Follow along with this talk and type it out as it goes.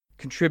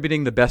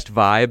contributing the best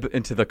vibe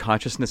into the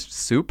consciousness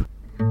soup.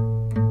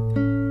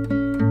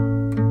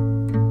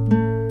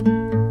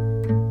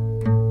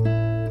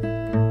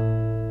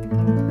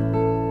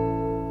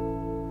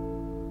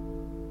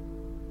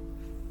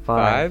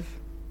 Five,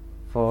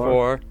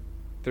 four,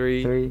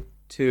 three,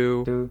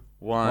 two,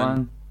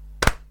 one.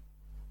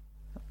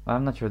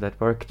 I'm not sure that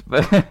worked,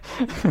 but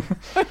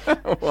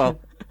well,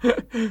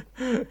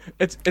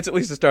 it's at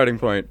least a starting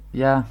point.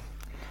 yeah.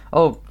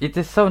 Oh, it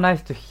is so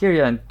nice to hear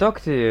you and talk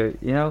to you.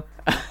 You know,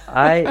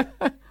 I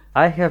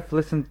have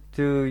listened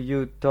to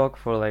you talk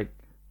for like,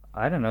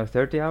 I don't know,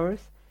 30 hours.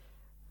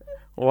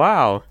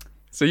 Wow.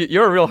 So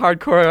you're a real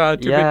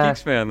hardcore Two Bit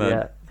Geeks fan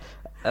then.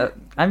 Yeah.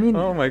 I mean,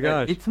 oh my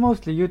gosh. It's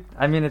mostly you.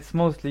 I mean, it's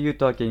mostly you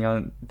talking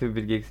on Two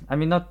Bit Geeks. I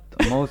mean, not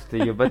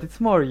mostly you, but it's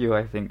more you,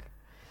 I think.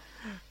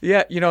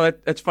 Yeah, you know,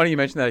 it's funny you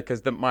mentioned that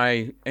because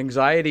my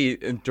anxiety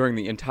during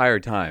the entire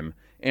time,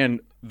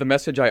 and the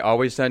message I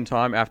always send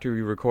Tom after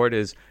we record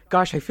is,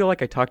 gosh, I feel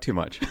like I talk too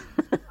much.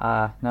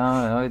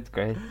 No, it's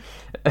great.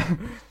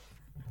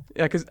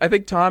 Yeah, because I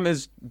think Tom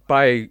is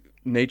by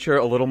nature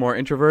a little more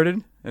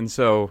introverted, and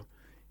so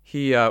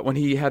he, when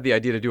he had the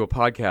idea to do a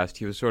podcast,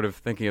 he was sort of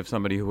thinking of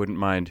somebody who wouldn't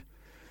mind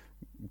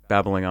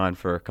babbling on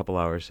for a couple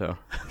hours. So,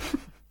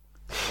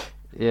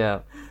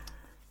 yeah.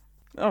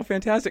 Oh,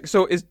 fantastic!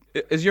 So,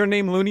 is your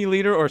name Looney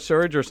Leader or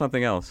Surge or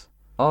something else?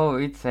 Oh,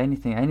 it's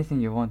anything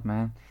you want,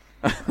 man.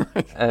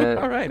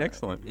 All right,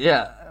 excellent.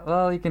 Yeah,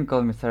 well, you can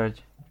call me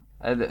Serge.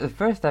 The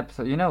first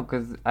episode, you know,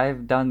 because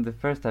I've done the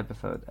first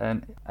episode,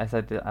 and I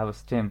said that I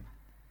was Tim.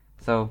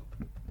 So,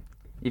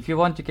 if you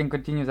want, you can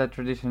continue that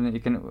tradition. You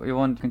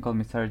can call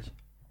me Serge.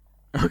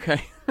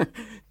 Okay,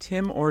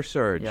 Tim or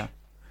Serge. Yeah.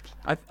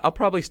 I'll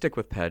probably stick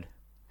with Ped.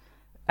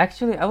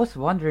 Actually, I was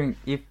wondering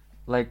if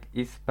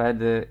is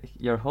Ped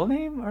your whole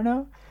name or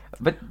no?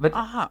 But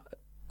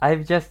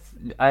I've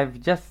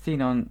just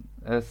seen on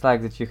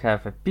Slack that you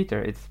have a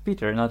Peter. It's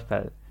Peter, not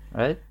Ped,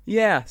 right?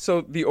 Yeah.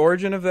 So the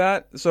origin of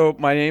that. So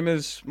my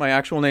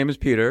actual name is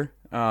Peter.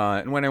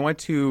 And when I went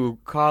to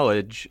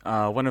college,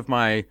 one of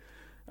my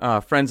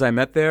friends I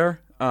met there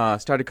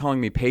started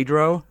calling me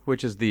Pedro,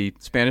 which is the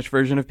Spanish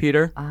version of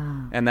Peter,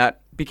 and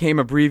that became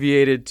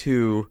abbreviated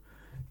to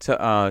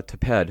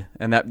Ped,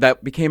 and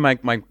that became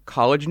my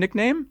college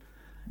nickname.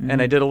 Mm-hmm.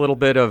 And I did a little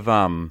bit of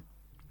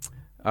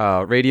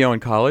radio in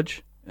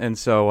college, and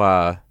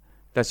so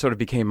that sort of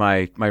became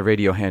my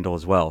radio handle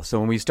as well. So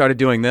when we started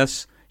doing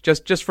this,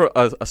 just for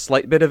a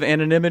slight bit of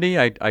anonymity,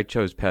 I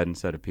chose Ped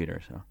instead of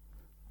Peter. So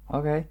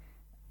okay,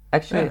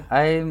 actually,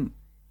 yeah.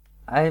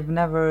 I've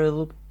never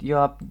looked you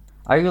up.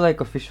 Are you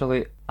like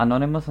officially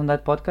anonymous on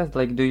that podcast?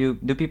 Like,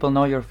 do people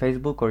know your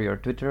Facebook or your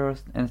Twitter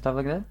and stuff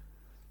like that?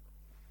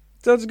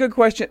 So that's a good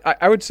question.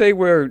 I would say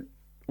we're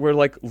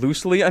like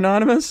loosely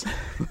anonymous.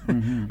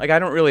 Mm-hmm. Like I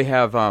don't really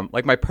have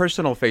like my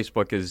personal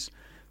Facebook is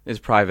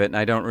private, and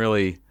I don't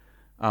really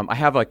I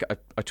have like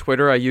a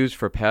Twitter I use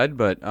for Ped,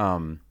 but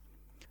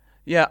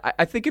yeah,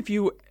 I think if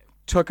you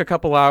took a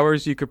couple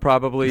hours, you could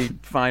probably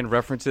find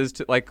references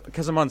to, like,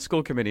 because I'm on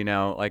school committee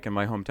now, like in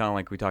my hometown,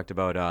 like we talked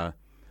about.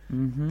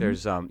 Mm-hmm.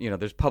 There's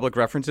there's public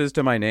references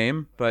to my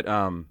name, but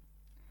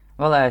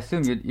well, I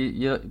assume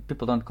you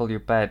people don't call you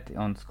Ped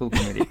on school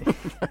committee.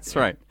 That's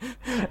right.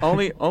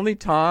 Only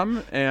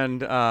Tom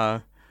and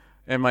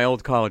my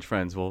old college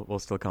friends will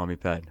still call me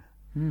Ped.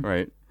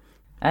 Right.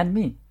 And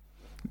me.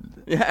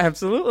 Yeah,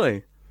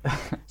 absolutely.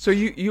 So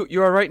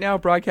you are right now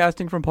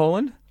broadcasting from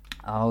Poland?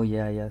 Oh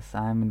yes,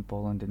 I'm in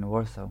Poland, in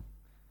Warsaw.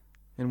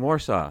 In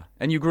Warsaw,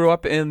 and you grew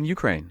up in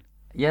Ukraine?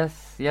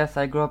 Yes,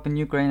 I grew up in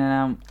Ukraine,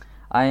 and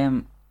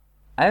I'm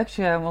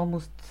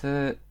almost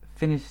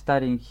finished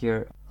studying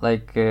here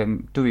like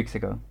 2 weeks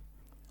ago.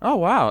 Oh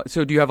wow!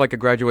 So do you have like a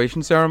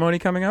graduation ceremony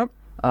coming up?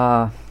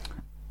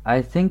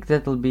 I think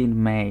that'll be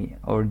in May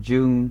or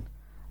June.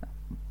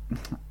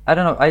 I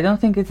don't know. I don't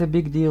think it's a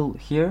big deal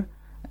here.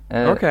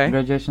 Okay.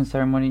 Graduation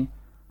ceremony,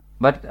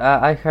 but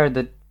I heard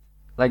that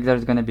like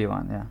there's gonna be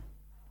one.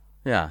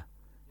 Yeah.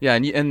 Yeah.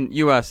 In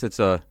U.S. it's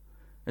a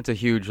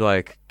huge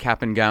like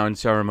cap and gown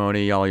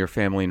ceremony. All your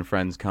family and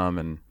friends come,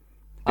 and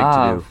big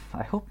to do.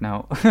 I hope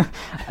no.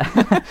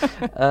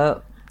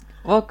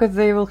 Well, because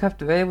they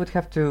would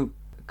have to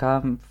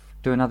come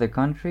to another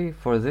country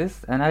for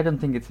this, and I don't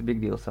think it's a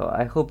big deal. So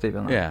I hope they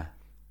will not.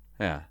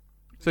 Yeah.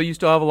 So you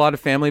still have a lot of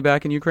family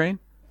back in Ukraine?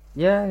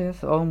 Yeah,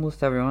 yes,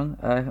 almost everyone.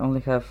 I only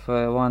have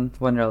one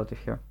relative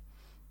here.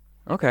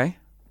 Okay.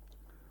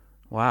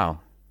 Wow.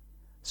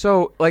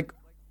 So, like,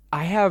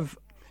 I have,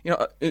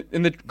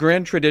 in the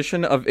grand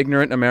tradition of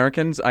ignorant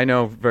Americans, I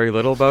know very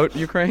little about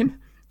Ukraine,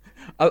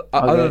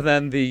 other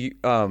than the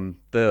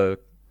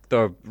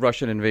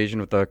Russian invasion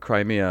with the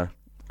Crimea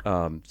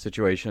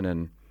situation,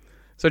 and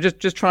so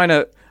just trying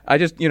to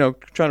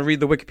read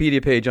the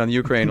Wikipedia page on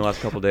Ukraine the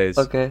last couple of days.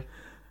 Okay.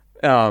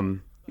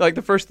 Like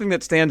the first thing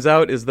that stands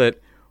out is that,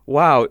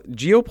 wow,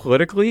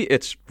 geopolitically,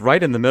 it's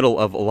right in the middle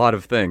of a lot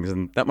of things,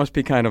 and that must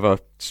be kind of a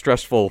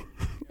stressful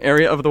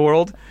area of the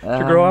world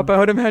to grow up, I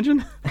would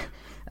imagine.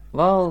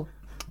 Well,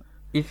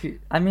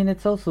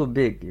 it's also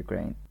big,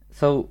 Ukraine.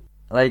 So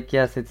like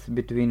yes, it's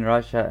between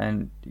Russia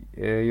and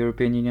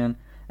European Union,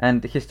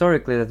 and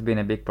historically that's been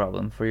a big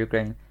problem for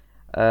Ukraine.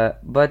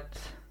 But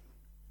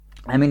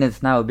I mean,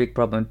 it's now a big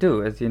problem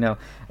too, as you know.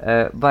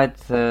 But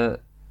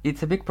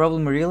it's a big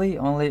problem really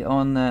only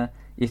on the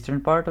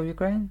eastern part of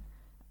Ukraine,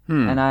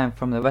 and I'm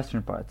from the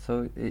western part,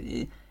 so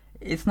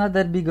it's not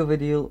that big of a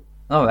deal.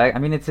 No, I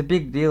mean it's a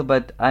big deal,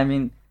 but I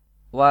mean,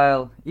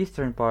 while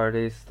eastern part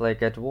is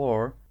like at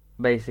war,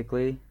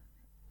 basically,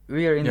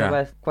 we are in the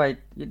west quite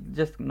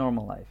just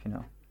normal life, you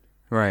know.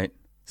 Right.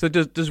 So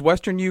does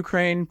Western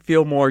Ukraine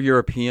feel more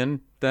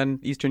European than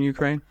Eastern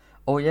Ukraine?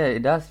 Oh yeah,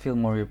 it does feel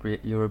more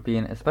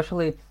European,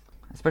 especially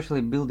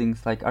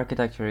buildings, like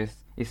architecture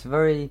is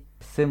very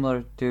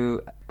similar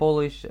to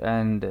Polish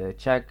and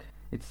Czech.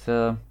 It's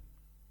I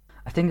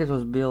think it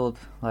was built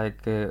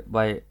like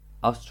by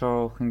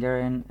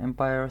Austro-Hungarian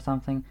Empire or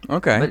something.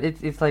 Okay. But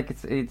it's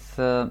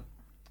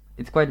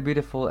quite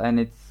beautiful, and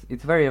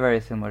it's very, very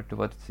similar to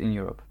what's in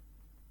Europe.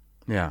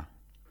 Yeah.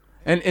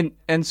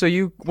 And so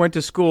you went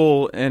to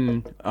school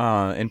in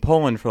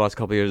Poland for the last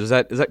couple of years. Is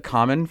that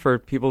common for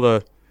people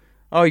to?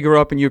 Oh, you grew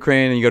up in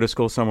Ukraine and you go to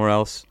school somewhere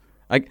else.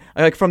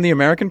 Like from the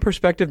American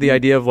perspective, the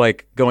idea of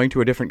like going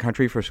to a different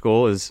country for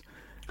school is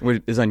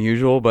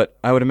unusual. But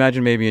I would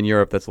imagine maybe in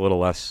Europe that's a little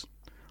less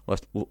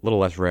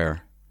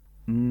rare.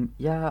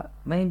 Yeah,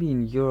 maybe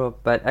in Europe,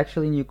 but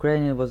actually in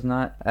Ukraine it was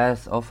not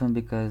as often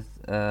because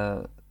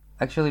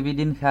actually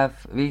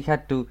we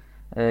had to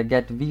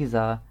get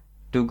visa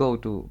to go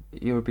to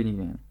European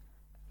Union.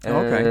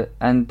 Okay.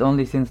 And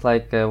only since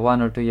like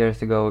 1 or 2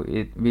 years ago,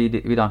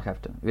 we don't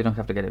have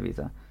to get a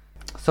visa.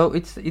 So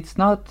it's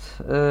not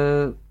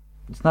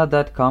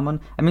that common.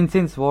 I mean,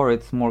 since war,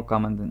 it's more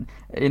common than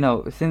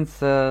since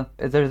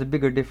there's a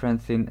bigger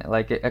difference in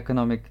like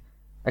economic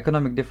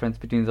difference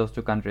between those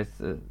two countries.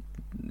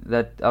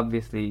 That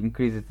obviously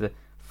increases the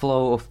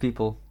flow of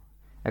people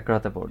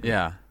across the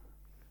border.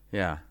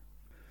 Yeah.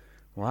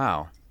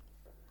 Wow.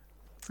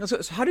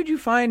 So how did you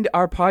find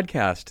our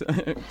podcast?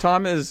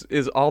 Tom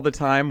is all the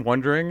time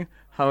wondering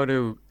how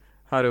to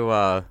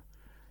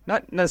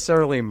not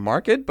necessarily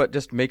market, but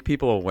just make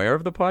people aware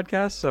of the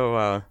podcast. So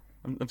I'm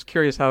just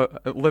curious how,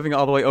 living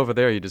all the way over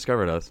there, you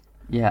discovered us.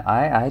 Yeah,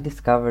 I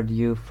discovered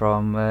you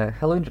from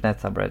Hello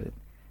Internet subreddit.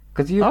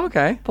 Because you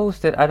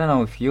posted, I don't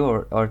know if you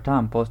or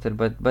Tom posted,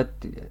 but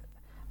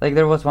like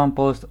there was one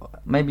post,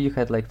 maybe you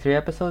had like 3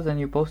 episodes and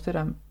you posted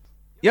them.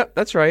 Yep,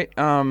 that's right.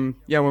 When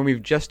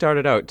we've just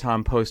started out,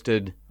 Tom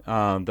posted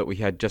that we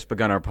had just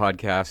begun our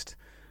podcast,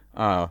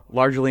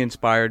 largely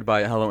inspired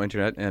by Hello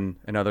Internet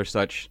and other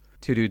such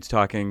two dudes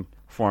talking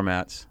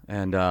formats.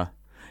 And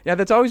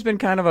that's always been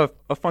kind of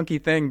a funky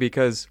thing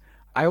because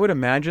I would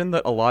imagine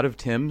that a lot of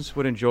Tims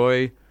would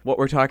enjoy what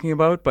we're talking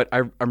about, but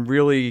I'm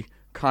really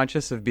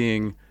conscious of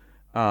being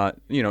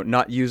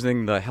not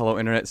using the Hello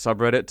Internet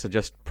subreddit to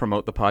just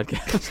promote the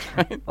podcast.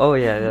 Right? Oh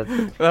yeah,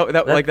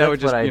 that would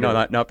just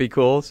not be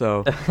cool.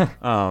 So,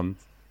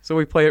 so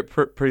we play it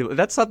pretty.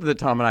 That's something that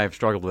Tom and I have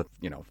struggled with.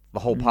 The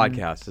whole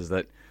podcast is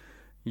that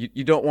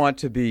you don't want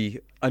to be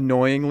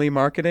annoyingly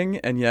marketing,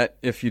 and yet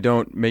if you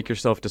don't make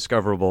yourself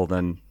discoverable,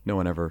 then no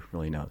one ever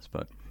really knows.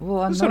 But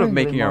we're sort of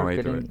making our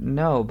way through it.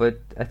 No, but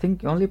I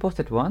think you only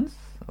posted once.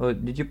 Or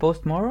did you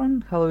post more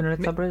on Hello Internet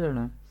subreddit or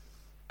no?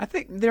 I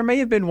think there may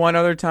have been one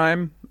other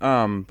time,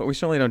 but we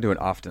certainly don't do it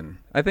often.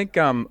 I think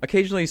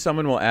occasionally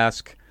someone will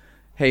ask,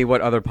 "Hey,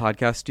 what other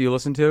podcasts do you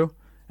listen to?"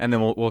 And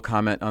then we'll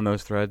comment on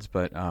those threads.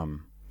 But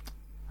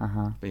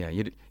but yeah,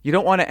 you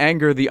don't want to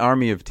anger the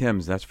army of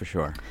Tims, that's for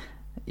sure.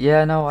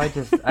 Yeah, no, I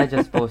just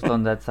post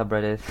on that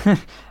subreddit.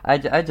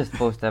 I just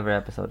post every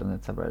episode on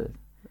that subreddit.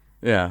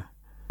 Yeah.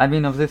 I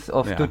mean,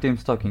 Two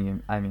Tims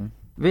Talking. I mean.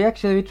 We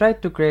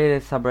tried to create a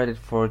subreddit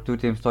for Two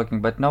Tims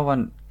Talking, but no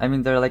one. I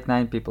mean, there are like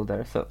 9 people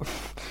there, so.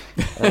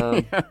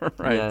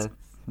 Right. Yeah,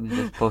 you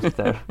just post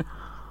there.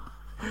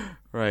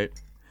 Right.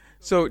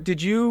 So,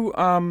 did you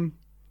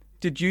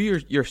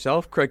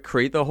yourself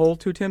create the whole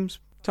Two Tims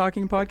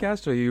Talking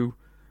podcast, or you're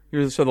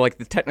sort of like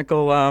the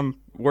technical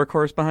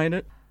workhorse behind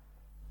it?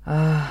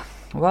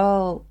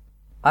 Well,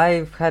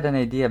 I've had an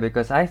idea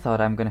because I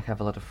thought I'm gonna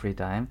have a lot of free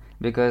time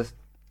because,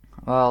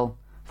 well,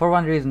 for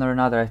one reason or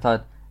another, I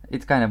thought.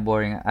 It's kind of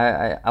boring.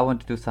 I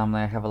want to do something.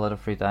 I have a lot of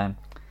free time,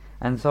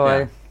 and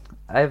so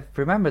I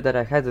remembered that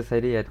I had this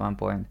idea at one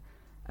point.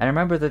 I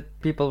remember that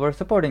people were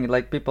supporting it,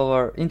 like people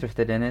were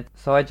interested in it.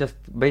 So I just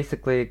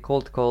basically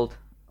cold. I've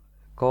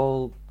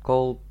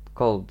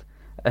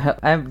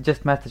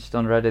just messaged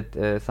on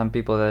Reddit some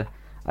people that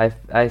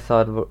I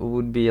thought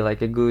would be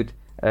like a good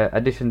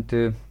addition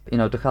to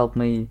to help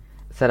me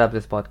set up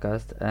this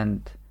podcast,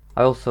 and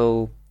I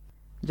also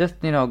just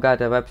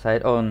got a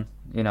website on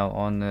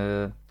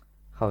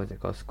how is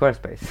it called?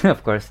 Squarespace,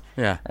 of course.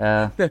 Yeah.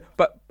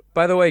 But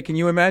by the way, can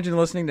you imagine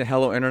listening to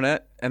Hello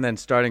Internet and then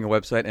starting a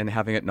website and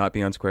having it not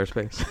be on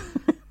Squarespace?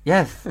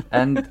 Yes,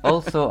 and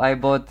also I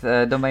bought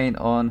a domain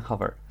on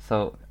Hover.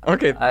 So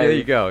okay, there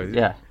you go.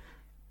 Yeah.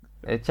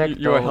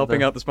 You are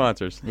helping out the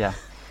sponsors. Yeah.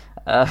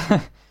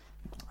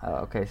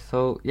 Okay,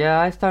 so yeah,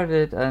 I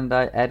started and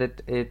I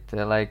edit it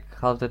like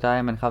half the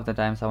time, and half the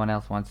time someone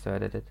else wants to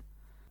edit it.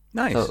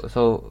 Nice.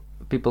 So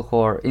people who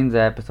are in the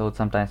episode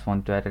sometimes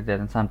want to edit it,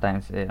 and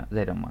sometimes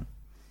they don't want.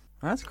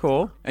 That's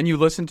cool. And you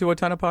listen to a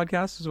ton of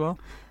podcasts as well?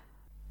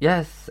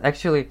 Yes,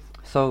 actually.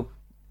 So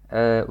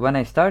when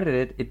I started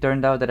it, it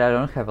turned out that I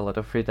don't have a lot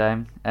of free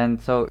time,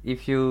 and so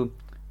if you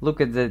look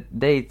at the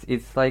dates,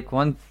 it's like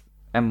once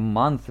a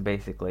month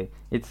basically.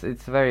 It's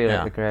very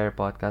like a rare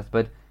podcast,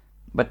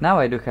 but now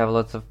I do have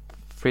lots of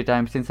free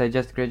time since I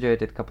just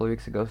graduated a couple of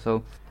weeks ago.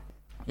 So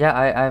yeah,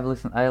 I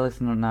listen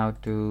now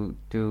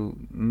to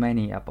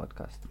many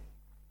podcasts.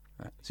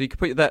 So you could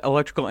put that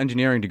electrical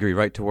engineering degree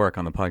right to work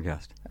on the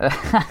podcast.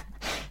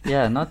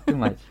 Yeah, not too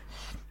much.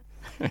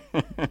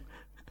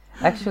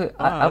 Actually,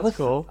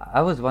 cool.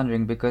 I was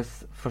wondering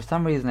because for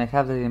some reason I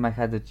have that in my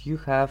head that you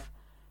have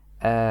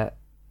a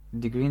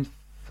degree in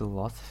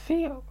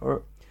philosophy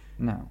or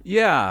no?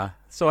 Yeah.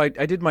 So I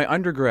did my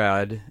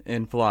undergrad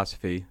in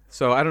philosophy.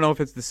 So I don't know if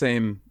it's the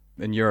same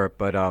in Europe,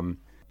 but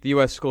the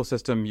U.S. school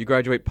system, you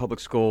graduate public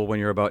school when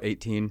you're about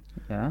 18.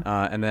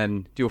 Yeah. And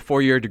then do a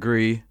 4-year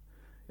degree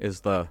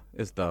is the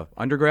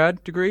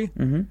undergrad degree.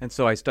 Mm-hmm. And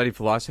so I studied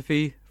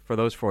philosophy for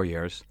those 4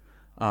 years,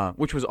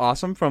 which was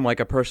awesome from like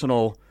a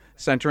personal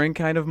centering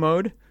kind of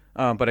mode.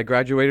 But I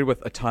graduated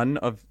with a ton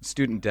of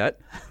student debt.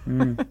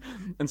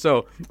 And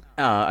so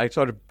I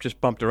sort of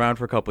just bumped around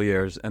for a couple of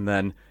years and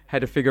then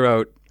had to figure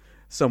out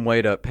some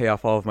way to pay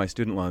off all of my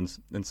student loans.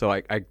 And so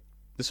I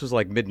this was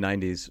like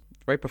mid-90s,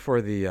 right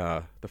before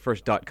the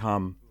first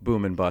 .com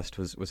boom and bust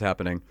was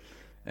happening.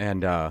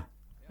 And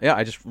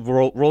I just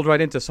rolled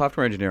right into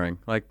software engineering.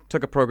 Like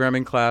took a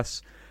programming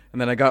class,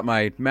 and then I got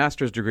my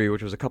master's degree,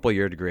 which was a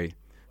couple-year degree.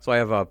 So I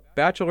have a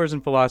bachelor's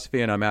in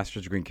philosophy and a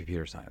master's degree in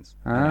computer science.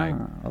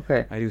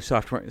 Okay. I do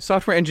software.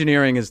 Software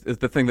engineering is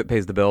the thing that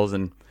pays the bills,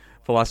 and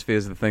philosophy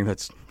is the thing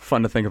that's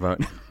fun to think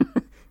about.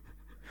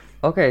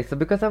 Okay, so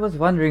because I was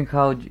wondering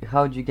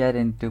how'd you get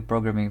into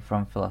programming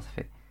from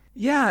philosophy?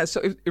 Yeah, so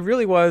it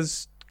really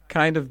was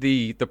kind of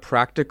the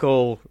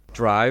practical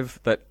drive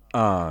that.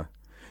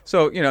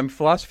 So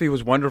philosophy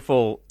was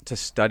wonderful to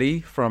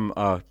study from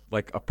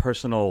like a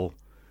personal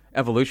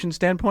evolution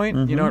standpoint.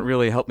 Mm-hmm. It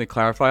really helped me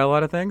clarify a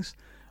lot of things.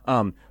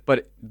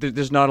 But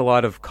there's not a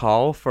lot of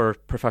call for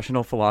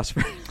professional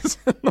philosophers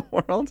in the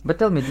world. But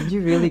tell me, did you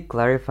really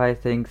clarify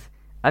things?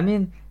 I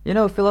mean,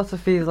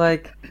 philosophy is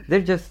like, they're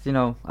just,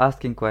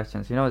 asking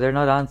questions. They're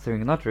not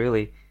answering, not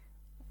really.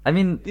 I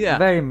mean,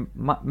 very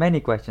many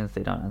questions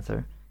they don't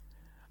answer.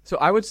 So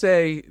I would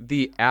say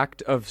the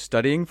act of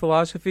studying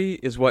philosophy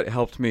is what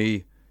helped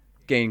me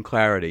gain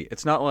clarity.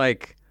 It's not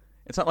like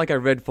I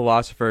read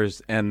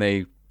philosophers and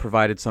they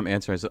provided some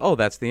answer and I said, oh,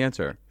 that's the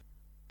answer.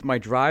 My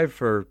drive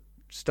for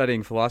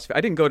studying philosophy,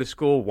 I didn't go to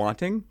school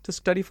wanting to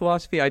study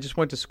philosophy. I just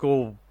went to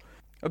school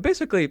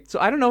basically. So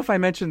I don't know if I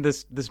mentioned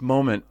this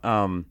moment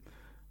on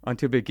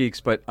Two Big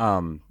Geeks, but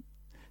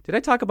did I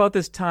talk about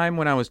this time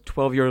when I was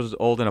 12 years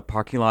old in a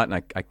parking lot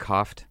and I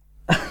coughed?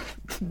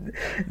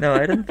 No,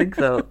 I don't think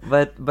so.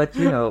 But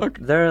Okay.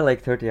 There are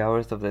like 30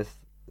 hours of this.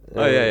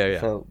 Yeah.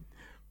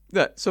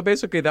 So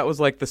basically, that was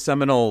like the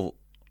seminal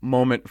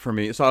moment for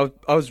me. So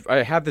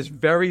I have this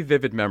very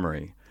vivid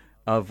memory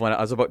of when I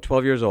was about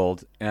 12 years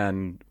old,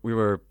 and we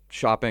were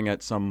shopping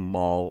at some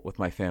mall with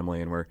my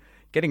family, and we're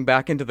getting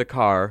back into the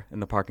car in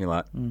the parking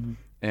lot,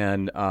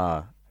 and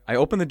I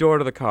open the door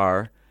to the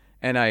car,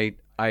 and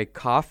I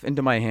cough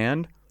into my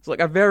hand. It's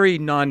like a very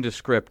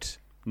nondescript,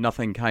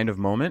 nothing kind of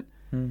moment,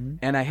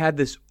 and I had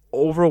this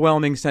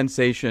overwhelming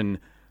sensation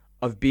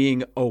of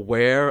being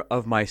aware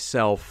of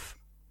myself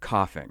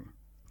coughing.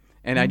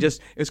 And it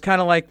was kind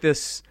of like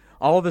this,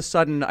 all of a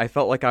sudden I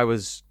felt like I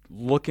was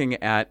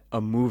looking at a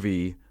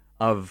movie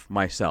of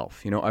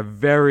myself, a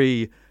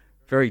very,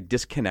 very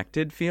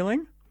disconnected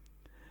feeling.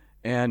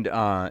 And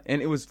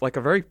it was like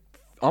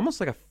almost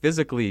like a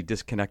physically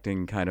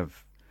disconnecting kind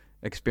of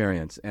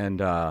experience.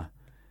 And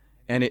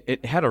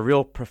it had a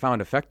real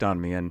profound effect on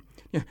me. And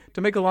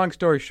to make a long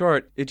story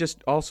short, it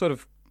just all sort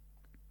of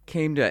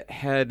came to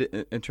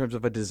head in terms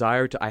of a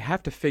desire I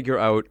have to figure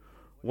out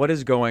what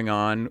is going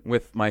on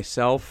with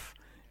myself,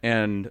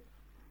 and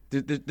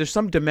there's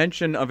some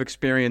dimension of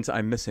experience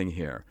I'm missing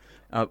here.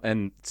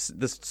 And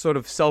this sort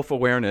of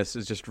self-awareness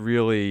is just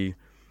really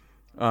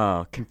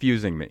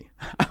confusing me.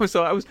 I was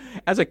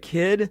as a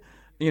kid,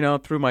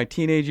 through my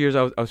teenage years,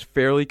 I was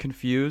fairly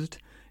confused,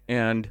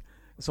 and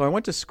so I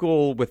went to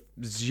school with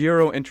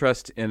zero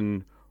interest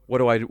in what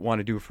do I want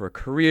to do for a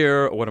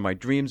career or what my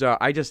dreams are.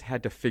 I just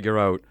had to figure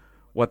out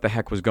what the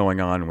heck was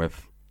going on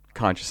with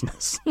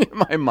consciousness in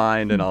my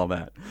mind and all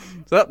that.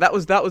 So that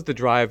was the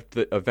drive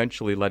that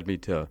eventually led me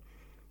to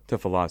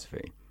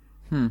philosophy.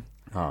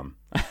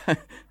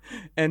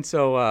 And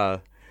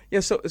so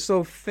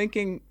so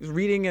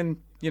reading and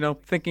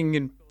thinking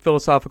in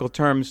philosophical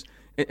terms,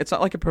 it's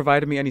not like it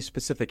provided me any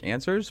specific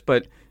answers,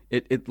 but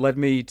it led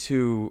me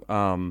to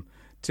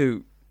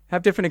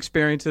have different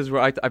experiences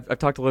where I've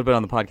talked a little bit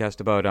on the podcast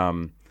about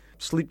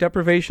sleep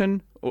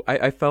deprivation.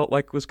 I felt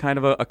like was kind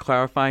of a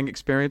clarifying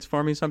experience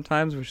for me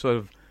sometimes, which sort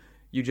of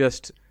you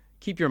just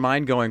keep your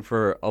mind going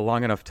for a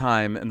long enough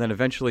time, and then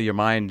eventually your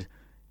mind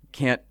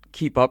can't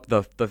keep up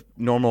the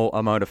normal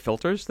amount of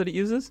filters that it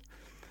uses,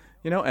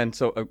 and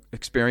so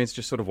experience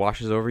just sort of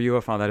washes over you. I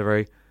found that a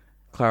very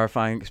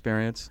clarifying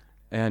experience.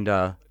 And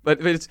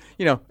but it's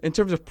in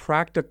terms of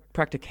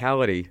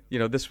practicality,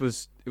 it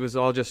was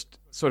all just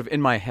sort of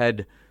in my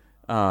head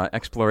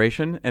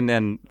exploration, and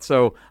then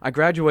so I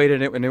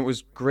graduated it, and it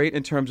was great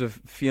in terms of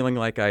feeling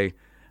like I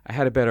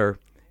had a better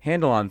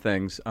handle on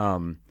things,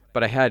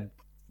 but I had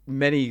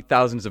many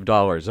thousands of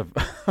dollars of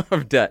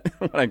debt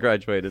when I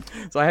graduated,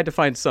 so I had to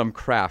find some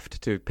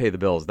craft to pay the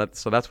bills.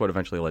 That's what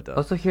eventually led to.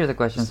 Also, here's a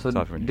question: so,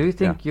 do you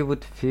think you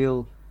would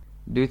feel?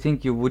 Do you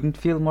think you wouldn't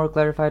feel more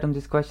clarified on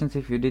these questions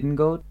if you didn't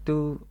go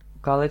to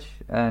college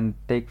and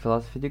take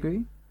philosophy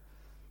degree?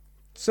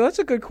 So that's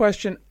a good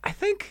question. I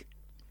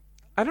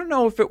don't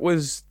know if it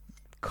was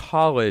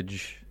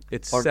college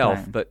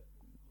itself, but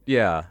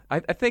yeah, I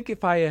think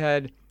if I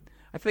had,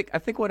 I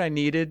think what I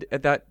needed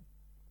at that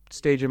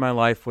stage in my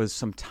life was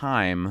some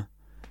time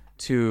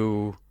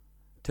to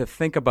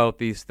think about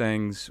these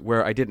things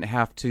where I didn't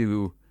have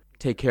to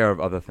take care of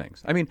other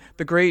things. I mean,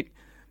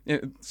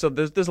 so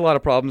there's a lot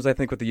of problems, I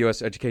think, with the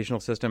U.S.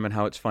 educational system and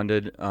how it's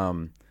funded.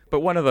 But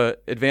one of the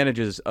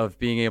advantages of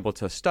being able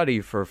to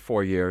study for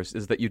 4 years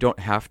is that you don't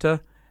have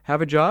to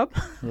have a job,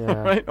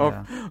 right?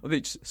 Yeah.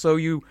 So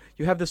you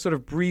have this sort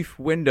of brief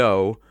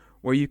window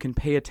where you can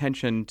pay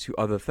attention to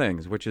other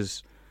things, which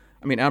is,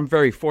 I mean, I'm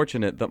very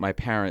fortunate that my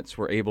parents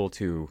were able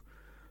to,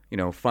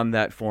 fund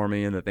that for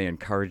me and that they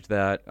encouraged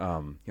that.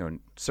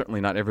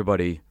 Certainly not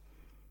everybody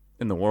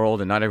in the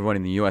world and not everyone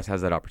in the U.S.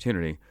 has that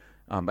opportunity.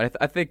 But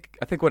I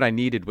think what I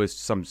needed was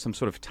some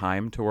sort of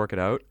time to work it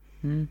out.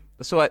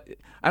 So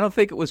I don't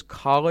think it was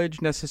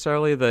college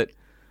necessarily that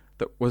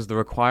was the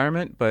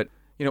requirement, but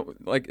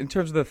like in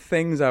terms of the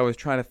things I was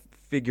trying to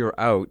figure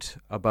out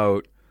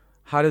about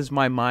how does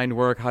my mind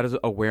work, how does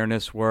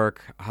awareness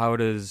work, what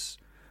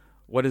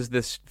is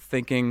this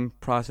thinking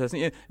process?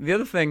 And the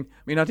other thing,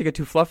 I mean, not to get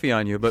too fluffy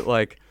on you, but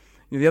like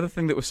the other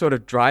thing that was sort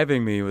of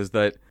driving me was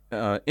that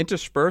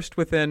interspersed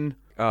within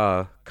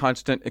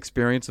constant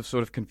experience of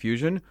sort of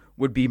confusion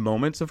would be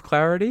moments of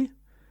clarity,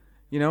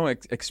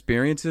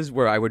 experiences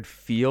where I would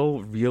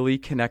feel really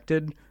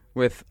connected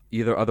with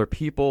either other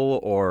people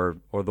or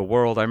the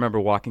world. I remember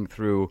walking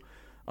through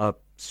a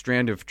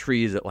strand of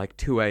trees at like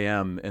 2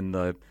 a.m. in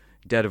the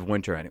dead of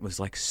winter, and it was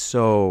like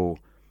so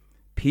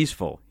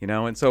peaceful,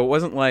 and so it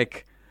wasn't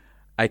like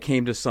I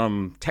came to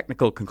some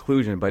technical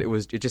conclusion, but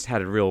it just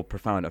had a real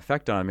profound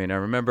effect on me. And I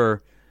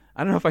remember,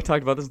 I don't know if I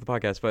talked about this in the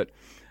podcast, but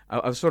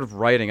I was sort of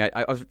writing.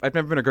 I've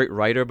never been a great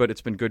writer, but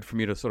it's been good for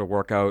me to sort of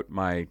work out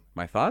my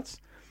thoughts.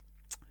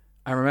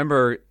 I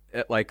remember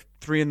at like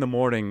 3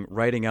 a.m.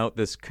 writing out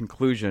this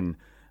conclusion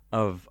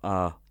of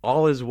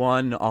all is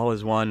one, all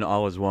is one,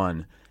 all is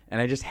one. And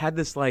I just had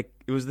this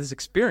it was this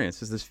experience,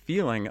 this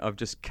feeling of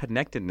just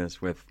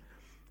connectedness with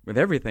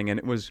everything. And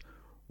it was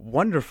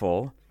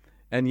wonderful.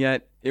 And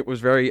yet it was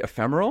very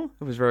ephemeral.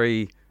 It was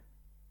very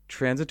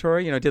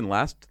transitory. It didn't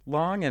last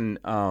long. And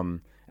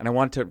I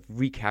wanted to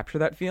recapture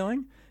that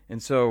feeling.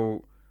 And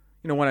so,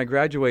 when I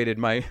graduated,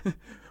 my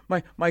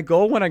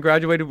goal when I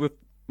graduated with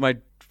my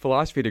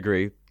philosophy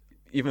degree,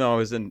 even though I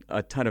was in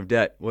a ton of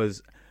debt,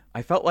 was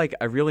I felt like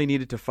I really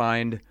needed to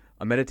find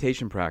a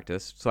meditation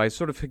practice. So I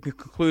sort of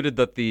concluded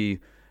that the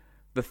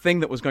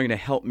thing that was going to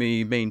help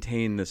me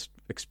maintain this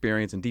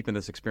experience and deepen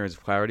this experience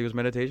of clarity was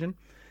meditation.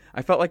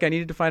 I felt like I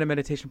needed to find a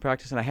meditation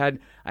practice, and I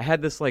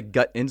had this like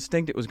gut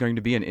instinct it was going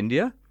to be in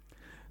India.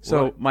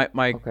 So what?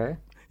 my okay.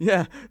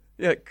 Yeah,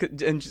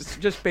 and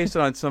just based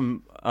on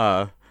some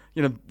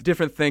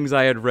different things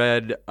I had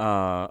read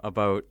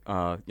about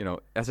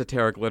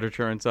esoteric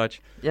literature and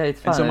such. Yeah, it's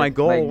fun. And so my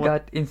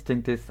gut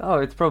instinct is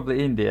it's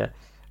probably India.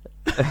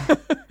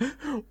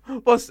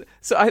 Well,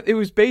 so it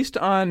was based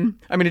on.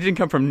 I mean, it didn't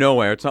come from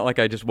nowhere. It's not like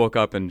I just woke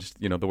up and just,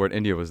 the word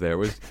India was there.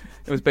 It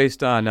was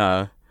based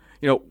on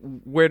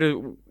where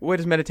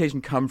does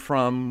meditation come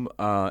from?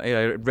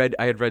 I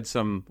had read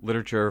some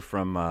literature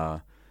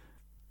from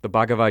the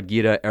Bhagavad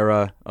Gita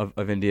era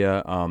of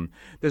India.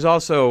 There's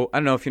also, I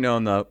don't know if you know,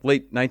 in the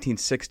late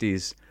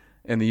 1960s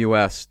in the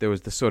U.S., there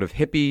was this sort of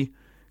hippie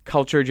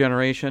culture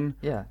generation.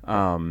 Yeah.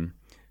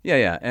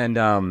 And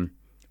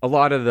a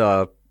lot of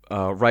the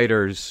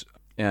writers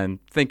and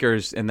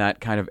thinkers in that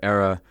kind of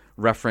era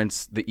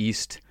reference the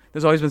East.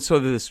 There's always been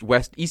sort of this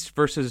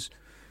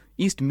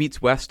East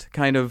meets West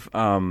kind of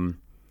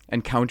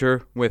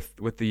encounter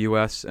with the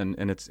U.S.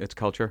 and its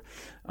culture.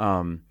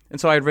 And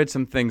so I had read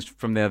some things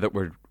from there that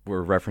were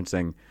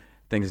referencing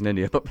things in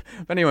India. But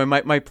anyway,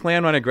 my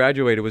plan when I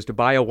graduated was to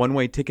buy a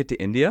one-way ticket to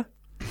India.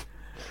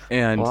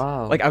 And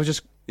wow. I was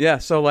just,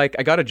 so I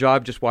got a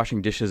job just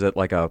washing dishes at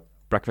like a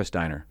breakfast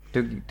diner.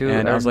 To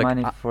earn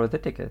money for the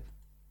ticket.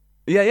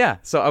 Yeah.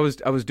 So I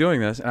was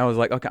doing this, and I was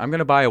like, okay, I'm going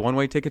to buy a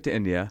one-way ticket to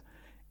India,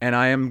 and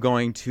I am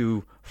going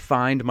to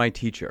find my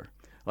teacher.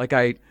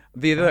 The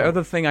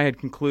other thing I had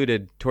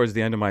concluded towards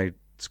the end of my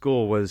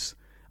school was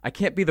I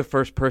can't be the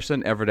first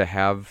person ever to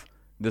have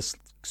this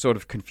sort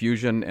of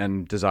confusion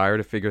and desire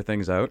to figure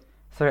things out.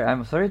 Sorry,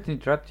 I'm sorry to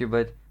interrupt you,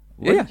 but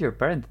what did your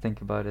parents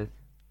think about it?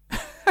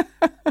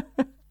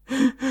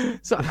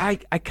 So I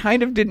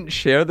kind of didn't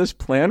share this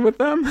plan with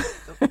them.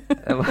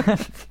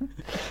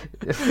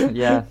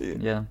 Yeah,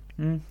 yeah.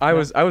 I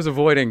was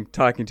avoiding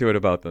talking to it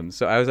about them.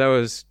 So as I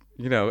was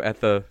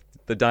at the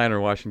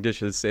diner washing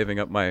dishes, saving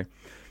up my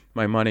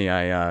money,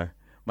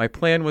 my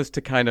plan was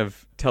to kind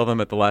of tell them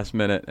at the last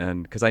minute,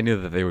 and because I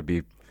knew that they would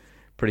be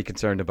pretty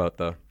concerned about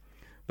the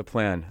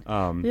plan.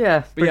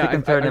 Yeah, pretty yeah,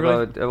 concerned I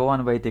really, about a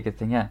one-way ticket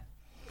thing. Yeah.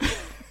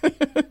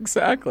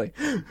 Exactly.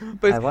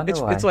 But I wonder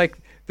why. it's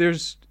like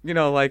there's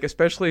like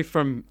especially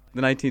from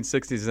the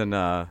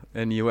 1960s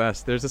in the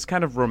US, there's this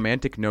kind of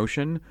romantic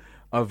notion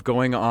of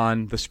going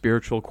on the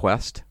spiritual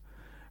quest,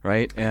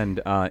 right?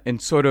 And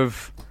sort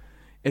of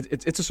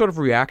it's a sort of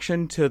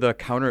reaction to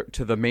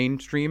the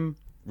mainstream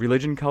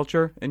religion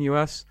culture in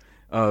US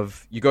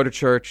of you go to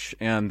church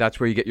and that's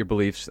where you get your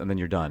beliefs and then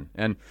you're done.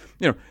 And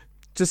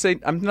to say,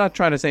 I'm not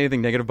trying to say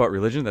anything negative about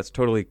religion. That's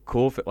totally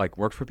cool if it like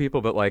works for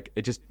people, but like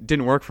it just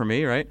didn't work for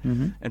me, right?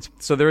 Mm-hmm. And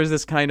so there is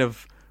this kind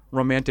of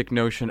romantic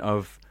notion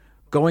of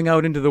going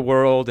out into the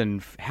world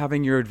and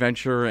having your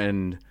adventure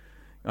and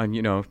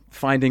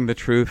finding the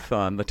truth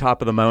on the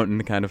top of the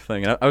mountain kind of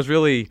thing. I was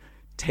really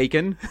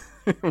taken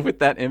with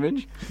that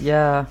image.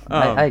 Yeah,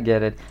 I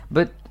get it.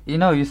 But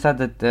you said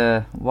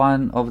that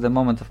one of the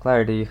moments of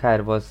clarity you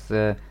had was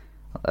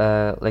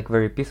like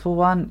very peaceful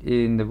one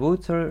in the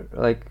woods, or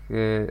like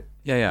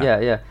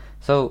yeah.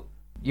 So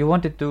you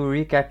wanted to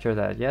recapture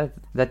that, yeah,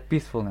 that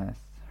peacefulness,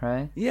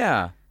 right?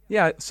 Yeah.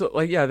 So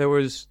there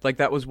was like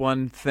that was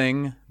one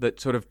thing that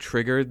sort of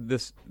triggered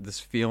this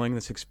feeling,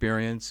 this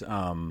experience.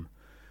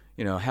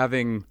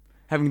 Having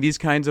these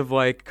kinds of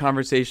like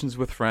conversations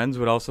with friends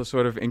would also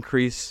sort of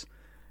increase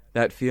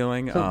that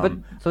feeling.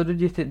 So do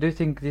you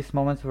think these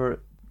moments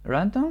were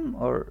random,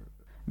 or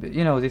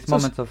these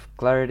moments of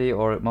clarity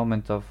or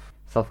moments of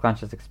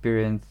self-conscious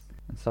experience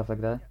and stuff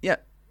like that? Yeah.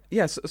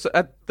 So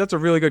that's a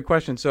really good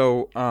question.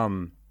 So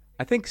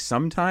I think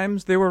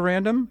sometimes they were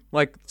random.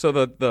 Like so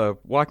the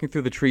walking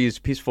through the trees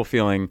peaceful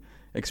feeling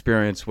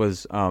experience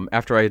was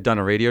after I had done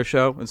a radio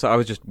show, and so I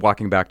was just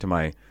walking back to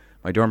my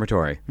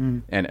dormitory,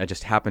 and it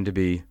just happened to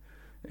be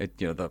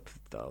the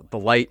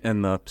light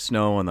and the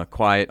snow and the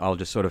quiet all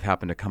just sort of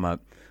happened to come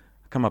up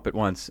at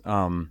once.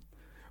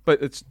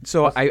 But it's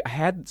so I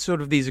had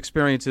sort of these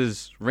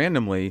experiences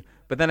randomly,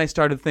 but then I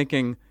started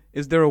thinking,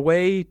 is there a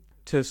way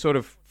to sort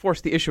of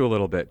force the issue a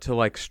little bit, to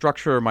like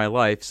structure my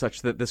life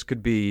such that this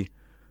could be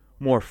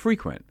more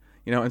frequent?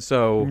 And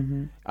so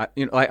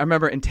I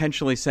remember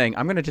intentionally saying,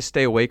 I'm going to just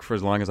stay awake for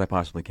as long as I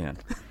possibly can.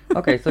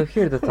 Okay, so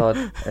here's the thought.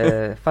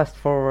 Fast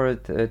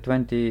forward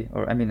 20,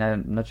 or I mean,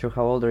 I'm not sure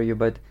how old are you,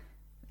 but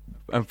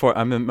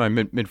I'm in my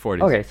mid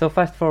 40s. Okay, so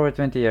fast forward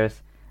 20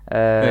 years.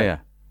 Yeah.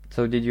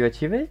 So did you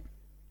achieve it?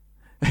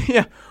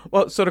 Yeah.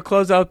 Well, so to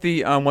close out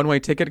the one-way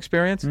ticket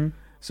experience,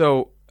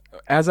 so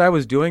as I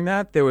was doing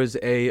that, there was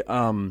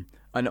an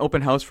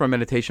open house for a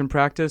meditation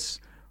practice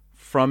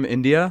from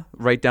India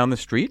right down the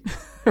street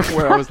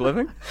where I was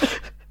living.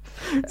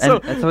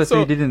 So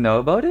you didn't know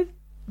about it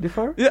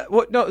before? Yeah.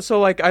 Well, no. So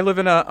like I live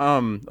in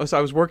so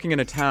I was working in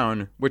a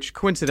town, which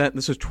coincidentally,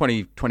 this was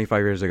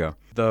 25 years ago.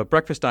 The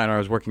breakfast diner I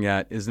was working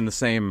at is in the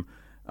same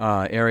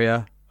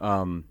area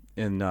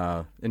in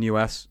the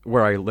U.S.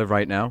 where I live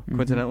right now,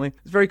 coincidentally.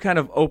 It's very kind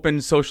of open,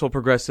 social,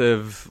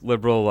 progressive,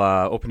 liberal,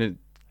 open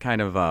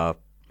kind of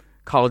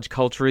college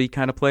culture-y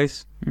kind of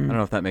place. I don't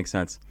know if that makes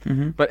sense.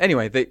 But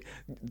anyway,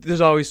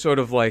 there's always sort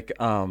of like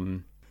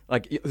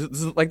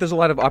there's a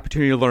lot of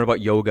opportunity to learn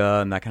about yoga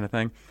and that kind of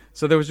thing.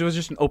 So there was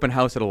just an open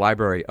house at a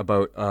library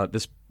about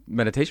this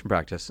meditation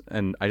practice,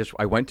 and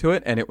I went to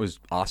it, and it was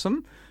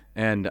awesome,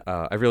 and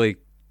I really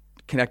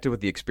connected with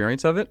the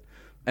experience of it,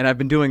 and I've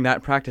been doing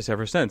that practice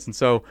ever since. And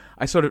so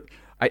I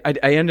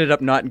ended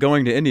up not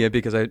going to India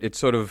because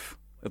it's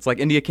like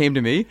India came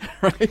to me,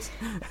 right?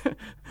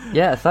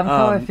 Yeah,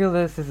 somehow I feel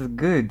this is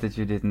good that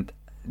you didn't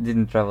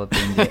travel to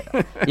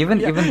India, even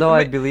though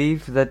I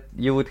believe that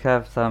you would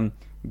have some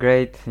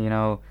great,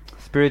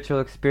 spiritual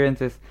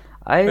experiences.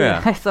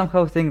 I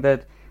somehow think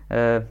that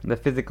the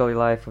physical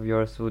life of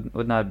yours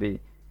would not be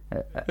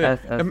as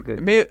good.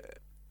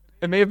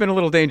 It may have been a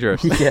little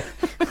dangerous. Yeah,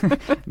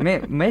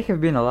 may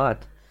have been a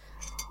lot.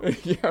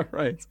 Yeah,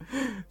 right.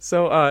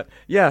 So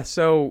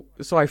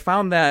so I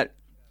found that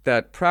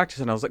practice,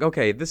 and I was like,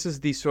 okay, this is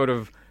the sort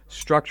of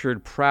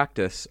structured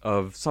practice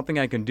of something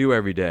I can do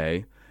every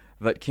day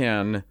that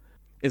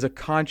is a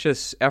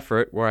conscious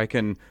effort where I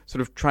can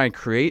sort of try and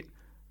create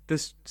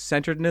this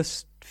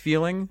centeredness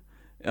feeling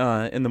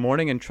in the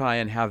morning and try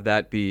and have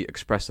that be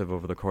expressive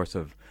over the course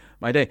of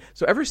my day.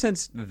 So ever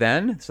since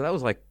then, so that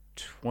was like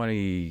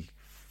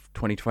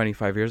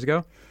 25 years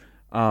ago,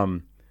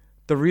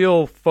 the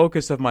real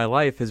focus of my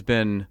life has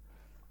been,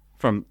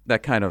 from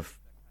that kind of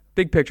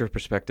big picture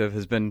perspective,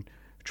 has been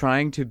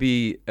trying to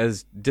be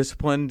as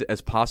disciplined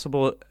as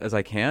possible as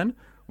I can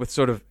with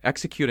sort of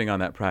executing on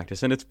that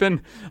practice. And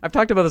I've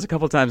talked about this a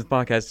couple of times in the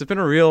podcast, it's been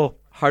a real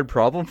hard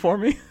problem for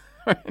me.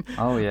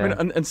 Oh yeah.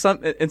 I mean,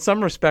 in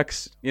some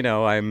respects,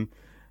 I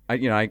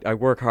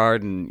work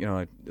hard and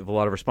I have a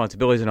lot of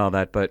responsibilities and all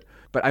that, but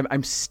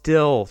I'm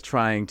still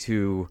trying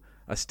to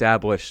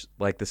establish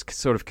like this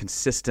sort of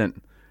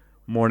consistent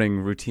morning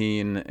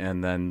routine,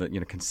 and then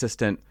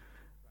consistent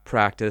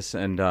practice,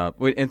 and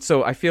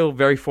so I feel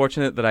very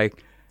fortunate that I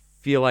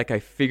feel like I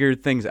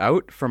figured things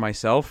out for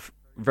myself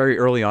very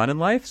early on in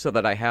life, so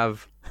that I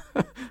have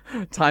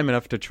time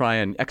enough to try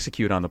and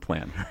execute on the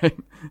plan. Right?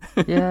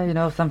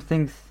 Yeah, some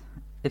things.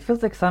 It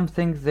feels like some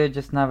things they're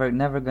just never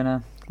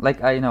gonna.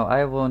 Like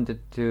I wanted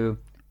to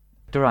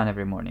run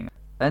every morning,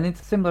 and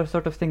it's a similar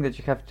sort of thing that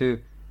you have to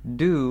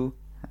do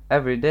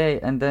every day,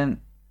 and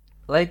then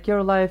like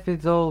your life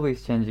is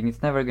always changing.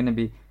 It's never gonna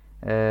be.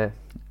 I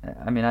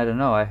don't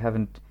know. I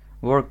haven't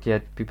worked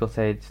yet. People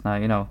say it's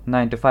now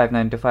 9 to 5,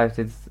 9 to 5.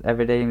 So it's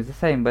every day is the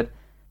same, but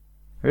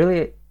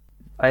really,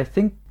 I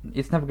think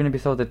it's never gonna be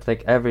so that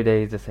like every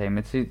day is the same.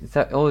 It's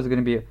always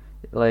gonna be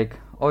like,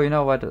 oh, you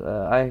know what?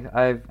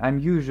 I'm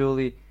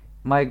usually,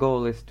 my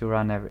goal is to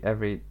run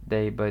every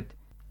day, but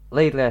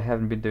lately I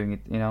haven't been doing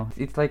it.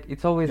 It's like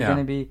it's always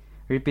gonna be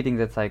repeating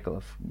that cycle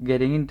of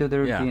getting into the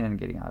routine and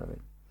getting out of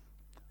it.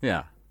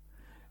 Yeah.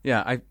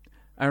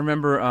 I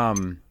remember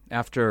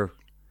after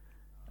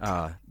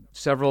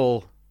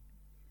several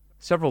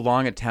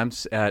long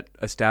attempts at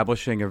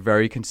establishing a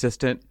very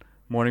consistent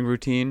morning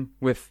routine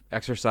with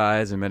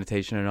exercise and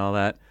meditation and all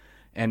that,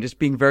 and just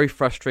being very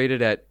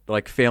frustrated at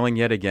like failing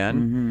yet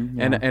again.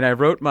 And I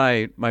wrote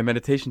my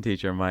meditation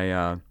teacher,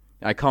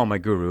 I call him my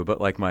guru, but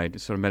like my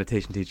sort of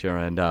meditation teacher,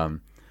 and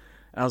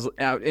I was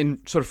out in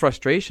sort of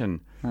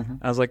frustration.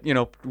 I was like,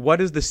 what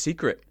is the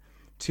secret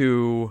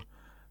to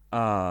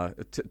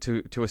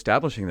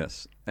establishing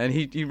this? And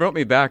he wrote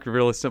me back a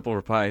really simple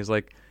reply. He's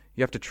like,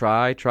 you have to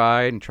try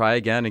and try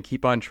again and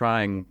keep on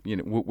trying,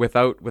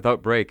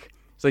 without break.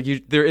 It's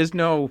like there is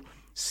no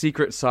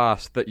secret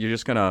sauce that you're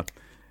just gonna,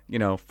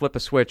 flip a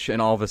switch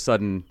and all of a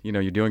sudden,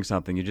 you're doing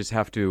something. You just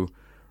have to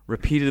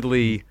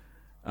repeatedly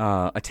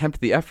attempt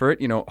the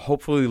effort,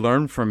 hopefully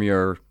learn from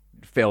your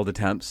failed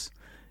attempts,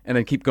 and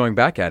then keep going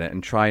back at it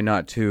and try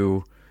not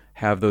to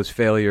have those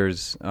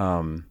failures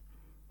bum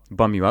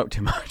you out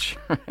too much.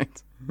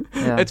 Right?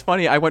 Yeah. It's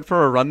funny. I went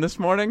for a run this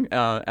morning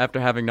after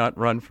having not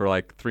run for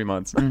like 3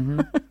 months.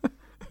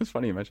 It's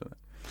funny you mentioned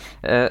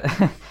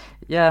that.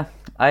 Yeah,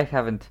 I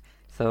haven't.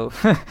 So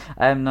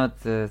I am not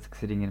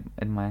succeeding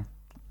in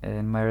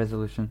my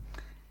resolution.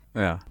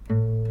 Yeah.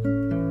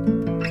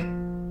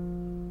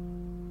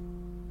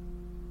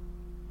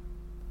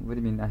 What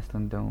do you mean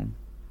Iceland Dome?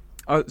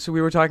 Oh, so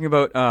we were talking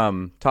about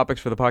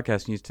topics for the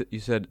podcast, and you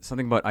said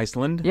something about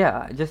Iceland.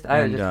 Yeah, I just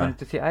wanted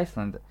to see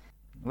Iceland.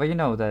 Well, you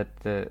know that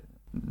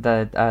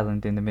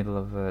island in the middle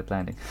of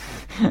Atlantic.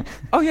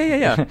 Oh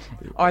yeah.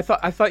 Oh, I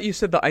thought you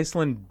said the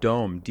Iceland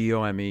Dome,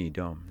 D-O-M-E,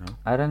 dome. No?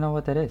 I don't know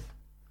what that is.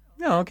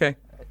 No, okay.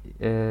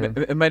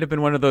 It might have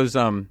been one of those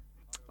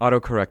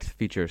autocorrect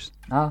features.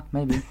 Ah,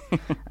 maybe.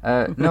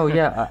 No,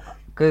 yeah,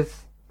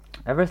 because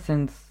ever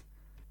since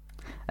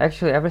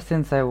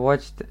I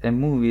watched a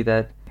movie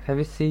that. Have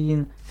you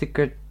seen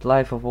Secret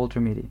Life of Walter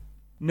Mitty?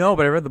 No,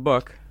 but I read the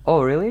book.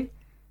 Oh, really?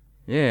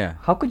 Yeah.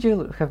 How could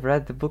you have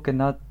read the book and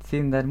not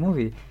seen that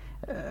movie?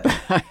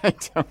 I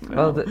don't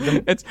know. Well,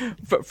 it's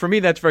for me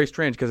that's very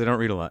strange because I don't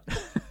read a lot.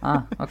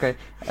 Okay.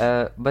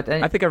 But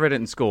I think I read it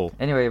in school.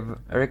 Anyway,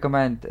 I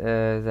recommend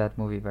that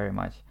movie very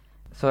much.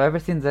 So ever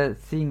since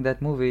seeing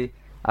that movie,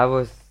 I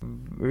was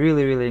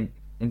really, really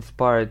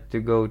inspired to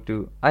go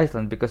to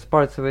Iceland because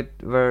parts of it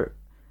were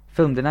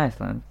filmed in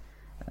Iceland.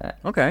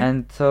 Okay.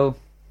 And so,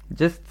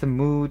 just the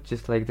mood,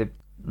 just like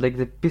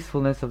the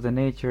peacefulness of the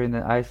nature in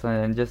the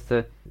Iceland, and just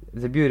the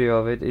beauty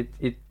of it.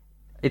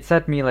 It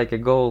set me like a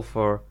goal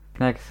for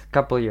next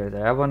couple of years.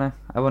 I wanna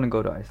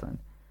go to Iceland.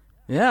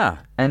 Yeah.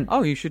 And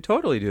you should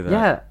totally do that.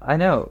 Yeah, I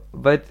know.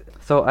 But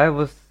so I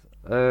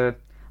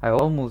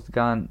almost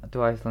gone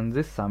to Iceland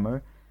this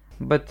summer,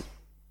 but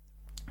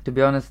to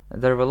be honest,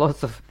 there were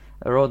lots of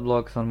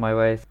roadblocks on my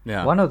way.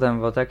 Yeah. One of them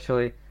was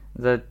actually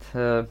that.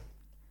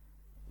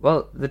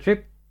 The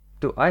trip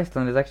to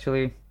Iceland is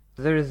actually,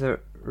 there is a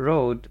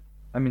road.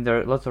 I mean, there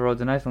are lots of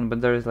roads in Iceland,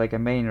 but there is like a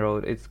main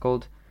road. It's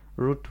called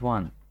Route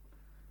 1,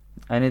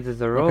 and it is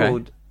a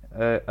road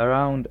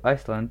around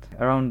Iceland,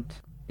 around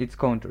its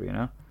country,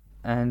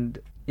 and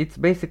it's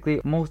basically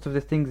most of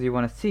the things you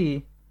want to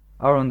see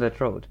are on that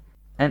road.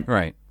 And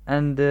right.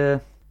 And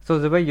so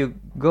the way you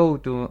go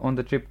on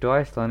the trip to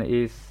Iceland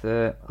is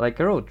like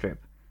a road trip.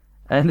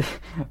 And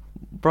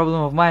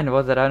problem of mine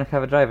was that I don't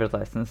have a driver's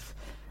license.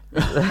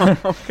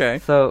 Okay.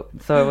 So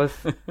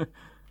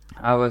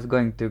I was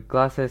going to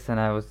classes,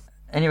 and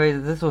anyway,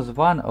 this was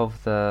one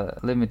of the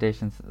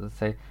limitations, let's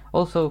say.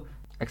 Also,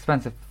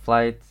 expensive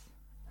flights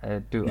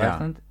to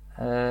Iceland,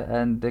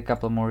 and a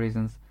couple more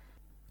reasons.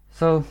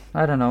 So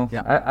I don't know.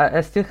 Yeah.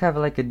 I still have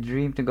like a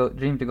dream to go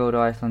to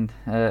Iceland,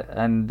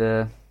 and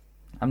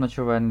I'm not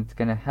sure when it's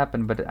gonna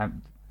happen, but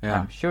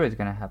I'm sure it's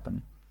gonna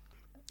happen.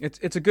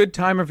 It's a good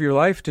time of your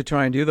life to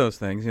try and do those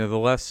things. The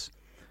less,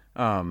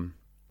 the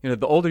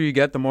older you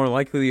get, the more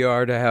likely you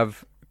are to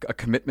have a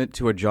commitment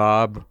to a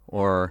job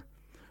or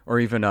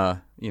even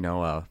a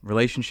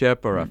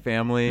relationship or a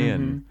family,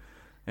 and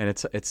and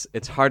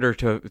it's harder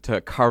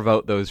to carve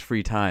out those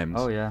free times.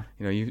 Oh yeah.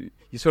 You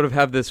sort of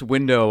have this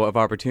window of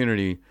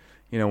opportunity,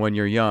 when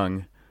you're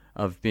young,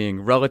 of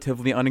being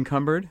relatively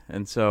unencumbered,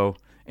 and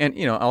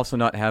also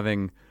not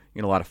having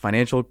a lot of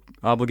financial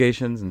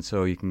obligations, and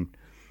so you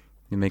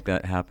make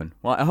that happen.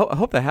 Well, I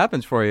hope that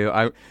happens for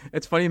you.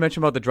 It's funny you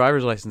mentioned about the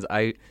driver's license.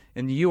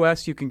 In the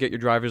U.S. you can get your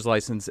driver's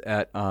license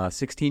at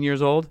 16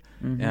 years old,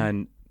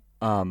 and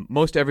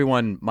most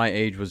everyone my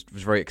age was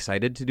very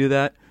excited to do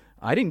that.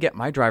 I didn't get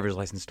my driver's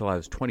license till I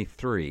was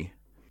 23.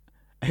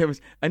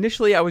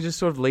 Initially I was just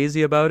sort of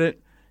lazy about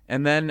it,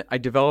 and then I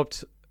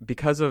developed,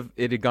 because of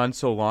it had gone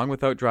so long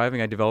without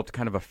driving, I developed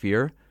kind of a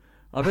fear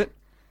of it.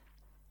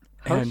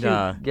 How do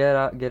you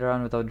get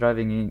around without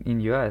driving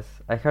in US?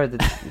 I heard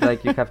that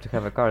you have to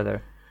have a car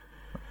there.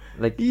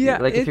 If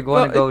you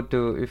want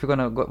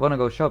to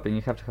go shopping,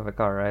 you have to have a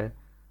car, right?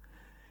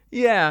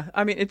 Yeah,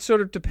 I mean, it sort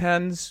of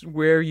depends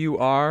where you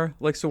are.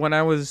 So when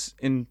I was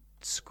in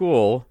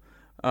school,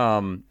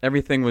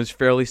 everything was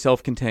fairly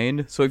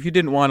self-contained. So if you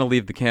didn't want to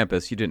leave the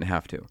campus, you didn't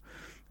have to.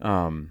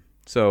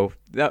 So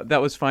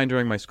that was fine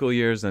during my school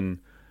years, and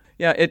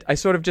yeah, I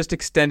sort of just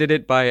extended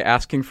it by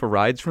asking for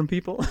rides from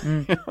people.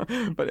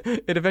 But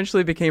it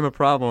eventually became a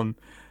problem,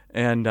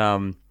 and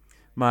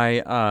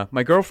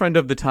my girlfriend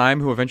of the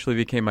time, who eventually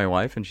became my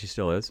wife, and she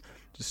still is,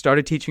 just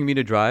started teaching me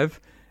to drive.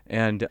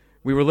 And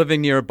we were living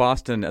near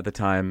Boston at the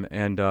time,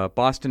 and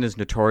Boston is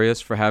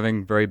notorious for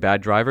having very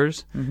bad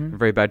drivers,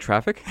 very bad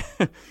traffic.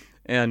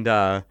 And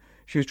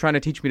she was trying to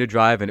teach me to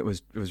drive, and it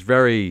was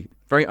very,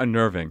 very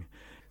unnerving.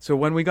 So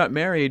when we got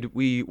married,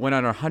 we went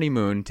on our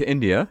honeymoon to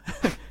India,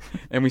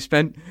 and we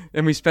spent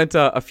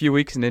a few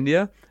weeks in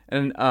India.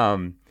 And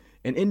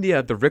in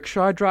India, the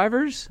rickshaw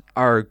drivers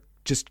are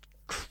just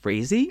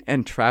crazy,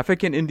 and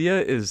traffic in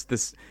India is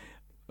this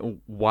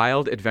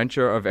wild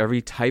adventure of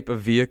every type of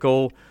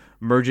vehicle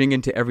merging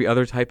into every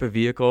other type of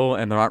vehicle,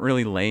 and there aren't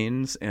really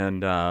lanes,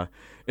 and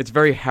it's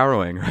very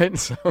harrowing, right?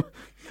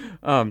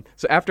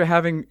 So after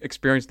having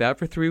experienced that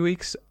for 3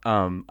 weeks,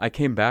 I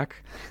came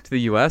back to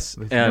the U.S.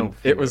 and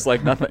it was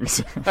like nothing.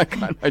 So I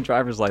got my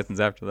driver's license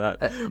after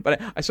that.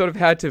 But I sort of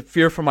had to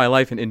fear for my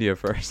life in India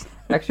first.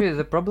 Actually,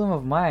 the problem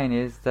of mine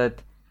is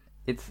that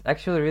it's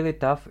actually really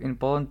tough in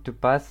Poland to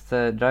pass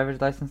the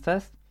driver's license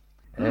test.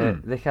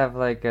 They have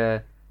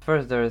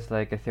first there's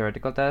a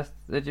theoretical test,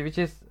 which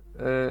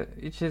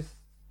is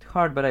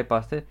hard, but I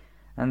passed it.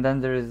 And then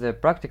there is a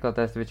practical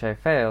test, which I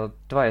failed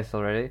twice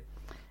already.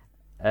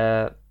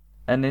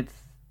 And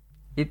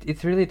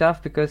it's really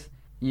tough because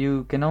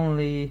you can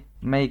only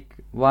make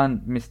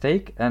one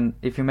mistake, and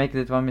if you make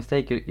that one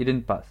mistake, you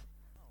didn't pass.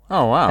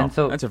 Oh wow! And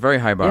so that's a very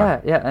high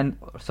bar. Yeah, and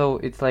so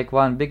it's like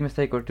one big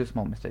mistake or two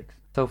small mistakes.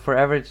 So for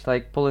average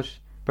Polish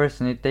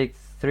person, it takes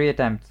 3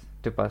 attempts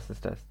to pass this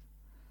test.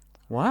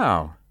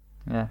 Wow.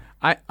 Yeah.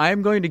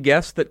 I'm going to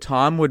guess that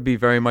Tom would be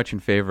very much in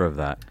favor of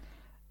that.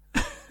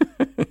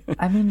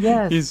 I mean,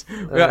 yes.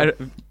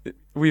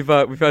 We've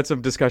had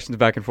some discussions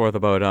back and forth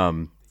about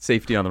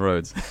safety on the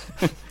roads.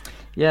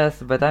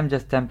 Yes, but I'm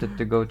just tempted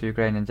to go to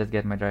Ukraine and just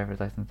get my driver's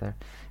license there.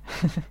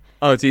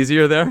 Oh, it's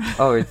easier there?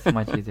 Oh, it's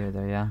much easier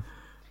there, yeah.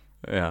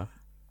 Yeah.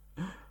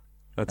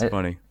 That's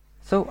funny.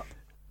 So,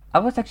 I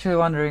was actually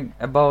wondering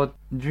about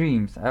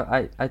dreams.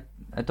 I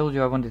told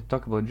you I wanted to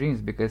talk about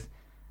dreams because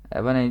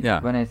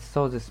when I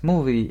saw this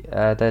movie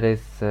that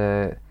is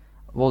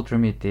Walter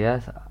Mitty,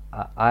 yes,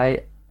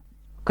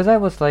 because I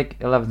was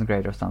 11th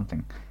grade or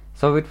something,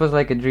 so it was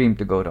like a dream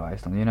to go to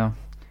Iceland,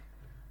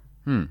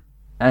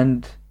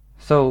 And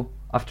so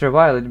after a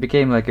while it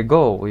became like a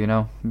goal,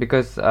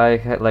 because I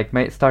had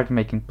started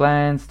making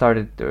plans,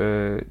 started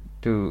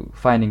to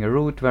finding a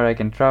route where I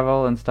can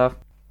travel and stuff.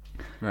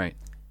 Right.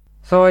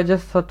 So I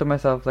just thought to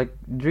myself,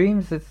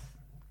 dreams is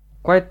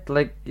quite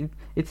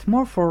it's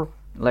more for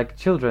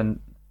children.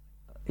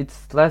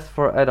 It's less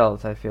for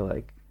adults, I feel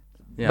like.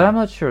 Yeah. But I'm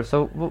not sure.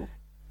 So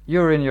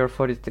you're in your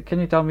 40s. Can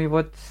you tell me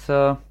what's...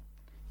 do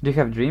you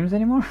have dreams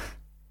anymore?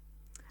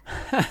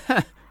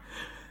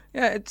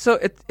 Yeah,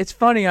 it's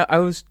funny.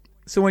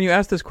 So when you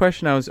asked this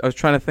question, I was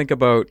trying to think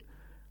about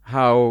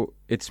how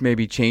it's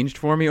maybe changed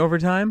for me over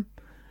time.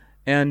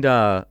 And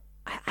I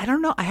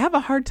don't know. I have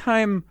a hard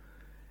time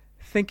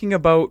thinking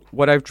about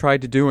what I've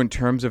tried to do in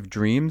terms of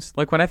dreams.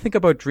 When I think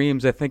about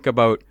dreams, I think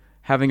about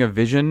having a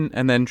vision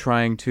and then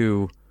trying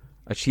to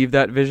achieve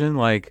that vision.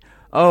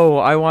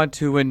 I want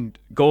to win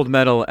gold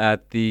medal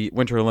at the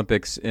Winter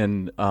Olympics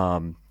in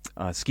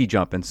ski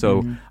jump. And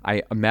so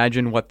I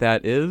imagine what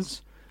that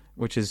is,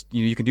 which is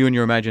you can do in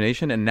your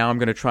imagination. And now I'm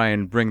going to try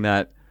and bring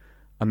that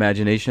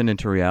imagination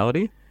into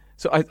reality.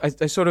 So I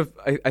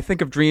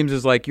think of dreams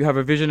as you have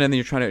a vision and then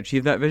you're trying to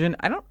achieve that vision.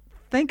 I don't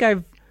think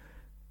I've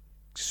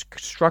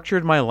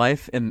structured my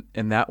life in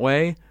that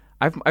way.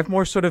 I've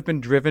more sort of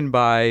been driven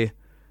by,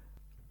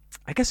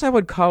 I guess I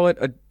would call it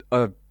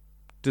a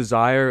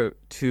desire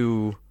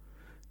to,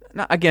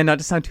 not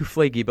to sound too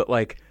flaky, but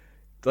like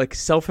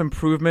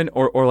self-improvement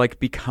or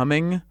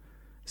becoming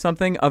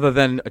something other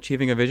than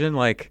achieving a vision.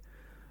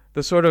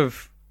 The sort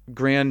of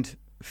grand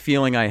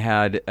feeling I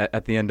had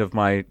at the end of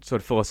my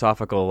sort of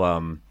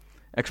philosophical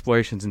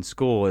explorations in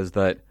school is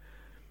that,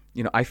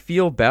 I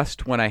feel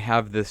best when I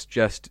have this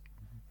just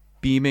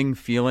beaming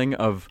feeling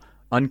of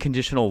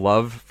unconditional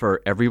love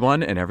for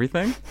everyone and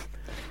everything.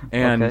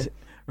 And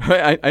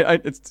Okay.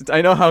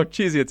 I know how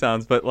cheesy it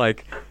sounds, but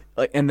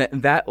and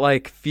that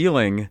like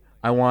feeling,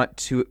 I want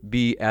to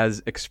be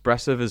as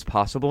expressive as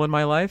possible in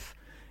my life.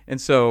 And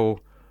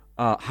so,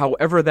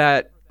 however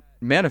that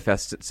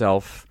manifests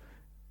itself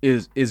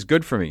is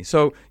good for me.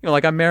 So,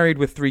 like I'm married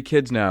with 3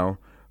 kids now,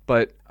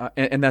 but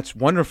and that's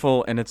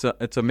wonderful, and it's an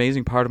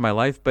amazing part of my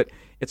life. But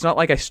it's not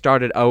like I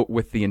started out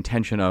with the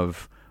intention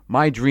of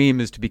my dream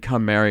is to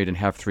become married and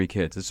have 3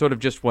 kids. It's sort of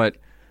just what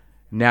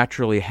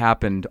naturally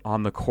happened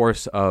on the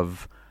course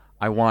of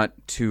I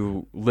want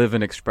to live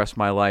and express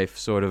my life,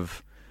 sort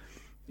of,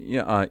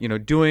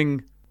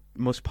 doing the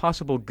most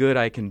possible good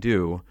I can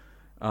do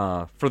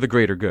for the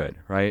greater good,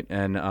 right?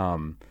 And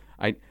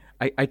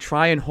I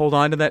try and hold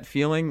on to that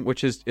feeling,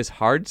 which is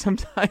hard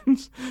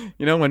sometimes.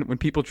 When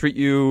people treat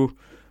you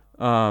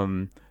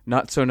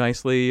not so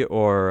nicely,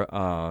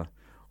 or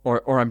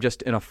I'm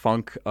just in a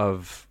funk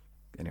of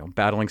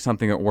battling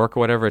something at work or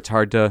whatever. It's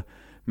hard to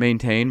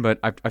maintain, but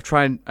I've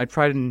tried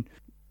and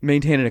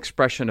maintain an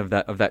expression of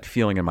that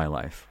feeling in my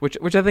life,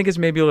 which I think is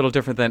maybe a little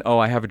different than,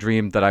 I have a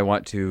dream that I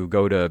want to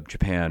go to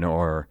Japan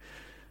or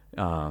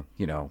win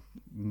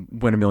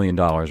 $1 million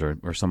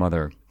or some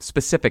other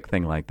specific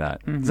thing like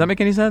that. Does that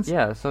make any sense?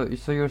 Yeah. So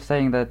you're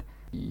saying that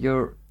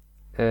your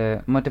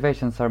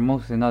motivations are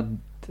mostly not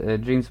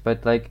dreams,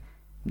 but like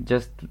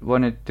just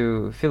wanted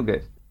to feel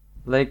good,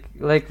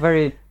 like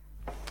very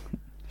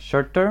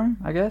short term,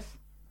 I guess.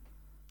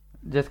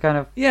 Just kind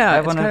of, Yeah, I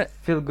it's want to kinda-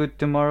 feel good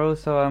tomorrow,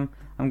 so I'm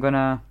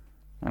gonna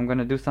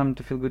do something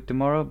to feel good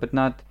tomorrow, but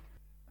not.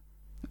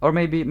 Or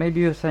maybe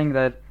you're saying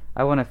that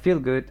I want to feel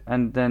good,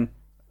 and then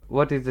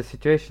what is the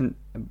situation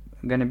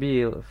gonna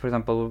be? For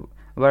example,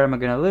 where am I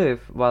gonna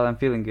live while I'm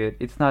feeling good?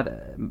 It's not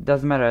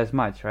doesn't matter as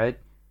much, right?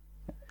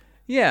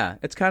 Yeah,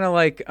 it's kind of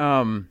like,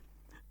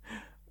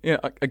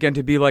 again,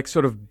 to be like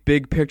sort of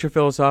big picture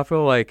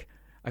philosophical, like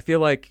I feel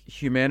like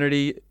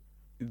humanity,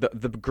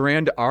 the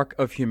grand arc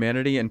of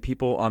humanity and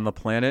people on the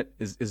planet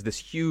is this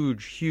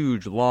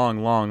huge,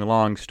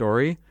 long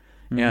story.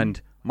 Mhm.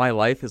 And my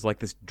life is like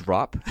this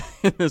drop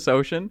in this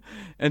ocean.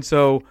 And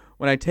so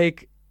when I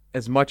take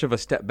as much of a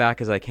step back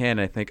as I can,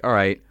 I think, all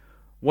right,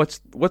 what's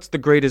the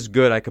greatest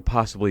good I could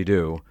possibly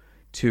do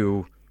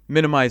to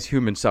minimize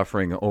human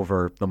suffering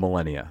over the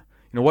millennia?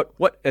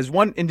 What as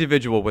one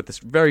individual with this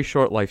very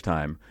short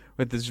lifetime,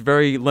 with this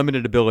very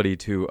limited ability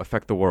to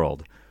affect the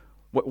world,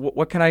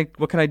 what can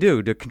I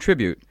do to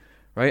contribute,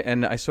 right?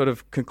 And I sort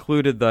of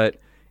concluded that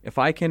if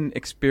I can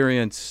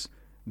experience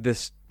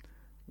this,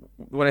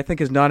 what I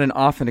think is not an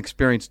often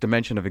experienced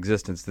dimension of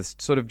existence, this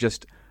sort of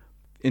just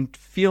in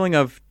feeling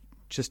of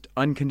just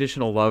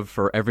unconditional love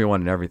for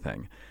everyone and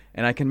everything,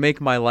 and I can make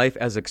my life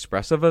as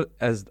expressive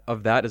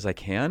of that as I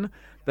can,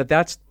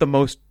 that's the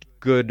most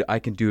good I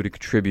can do to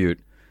contribute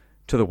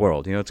to the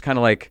world. It's kind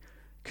of like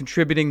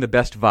contributing the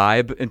best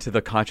vibe into the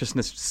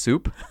consciousness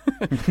soup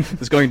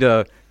is going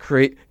to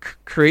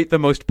create the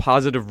most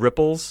positive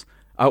ripples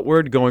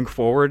outward going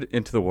forward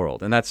into the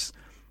world. And that's,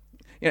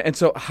 and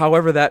so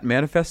however that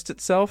manifests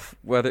itself,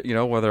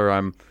 whether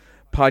I'm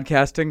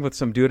podcasting with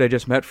some dude I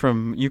just met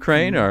from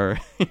Ukraine, or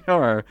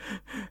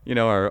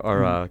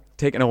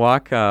taking a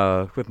walk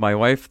with my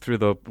wife through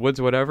the woods,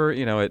 or whatever,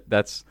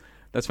 that's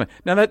fine.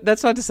 Now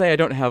that's not to say I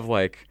don't have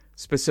like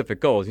specific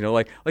goals,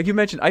 like you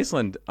mentioned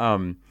Iceland,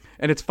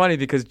 and it's funny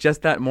because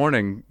just that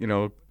morning,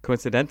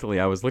 coincidentally,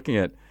 I was looking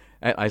at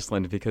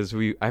Iceland because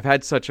I've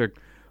had such a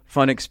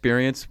fun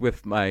experience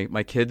with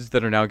my kids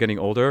that are now getting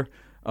older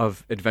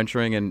of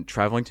adventuring and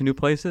traveling to new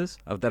places,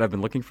 that I've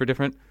been looking for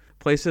different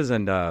places,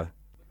 and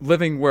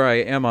living where I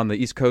am on the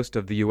east coast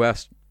of the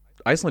U.S.,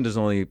 Iceland is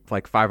only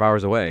like 5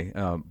 hours away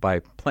by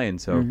plane.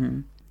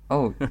 So,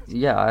 Oh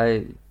yeah,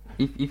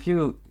 if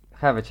you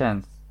have a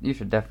chance, you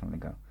should definitely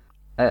go.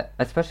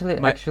 Especially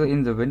actually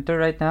in the winter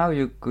right now,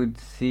 you could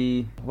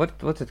see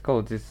what's it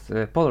called? This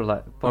polar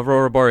light.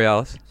 Aurora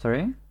Borealis.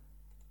 Sorry.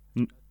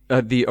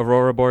 The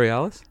Aurora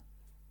Borealis.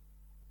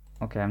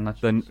 Okay, I'm not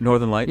sure. The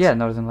Northern Lights. Yeah,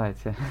 Northern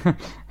Lights. Yeah.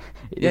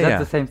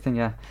 That's the same thing.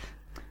 Yeah.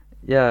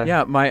 Yeah.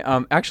 Yeah. My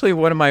actually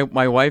one of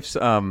my wife's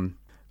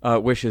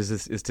wishes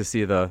is to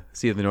see the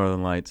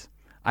Northern Lights.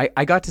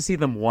 I got to see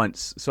them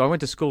once. So I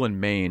went to school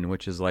in Maine,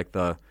 which is like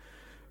the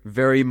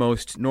very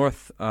most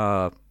north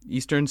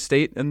eastern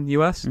state in the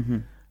U.S.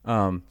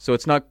 So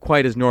it's not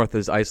quite as north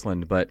as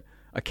Iceland, but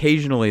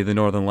occasionally the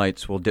Northern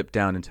Lights will dip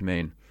down into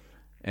Maine.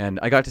 And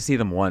I got to see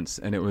them once,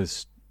 and it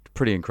was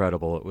pretty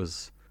incredible. It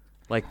was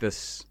like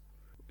this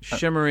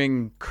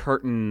shimmering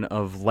curtain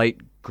of light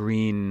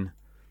green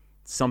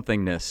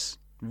somethingness,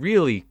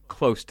 really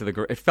close to the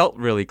ground. It felt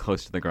really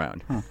close to the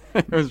ground.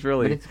 It was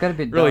really, but it's gotta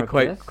be really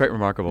dark, quite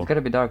remarkable. It's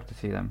gotta be dark to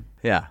see them.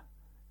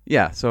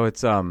 Yeah. So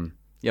it's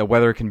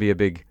weather can be a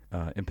big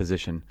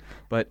imposition,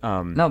 but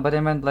No, but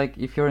I meant like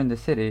if you're in the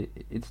city,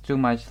 it's too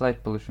much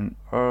light pollution.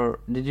 Or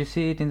did you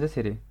see it in the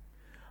city?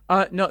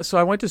 No. So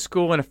I went to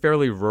school in a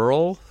fairly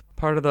rural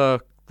part of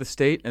the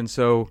state, and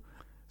so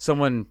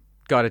someone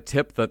got a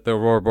tip that the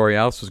Aurora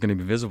Borealis was going to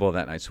be visible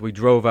that night. So we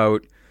drove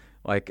out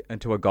like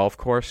into a golf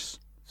course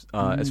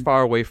as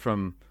far away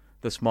from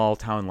the small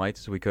town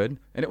lights as we could,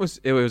 and it was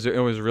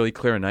a really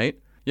clear night.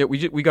 Yeah,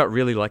 we got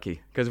really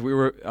lucky because we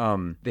were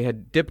they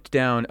had dipped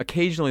down.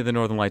 Occasionally, the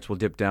northern lights will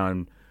dip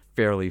down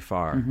fairly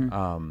far,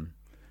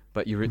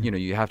 but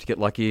you have to get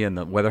lucky, and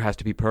the weather has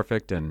to be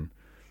perfect, and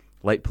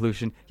light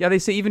pollution. Yeah, they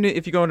say even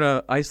if you go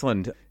to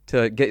Iceland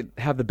to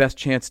have the best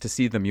chance to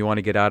see them, you want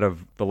to get out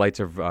of the lights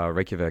of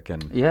Reykjavik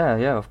and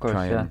yeah, of course,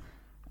 yeah.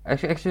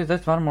 Actually,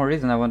 that's one more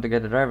reason I want to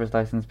get a driver's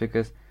license,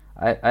 because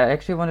I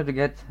actually wanted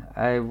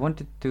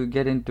to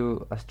get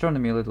into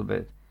astronomy a little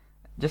bit,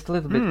 just a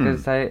little bit,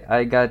 because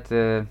I got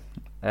a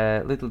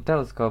little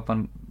telescope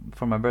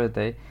for my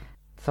birthday,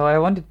 so I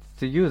wanted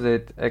to use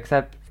it.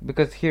 Except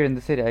because here in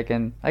the city I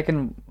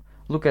can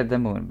look at the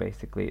moon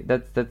basically.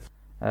 That's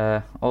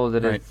all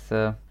that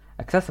is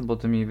accessible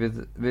to me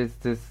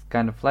with this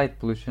kind of light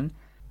pollution.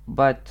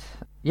 But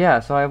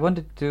yeah, so I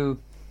wanted to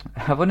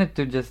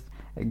just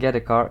get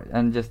a car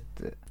and just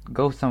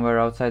go somewhere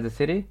outside the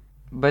city.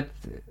 But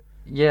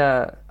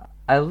yeah,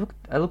 I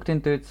looked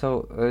into it.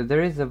 So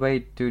there is a way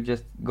to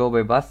just go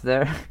by bus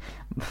there,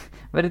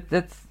 but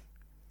that's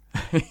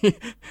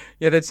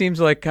yeah, that seems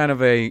like kind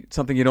of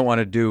something you don't want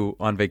to do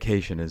on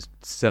vacation, is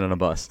sit on a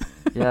bus.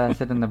 Yeah,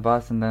 sit on the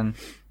bus and then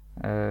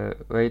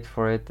wait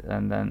for it,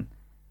 and then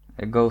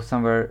go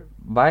somewhere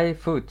by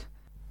foot,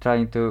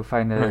 trying to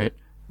find a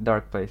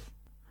dark place.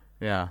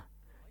 Yeah,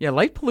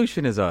 light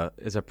pollution is a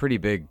pretty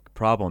big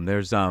problem.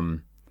 There's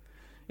in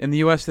the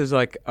U.S. there's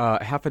like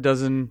half a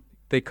dozen.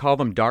 They call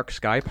them dark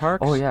sky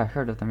parks. Oh yeah, I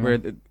heard of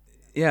them.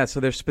 So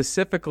they're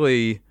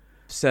specifically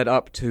set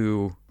up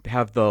to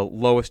have the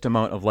lowest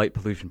amount of light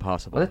pollution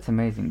possible. Well, that's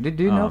amazing.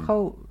 Do you know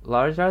how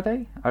large are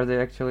they? Are they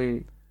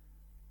actually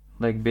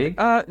like big?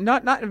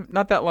 Not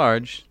that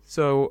large.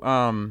 So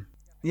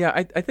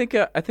I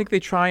think they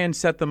try and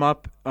set them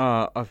up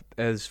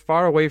as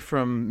far away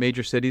from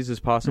major cities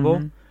as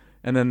possible,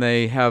 and then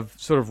they have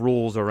sort of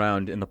rules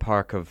around in the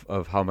park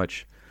of how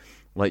much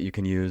light you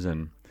can use.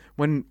 And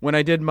when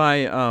I did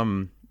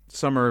my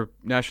summer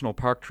national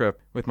park trip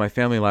with my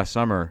family last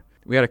summer,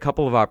 we had a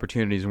couple of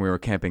opportunities when we were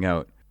camping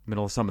out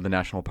middle of some of the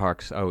national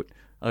parks out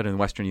in the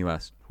western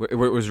U.S. where it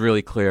was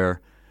really clear,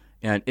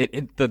 and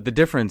the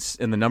difference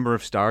in the number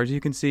of stars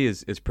you can see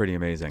is pretty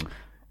amazing.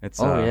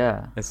 It's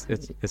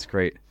it's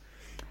great.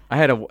 I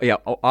had an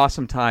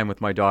awesome time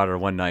with my daughter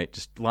one night,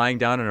 just lying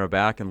down on her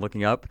back and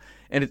looking up,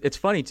 and it's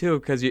funny too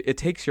because it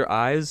takes your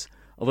eyes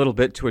a little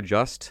bit to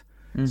adjust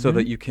so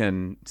that you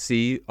can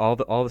see all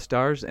the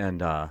stars,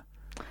 and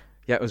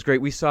it was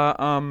great. We saw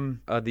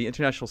the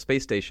International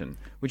Space Station,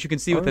 which you can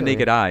see with the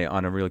naked eye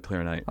on a really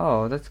clear night.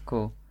 Oh, that's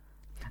cool.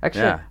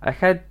 Actually, I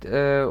had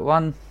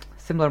one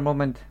similar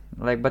moment,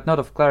 but not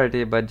of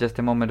clarity, but just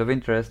a moment of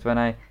interest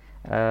when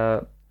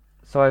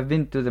so I've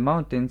been to the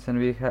mountains, and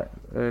we have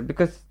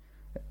because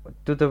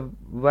to the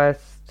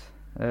west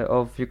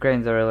of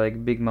Ukraine there are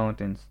like big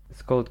mountains.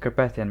 It's called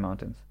Carpathian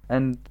Mountains,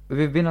 and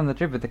we've been on the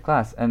trip with the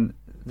class. And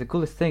the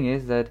coolest thing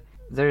is that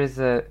there is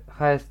a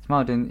highest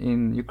mountain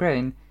in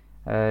Ukraine.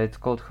 It's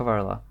called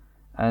Khvarla,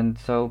 and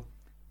so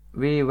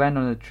we went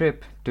on a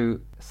trip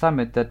to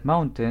summit that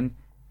mountain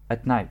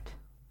at night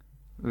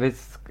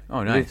with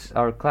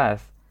our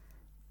class,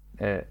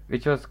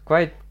 which was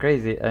quite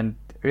crazy and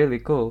really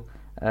cool.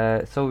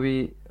 So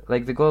we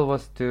the goal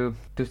was to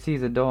see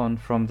the dawn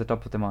from the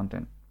top of the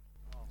mountain.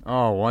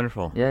 Oh,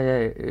 wonderful! Yeah,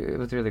 it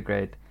was really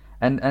great,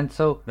 and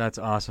so that's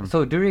awesome.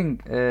 So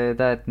during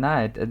that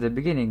night, at the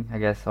beginning, I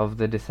guess, of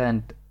the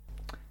descent,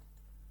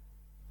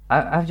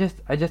 I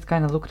just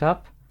kind of looked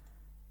up,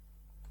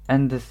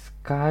 and the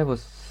sky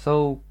was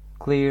so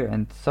clear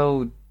and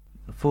so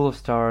full of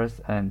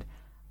stars, and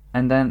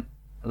then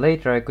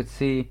later I could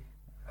see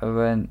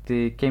when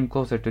they came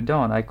closer to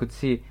dawn, I could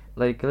see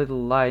like a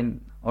little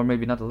line, or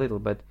maybe not a little,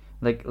 but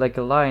like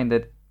a line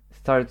that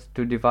starts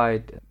to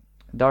divide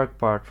dark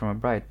part from a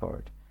bright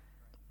part.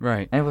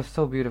 Right. And it was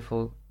so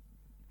beautiful.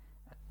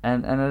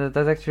 And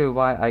that's actually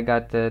why I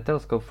got the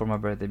telescope for my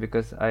birthday,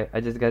 because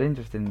I just got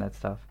interested in that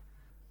stuff.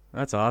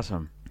 That's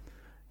awesome.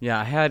 Yeah,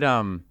 I had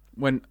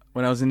when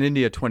I was in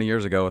India 20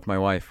 years ago with my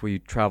wife, we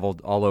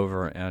traveled all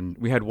over, and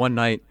we had one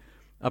night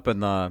up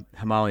in the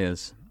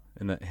Himalayas,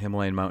 in the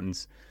Himalayan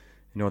mountains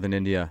in northern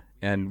India,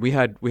 and we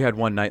had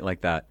one night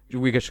like that.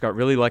 We just got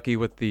really lucky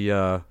with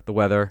the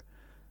weather,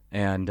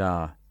 and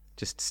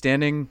just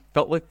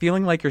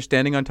feeling like you're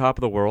standing on top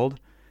of the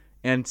world,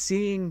 and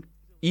seeing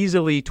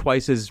easily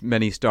twice as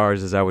many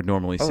stars as I would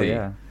normally see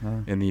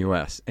in the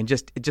U.S. And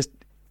just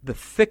the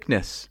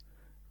thickness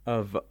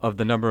of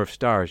the number of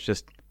stars,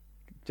 just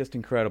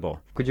incredible.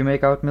 Could you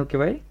make out Milky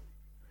Way?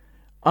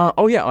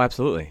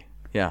 Absolutely.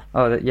 Yeah.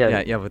 Oh,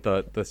 yeah. With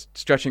the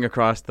stretching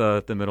across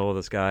the middle of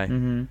the sky.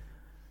 Mm-hmm.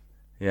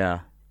 Yeah.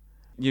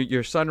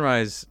 Your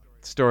sunrise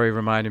story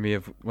reminded me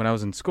of when I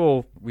was in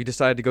school. We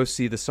decided to go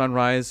see the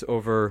sunrise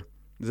over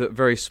the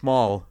very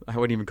small, I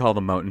wouldn't even call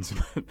them mountains,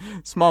 but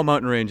small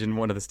mountain range in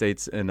one of the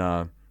states in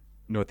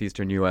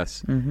northeastern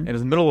U.S. Mm-hmm. And it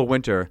was the middle of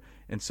winter,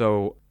 and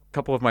so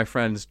couple of my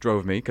friends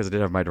drove me because I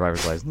did have my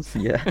driver's license.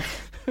 Yeah.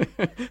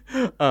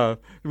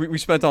 We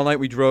spent all night.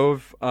 We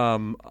drove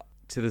to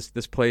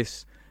this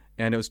place,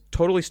 and it was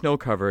totally snow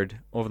covered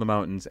over the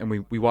mountains, and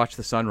we watched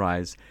the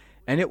sunrise,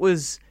 and it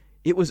was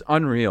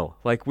unreal.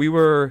 Like, we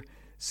were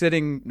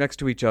sitting next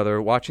to each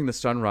other watching the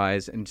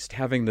sunrise and just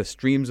having the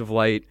streams of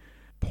light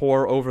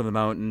pour over the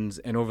mountains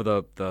and over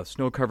the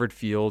snow covered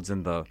fields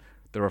and the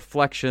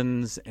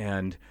reflections,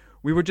 and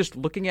we were just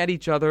looking at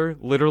each other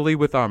literally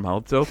with our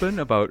mouths open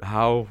about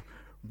how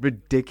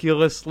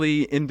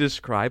ridiculously,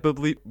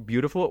 indescribably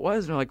beautiful it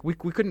was. And like, we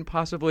couldn't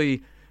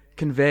possibly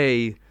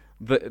convey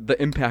the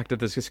impact of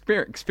this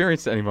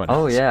experience to anyone.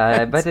 Oh yeah,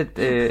 I bet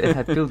it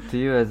appealed to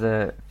you as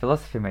a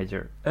philosophy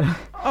major.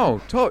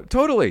 Oh,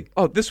 totally.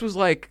 Oh, this was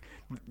like,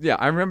 yeah,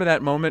 I remember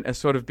that moment as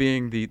sort of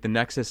being the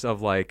nexus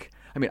of, like,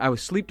 I mean, I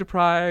was sleep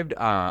deprived.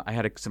 I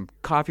had some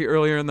coffee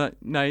earlier in the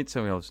night,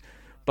 so I was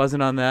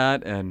buzzing on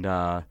that, and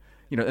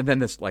and then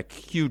this like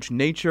huge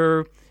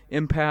nature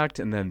impact,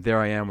 and then there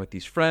I am with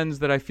these friends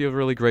that I feel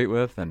really great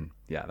with, and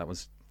yeah, that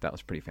was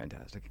pretty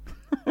fantastic.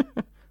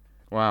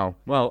 Wow.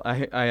 Well,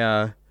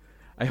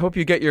 I hope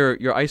you get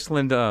your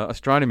Iceland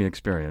astronomy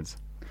experience.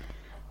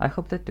 I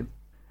hope that too.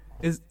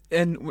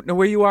 And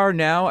where you are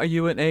now, are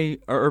you in a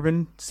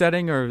urban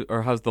setting,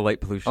 or how's the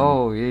light pollution?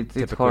 Oh,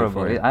 it's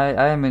horrible.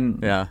 I am in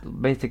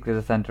basically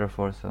the center of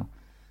Warsaw.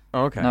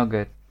 Oh, okay. No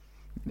good.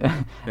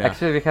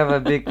 Actually, we have a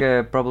big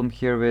problem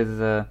here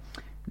with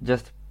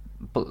just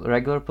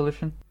regular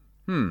pollution,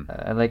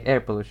 like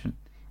air pollution.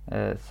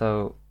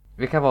 So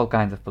we have all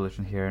kinds of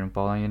pollution here in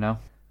Poland, you know.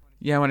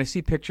 Yeah, when I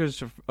see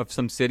pictures of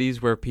some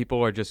cities where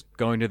people are just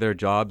going to their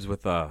jobs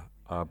with a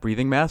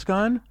breathing mask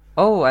on.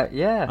 Oh,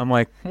 yeah. I'm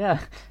like, yeah,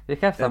 we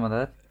have some of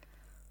that.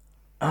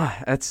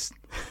 That's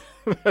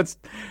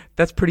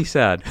that's pretty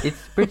sad.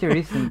 It's pretty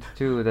recent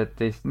too that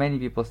many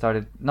people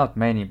started, not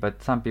many,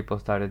 but some people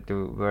started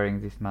to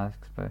wearing these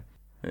masks. But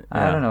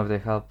I don't know if they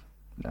help.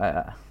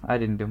 I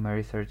didn't do my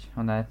research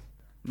on that.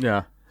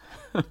 Yeah.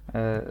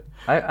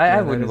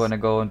 I wouldn't want to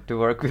go to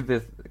work with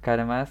this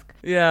kind of mask.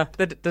 Yeah,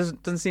 that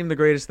doesn't seem the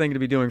greatest thing to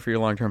be doing for your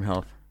long-term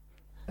health.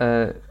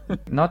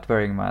 Not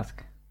wearing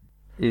mask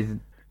is.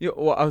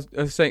 Well,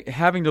 I was saying,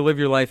 having to live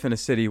your life in a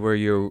city where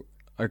you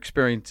are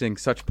experiencing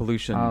such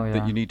pollution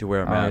that you need to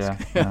wear a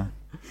mask. Yeah.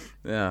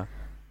 Yeah.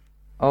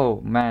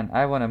 Oh man,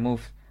 I wanna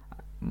move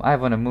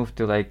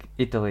to like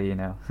Italy, you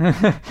know.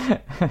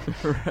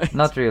 Right.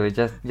 Not really,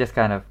 just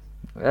kind of.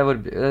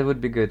 That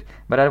would be good,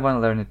 but I want to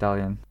learn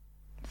Italian,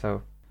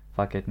 so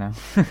fuck it now.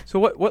 So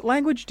what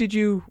language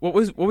what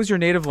was your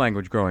native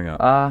language growing up?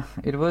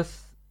 It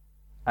was,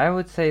 I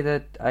would say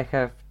that I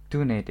have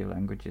two native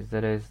languages.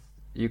 That is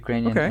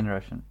Ukrainian and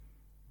Russian.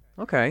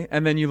 Okay,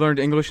 and then you learned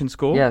English in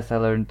school? Yes, I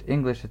learned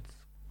English at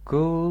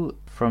school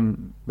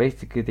from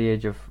basically the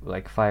age of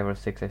like 5 or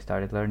 6. I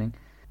started learning,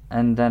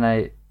 and then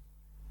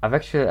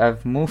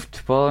I've moved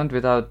to Poland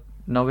without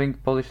knowing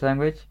Polish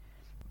language.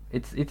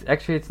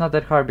 It's not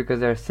that hard because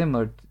they're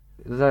similar.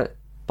 The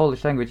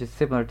Polish language is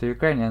similar to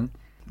Ukrainian,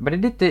 but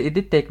it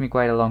did take me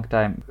quite a long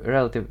time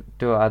relative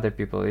to other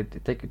people.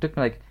 It took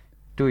me like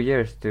 2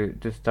 years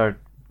to start,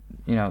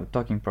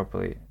 talking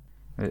properly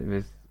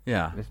with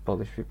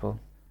Polish people.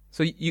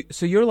 So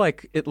you're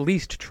like at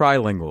least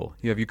trilingual.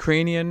 You have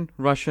Ukrainian,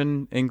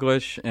 Russian,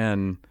 English,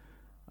 and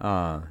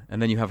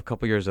then you have a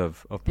couple years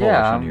of Polish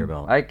under your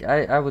belt.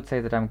 I would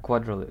say that I'm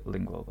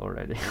quadrilingual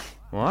already.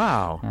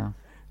 Wow. Yeah.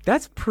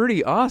 That's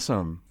pretty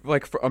awesome.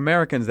 Like, for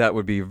Americans, that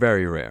would be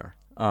very rare.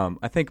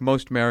 I think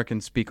most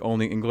Americans speak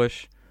only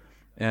English.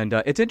 And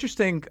it's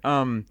interesting.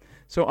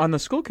 So on the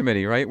school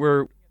committee, right,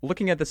 we're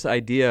looking at this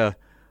idea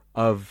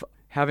of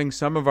having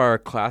some of our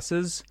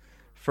classes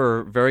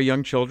for very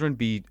young children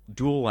be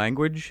dual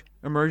language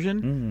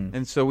immersion. Mm.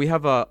 And so we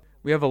have a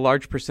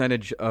large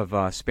percentage of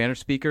Spanish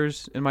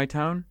speakers in my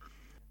town.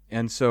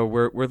 And so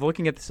we're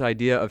looking at this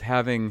idea of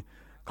having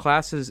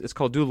classes. It's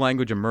called dual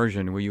language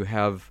immersion, where you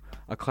have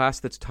a class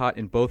that's taught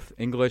in both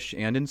English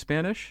and in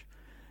Spanish.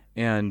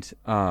 And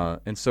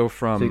so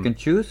So you can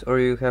choose, or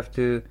you have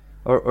to,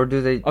 or do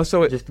they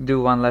just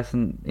do one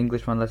lesson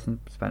English, one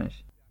lesson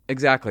Spanish?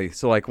 Exactly.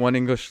 So like one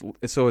English.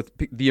 So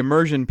the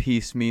immersion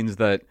piece means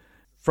that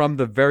from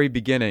the very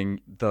beginning,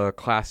 the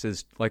class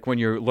is like when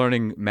you're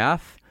learning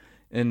math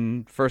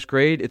in first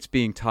grade, it's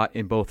being taught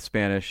in both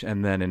Spanish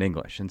and then in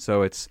English. And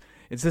so it's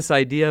this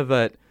idea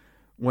that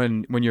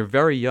when you're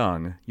very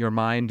young, your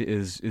mind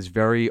is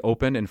very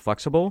open and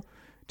flexible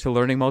to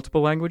learning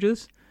multiple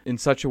languages in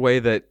such a way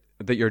that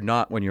you're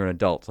not when you're an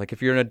adult. Like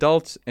if you're an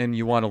adult and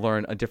you want to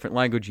learn a different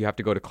language, you have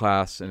to go to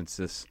class, and it's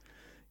this,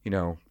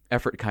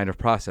 effort kind of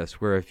process,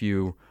 where if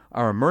you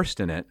are immersed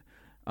in it,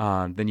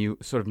 then you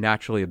sort of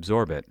naturally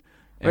absorb it.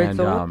 Right, And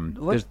so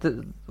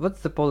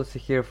what's the policy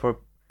here for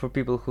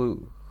people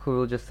who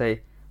will just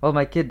say, well,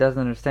 my kid doesn't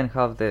understand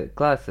half the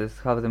classes,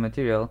 half the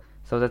material,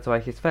 so that's why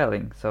he's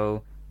failing.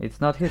 So it's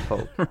not his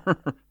fault.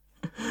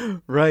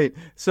 Right.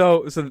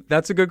 So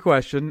that's a good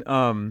question.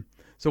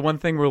 So one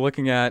thing we're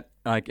looking at,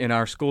 like in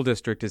our school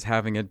district, is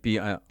having it be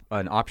an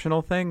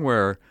optional thing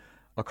where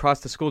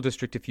across the school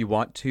district, if you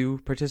want to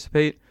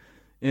participate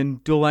in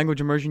dual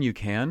language immersion, you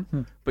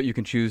can, but you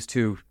can choose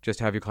to just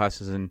have your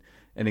classes in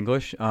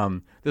English.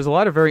 There's a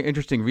lot of very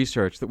interesting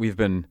research that we've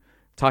been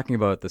talking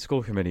about at the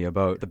school committee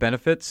about the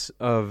benefits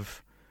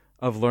of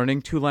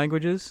learning two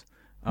languages,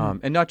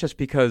 and not just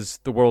because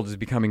the world is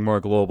becoming more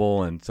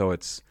global, and so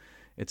it's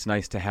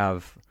nice to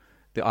have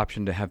the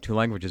option to have two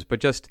languages, but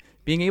just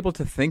being able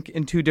to think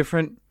in two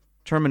different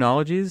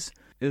terminologies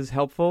is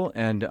helpful.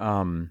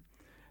 And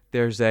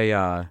there's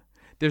a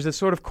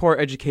sort of core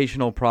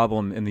educational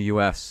problem in the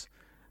U.S.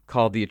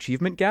 called the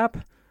achievement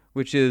gap,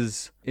 which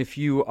is if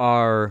you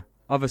are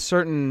of a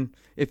certain,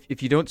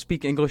 if you don't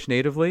speak English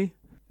natively,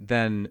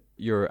 then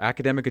your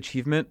academic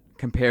achievement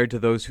compared to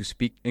those who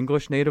speak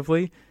English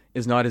natively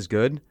is not as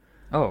good.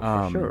 Oh,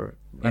 for sure.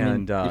 I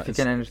mean, if you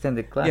can understand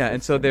the class. Yeah,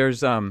 and so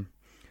there's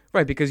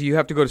right, because you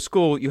have to go to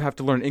school, you have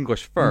to learn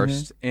English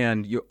first,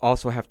 and you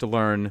also have to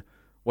learn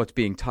what's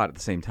being taught at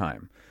the same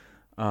time.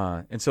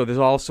 And so there's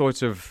all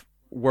sorts of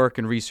work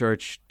and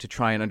research to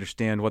try and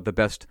understand what the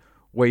best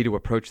way to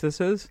approach this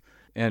is.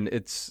 And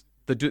it's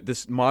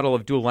this model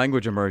of dual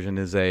language immersion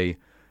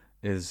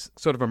is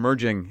sort of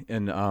emerging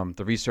in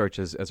the research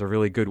as a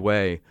really good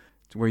way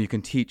where you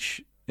can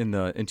teach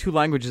in two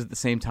languages at the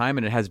same time,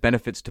 and it has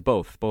benefits to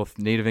both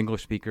native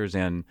English speakers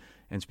and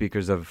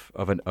speakers of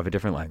a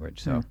different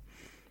language. So.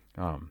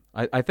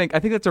 I think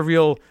that's a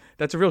real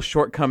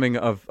shortcoming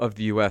of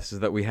the U.S. is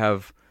that we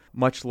have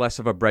much less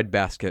of a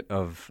breadbasket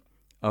of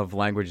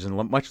languages,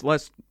 and much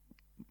less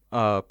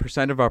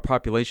percent of our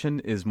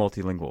population is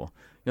multilingual.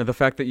 The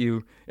fact that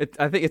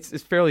I think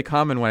it's fairly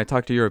common when I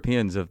talk to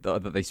Europeans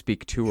that they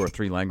speak 2 or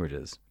 3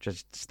 languages, which I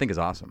just think is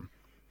awesome.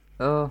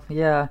 Oh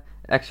yeah,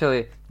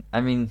 actually,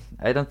 I mean,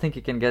 I don't think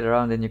you can get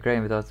around in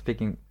Ukraine without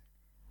speaking.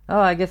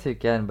 Oh, I guess you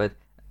can, but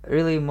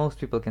really, most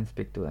people can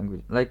speak 2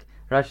 languages, like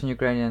Russian,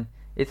 Ukrainian.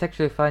 It's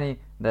actually funny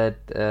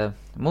that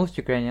most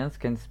Ukrainians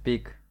can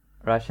speak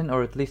Russian,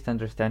 or at least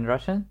understand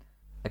Russian,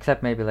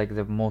 except maybe like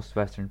the most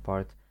western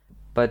part.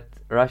 But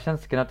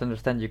Russians cannot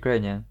understand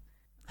Ukrainian.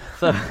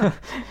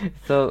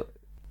 So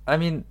I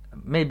mean,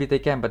 maybe they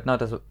can, but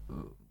not as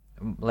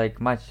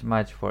like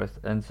much worse.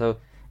 And so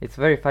it's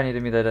very funny to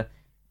me that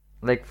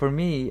like for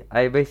me,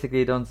 I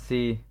basically don't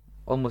see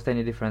almost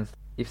any difference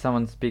if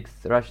someone speaks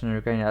Russian or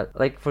Ukrainian.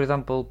 Like for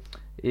example,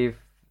 if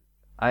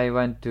I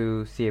went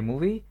to see a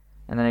movie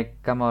and then I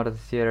come out of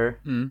the theater,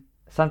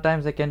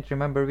 sometimes I can't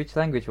remember which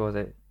language was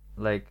it.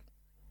 Like,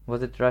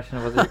 was it Russian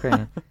or was it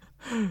Ukrainian?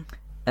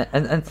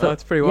 And so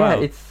that's pretty wild.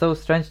 Yeah, it's so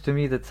strange to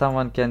me that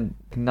someone can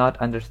not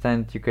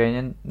understand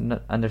Ukrainian,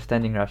 not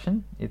understanding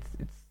Russian. It's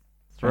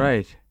strange.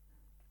 Right.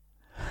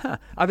 Huh.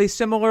 Are they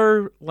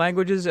similar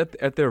languages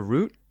at their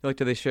root? Like,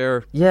 do they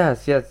share?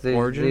 Yes.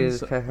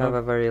 Origins? They have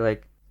a very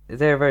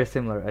they're very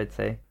similar, I'd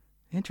say.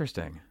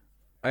 Interesting.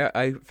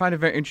 I find it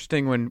very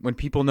interesting when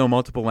people know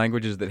multiple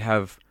languages that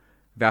have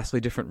vastly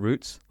different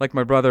roots. Like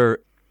my brother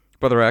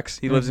X,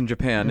 he lives in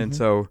Japan, and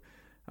so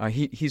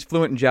he's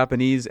fluent in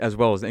Japanese as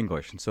well as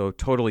English, and so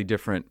totally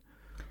different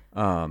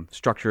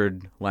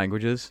structured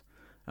languages.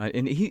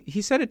 And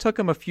he said it took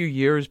him a few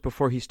years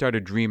before he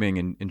started dreaming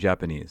in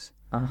Japanese.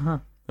 Uh-huh.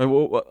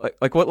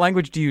 Like what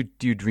language do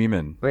you dream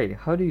in? Wait,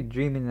 how do you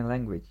dream in a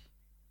language?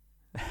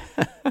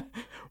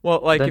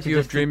 Well, like Don't if you you're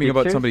just see dreaming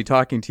about pictures? somebody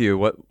talking to you,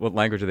 what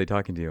language are they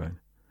talking to you in?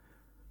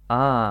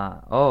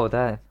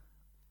 That.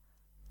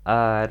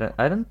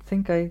 I don't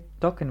think I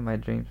talk in my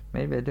dreams.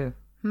 Maybe I do.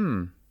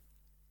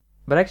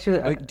 But actually,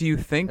 Like, do you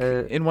think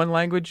in one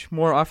language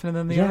more often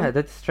than the other? yeah,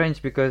 that's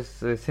strange because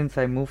since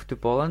I moved to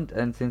Poland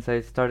and since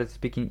I started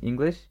speaking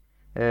English,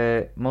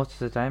 most of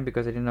the time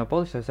because I didn't know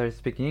Polish, I started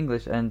speaking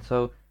English, and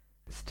so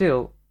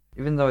still,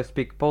 even though I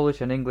speak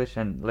Polish and English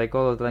and like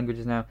all of the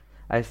languages now,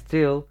 I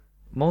still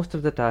most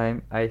of the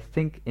time I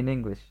think in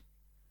English.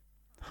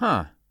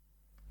 Huh.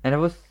 And it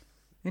was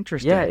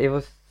Interesting. yeah, it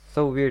was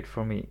so weird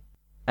for me,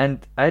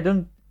 and I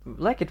don't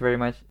like it very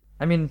much.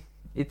 I mean,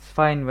 it's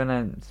fine when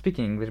I'm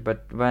speaking English,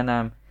 but when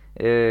I'm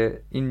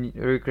in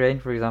Ukraine,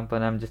 for example,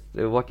 and I'm just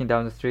walking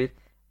down the street,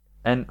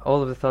 and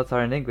all of the thoughts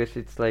are in English,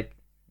 it's like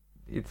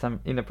it's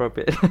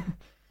inappropriate.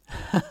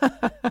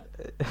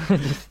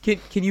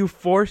 Can you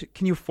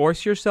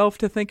force yourself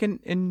to think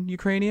in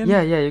Ukrainian?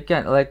 Yeah, you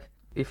can. Like,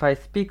 if I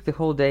speak the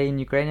whole day in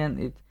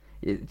Ukrainian,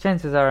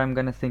 chances are I'm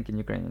gonna think in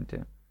Ukrainian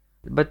too.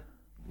 But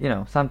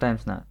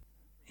sometimes not.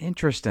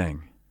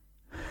 Interesting.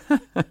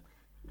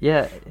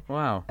 Yeah.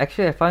 Wow.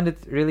 Actually, I find it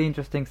really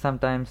interesting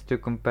sometimes to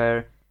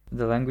compare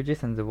the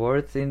languages and the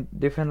words in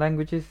different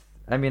languages.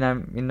 I mean,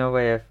 I'm in no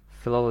way a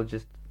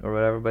philologist or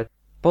whatever, but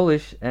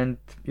Polish and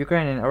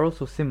Ukrainian are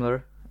also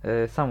similar,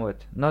 somewhat.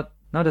 Not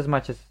as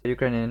much as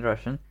Ukrainian and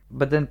Russian,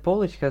 but then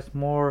Polish has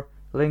more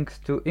links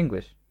to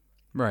English.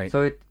 Right.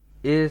 So it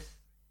is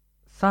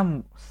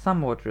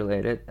somewhat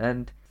related,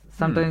 and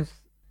sometimes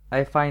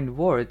I find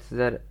words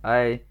that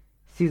I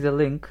see the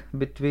link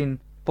between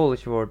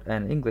Polish word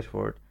and English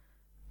word,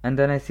 and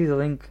then I see the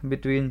link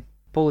between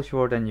Polish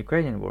word and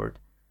Ukrainian word.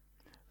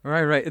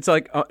 Right. It's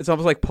like it's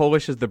almost like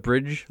Polish is the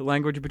bridge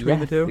language between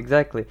the two.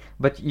 Exactly.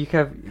 But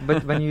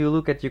when you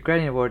look at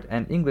Ukrainian word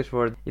and English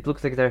word, it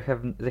looks like they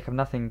have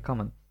nothing in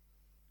common.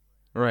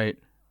 Right.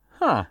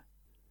 Huh.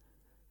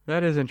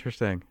 That is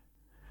interesting.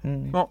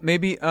 Well,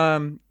 maybe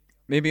on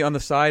the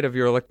side of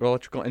your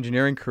electrical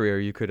engineering career,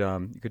 you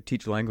could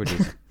teach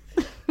languages.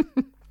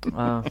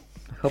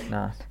 Hope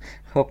not.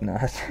 Hope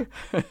not.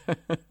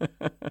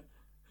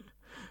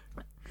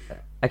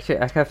 Actually,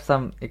 I have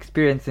some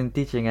experience in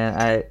teaching,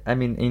 and I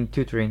mean in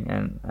tutoring,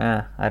 and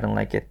I don't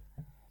like it.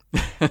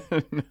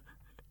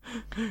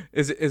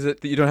 Is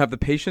it that you don't have the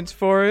patience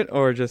for it,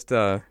 or just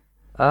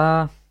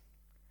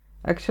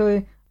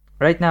Actually,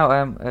 right now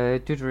I'm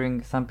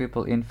tutoring some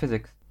people in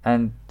physics,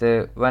 and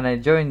when I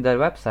joined that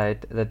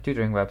website, the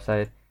tutoring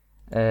website,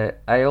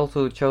 I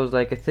also chose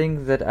like a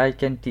thing that I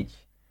can teach.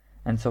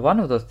 And so one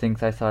of those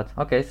things I thought,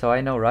 okay, so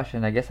I know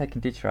Russian, I guess I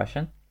can teach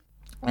Russian.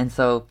 And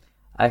so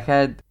I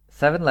had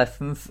 7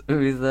 lessons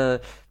with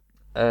a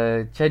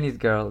Chinese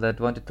girl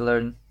that wanted to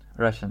learn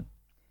Russian.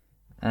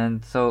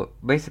 And so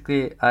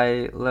basically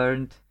I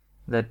learned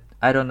that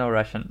I don't know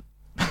Russian.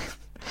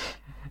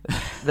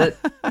 That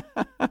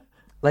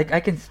like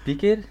I can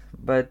speak it,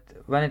 but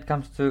when it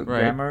comes to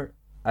grammar,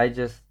 I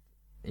just,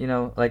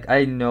 like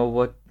I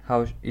know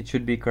how it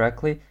should be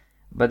correctly.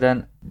 But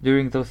then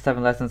during those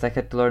 7 lessons I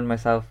had to learn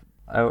myself,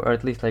 or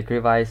at least like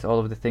revise all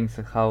of the things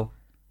of how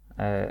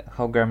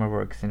grammar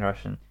works in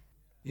Russian.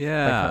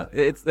 Yeah,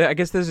 I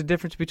guess there's a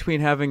difference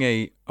between having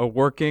a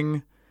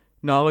working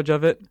knowledge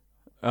of it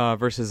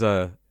versus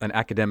an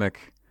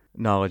academic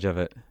knowledge of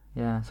it.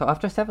 Yeah. So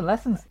after 7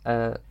 lessons,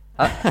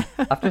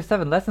 after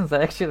 7 lessons,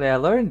 I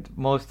learned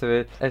most of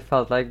it. I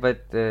felt like,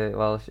 but I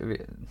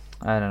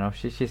don't know.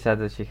 She said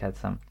that she had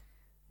some.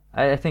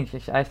 I think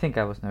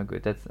I was no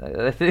good.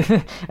 I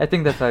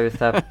think that's why we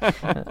stopped.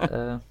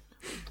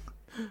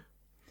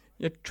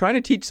 Yeah, trying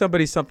to teach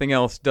somebody something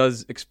else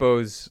does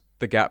expose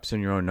the gaps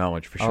in your own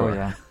knowledge for sure. Oh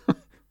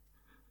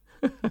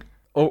yeah.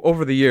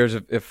 Over the years,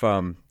 if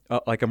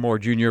like a more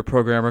junior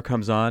programmer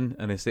comes on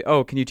and they say,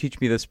 "Oh, can you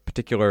teach me this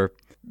particular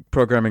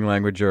programming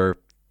language or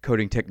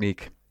coding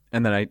technique?"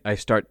 and then I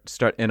start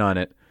in on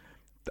it,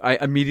 I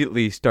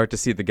immediately start to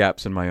see the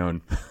gaps in my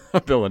own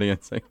ability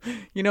and say,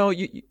 you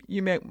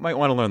might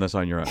want to learn this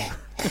on your own.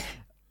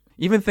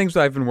 Even things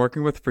that I've been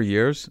working with for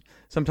years,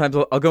 sometimes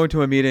I'll go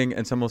into a meeting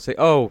and someone will say,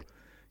 "Oh,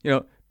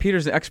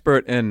 Peter's an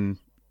expert in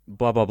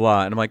blah, blah,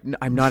 blah." And I'm like,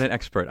 I'm not an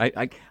expert.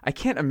 I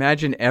can't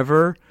imagine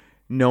ever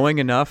knowing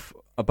enough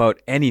about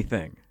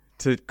anything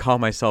to call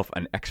myself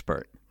an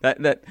expert.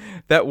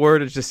 That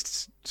word is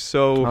just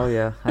so... Oh,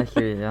 yeah. I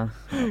hear you, yeah.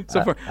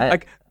 So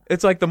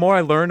it's like the more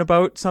I learn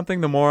about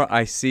something, the more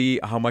I see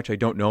how much I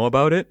don't know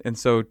about it. And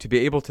so to be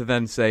able to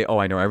then say, "Oh,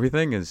 I know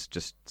everything," is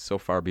just so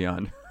far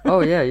beyond. Oh,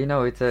 yeah.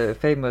 It's a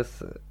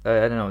famous,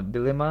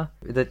 dilemma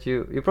that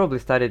you probably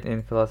studied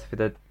in philosophy,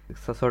 that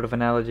it's a sort of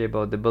analogy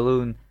about the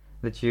balloon,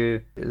 that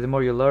the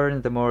more you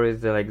learn, the more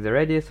is the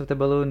radius of the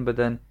balloon, but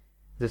then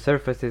the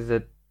surface is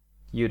that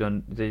you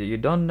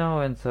don't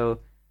know, and so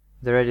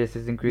the radius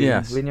is increasing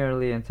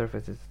linearly and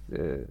surface is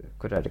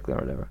quadratically or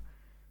whatever.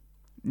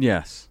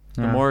 Yes.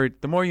 Yeah.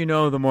 The more you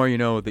know, the more you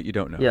know that you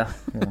don't know. Yeah.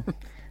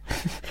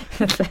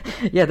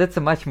 Yeah, that's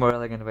a much more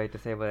elegant way to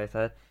say what I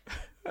said.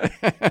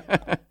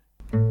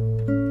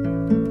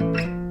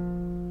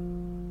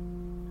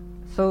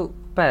 So,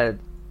 Pat,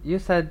 you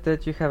said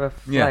that you have a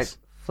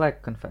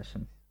flag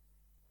confession.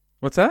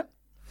 What's that?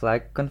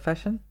 Flag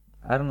confession?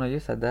 I don't know, you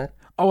said that.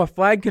 Oh, a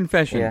flag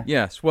confession. Yeah.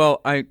 Yes.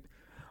 Well,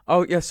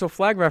 so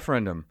flag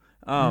referendum.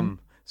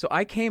 So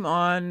I came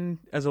on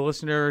as a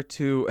listener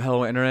to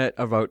Hello Internet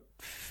about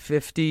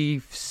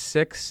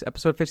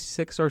episode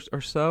 56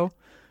 or so.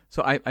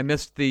 So I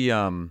missed the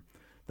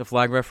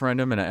flag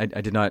referendum, and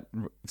I did not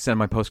send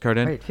my postcard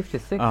in. Wait,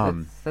 56?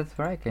 That's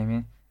where I came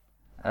in.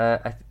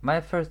 My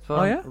first one.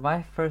 Oh, yeah?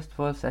 My first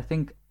was, I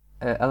think,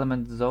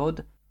 Element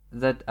Zod,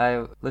 that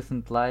I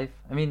listened live.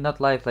 I mean, not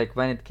live, like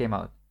when it came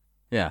out.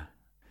 Yeah.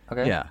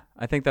 Okay. Yeah,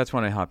 I think that's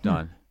when I hopped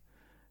on.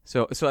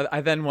 So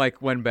I then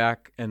went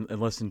back and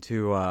listened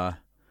to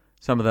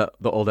some of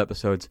the old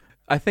episodes.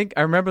 I think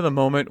I remember the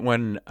moment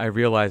when I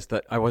realized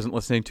that I wasn't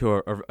listening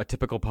to a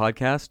typical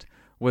podcast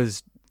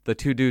was the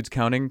Two Dudes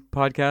Counting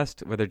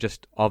podcast, where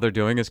all they're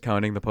doing is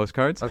counting the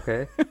postcards.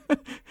 Okay.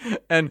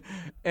 and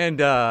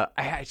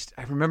I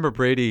remember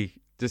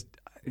Brady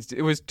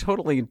it was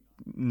totally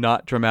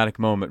not dramatic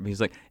moment.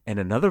 He's like, "And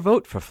another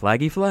vote for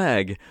Flaggy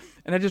Flag,"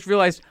 and I just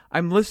realized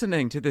I'm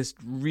listening to this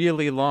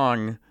really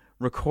long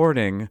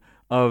recording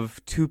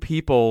of two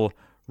people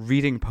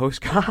reading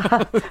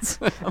postcards.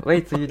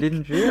 Wait, so you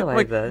didn't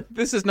realize that?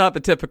 This is not the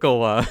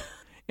typical...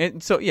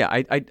 And so, yeah,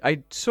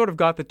 I sort of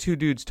got the two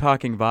dudes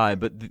talking vibe,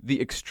 but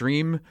the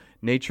extreme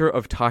nature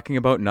of talking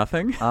about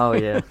nothing. Oh,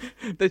 yeah.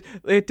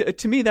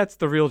 To me, that's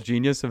the real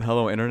genius of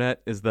Hello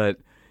Internet, is that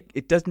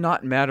it does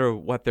not matter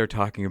what they're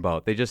talking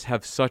about. They just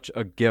have such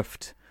a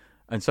gift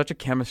and such a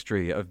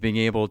chemistry of being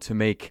able to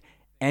make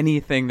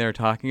anything they're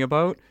talking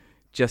about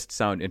just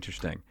sound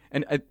interesting.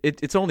 And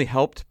it's only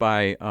helped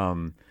by...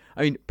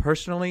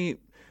 personally,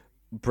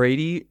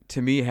 Brady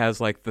to me has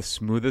like the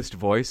smoothest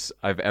voice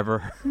I've ever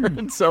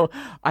heard. So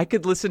I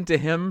could listen to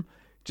him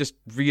just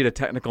read a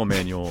technical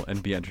manual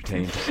and be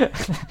entertained.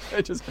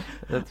 I just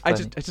That's I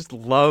funny. just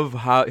love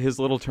how his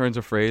little turns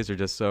of phrase are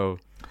just so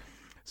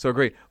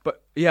great.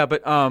 But yeah,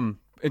 but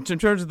in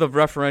terms of the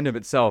referendum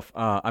itself,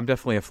 I'm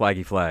definitely a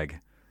Flaggy Flag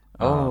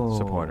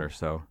supporter.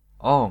 So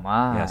Oh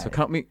my. yeah, so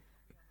count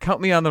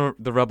me on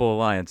the Rebel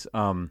Alliance.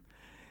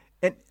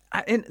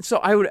 And so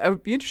I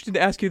would be interested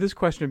to ask you this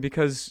question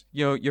because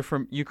you're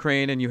from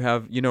Ukraine and you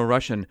have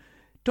Russian.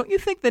 Don't you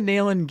think the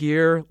nail and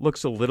gear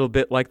looks a little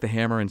bit like the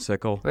hammer and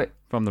sickle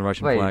from the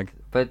Russian flag?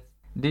 But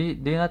do you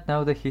not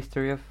know the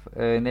history of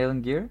nail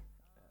and gear?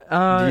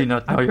 Do you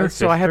not know your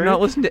So I have history?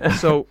 not listened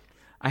to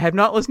I have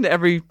not listened to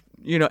every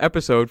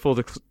episode. Full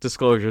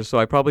disclosure, so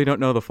I probably don't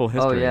know the full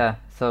history. Oh yeah.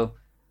 So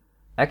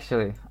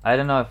actually, I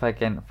don't know if I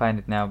can find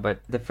it now,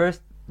 but the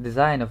first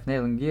design of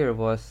nail and gear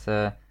was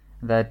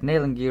that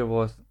nail and gear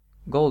was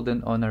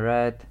golden on a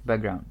red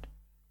background.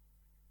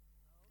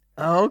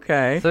 Oh,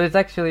 okay. So it's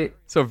actually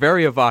So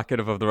very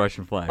evocative of the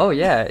Russian flag. oh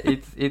yeah,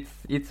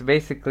 it's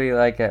basically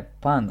like a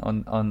pun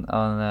on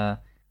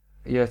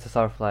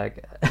USSR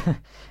flag.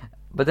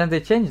 But then they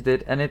changed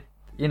it, and it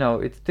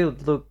still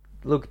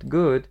looked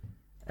good,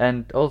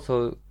 and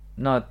also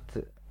not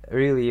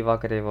really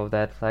evocative of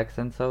that flags.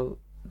 And so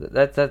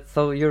that's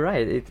so you're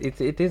right.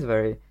 It is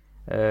very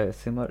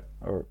similar,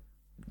 or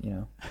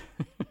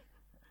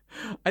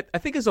I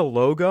think as a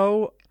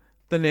logo,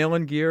 the nail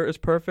and gear is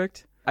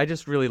perfect. I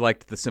just really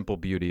liked the simple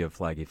beauty of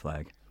Flaggy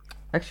Flag.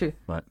 actually.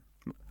 But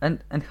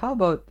And how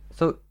about,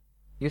 so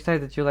you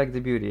said that you like the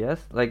beauty, yes?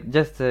 Like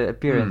just the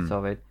appearance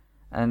of it.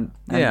 And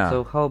Yeah.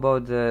 so how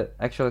about the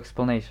actual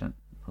explanation?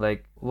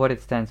 Like what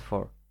it stands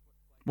for?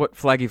 what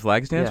Flaggy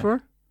Flag stands Yeah.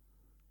 for?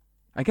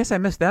 I guess I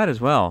missed that as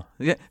well.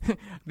 Yeah.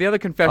 The other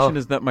confession Oh.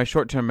 is that my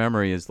short-term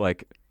memory is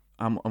like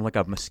I'm like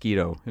a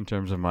mosquito in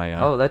terms of my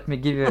Oh, let me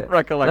give you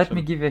recollection. let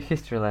me give you a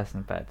history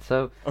lesson, Pat.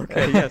 So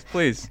Okay, yes,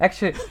 please.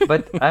 actually,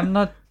 but I'm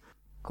not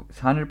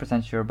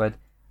 100% sure, but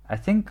I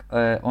think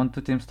on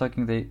Two Teams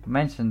Talking they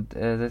mentioned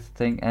this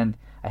thing, and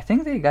I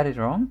think they got it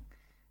wrong.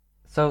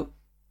 So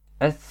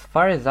as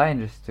far as I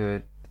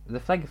understood, the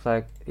Flaggy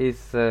Flag is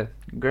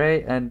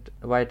gray and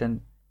white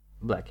and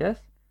black, yes?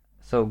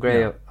 So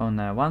gray Yeah. on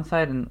one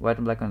side and white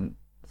and black on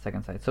the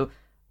second side. So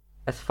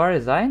as far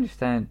as I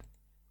understand,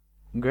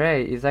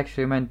 gray is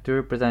actually meant to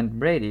represent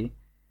Brady,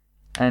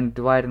 and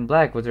white and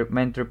black was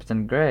meant to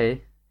represent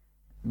Gray,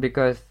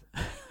 because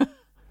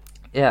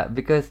yeah,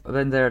 because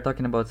when they're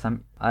talking about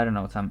some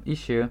some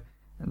issue,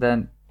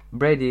 then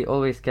Brady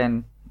always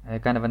can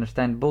kind of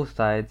understand both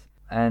sides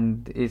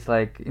and is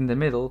like in the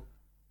middle,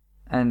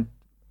 and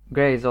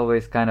Gray is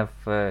always kind of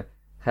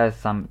has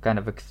some kind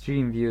of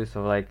extreme views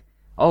of like,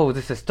 oh,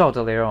 this is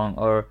totally wrong,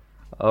 or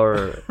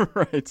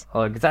Right.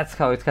 or that's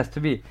how it has to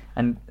be.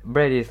 And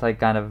Brady is like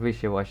kind of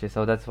wishy-washy,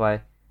 so that's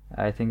why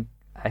I think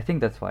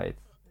that's why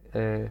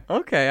it's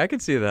Okay, I can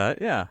see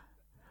that. Yeah.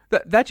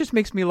 That just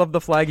makes me love the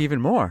flag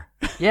even more.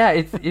 yeah,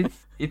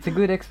 it's a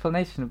good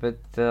explanation, but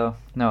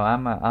no,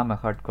 I'm a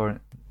hardcore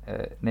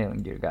nail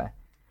and gear guy.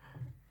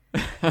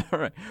 All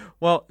right.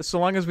 Well, so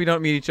long as we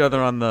don't meet each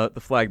other on the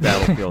flag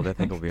battlefield, I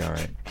think we'll be all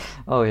right.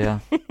 Oh yeah.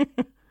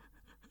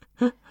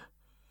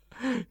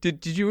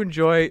 Did you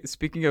enjoy,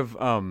 speaking of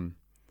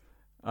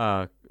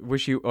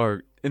wishy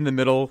or in the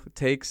middle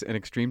takes and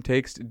extreme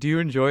takes, do you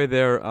enjoy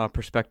their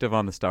perspective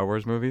on the Star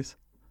Wars movies?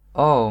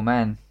 Oh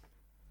man,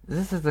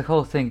 this is the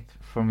whole thing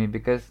for me,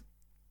 because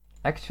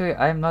actually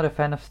I'm not a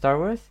fan of Star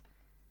Wars,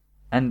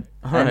 and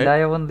Alright. I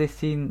have only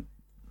seen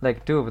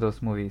like 2 of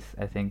those movies.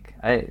 I think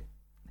I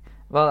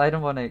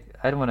don't want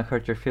to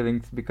hurt your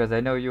feelings, because I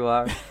know you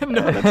are.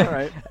 No, that's all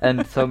right.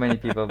 And so many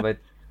people, but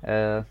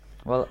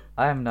well,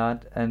 I'm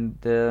not, and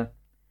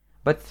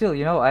but still,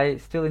 I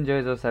still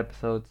enjoy those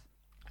episodes.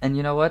 And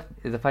you know what?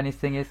 The funniest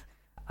thing is,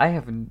 I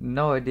have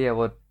no idea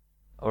what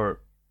or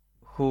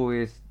who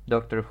is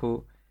Doctor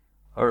Who,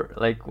 or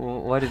like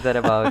what is that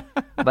about.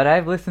 But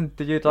I've listened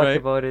to you talk Right.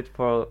 about it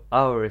for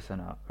hours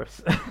and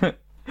hours.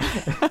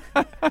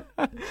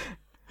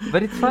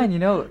 But it's fine,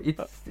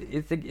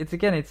 it's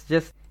again, it's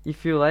just,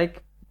 if you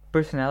like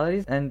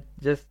personalities and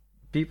just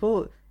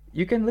people,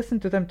 you can listen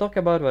to them talk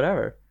about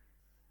whatever.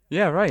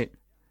 Yeah, right.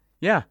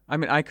 Yeah, I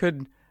mean, I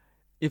could,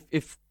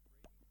 if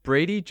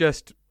Brady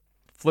just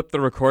flipped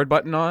the record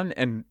button on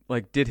and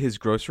like did his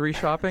grocery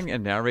shopping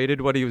and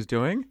narrated what he was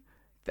doing,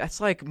 that's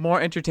like more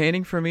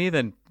entertaining for me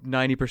than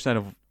 90%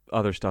 of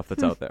other stuff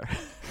that's out there.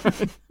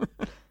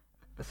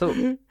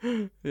 So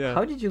Yeah.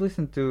 how did you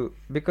listen to,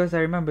 because I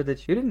remember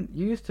that you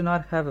used to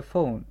not have a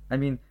phone. I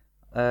mean,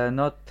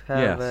 not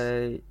have Yes.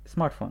 a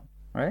smartphone,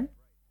 right?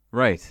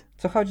 Right.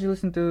 So how did you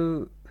listen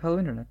to Hello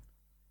Internet?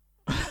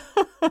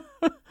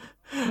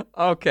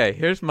 Okay,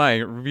 here's my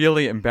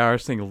really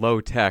embarrassing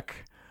low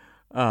tech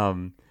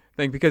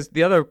thing, because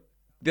the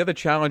other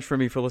challenge for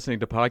me for listening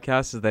to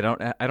podcasts is that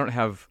I don't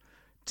have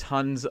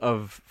tons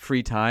of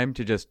free time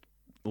to just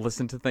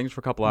listen to things for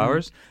a couple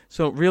hours.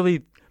 So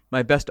really,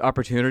 my best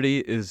opportunity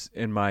is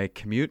in my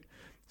commute.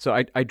 So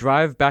I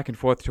drive back and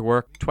forth to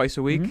work twice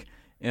a week,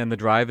 and the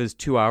drive is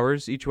 2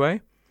 hours each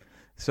way.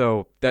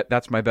 So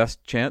that's my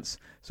best chance.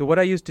 So what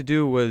I used to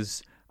do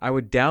was I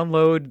would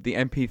download the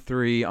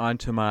MP3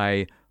 onto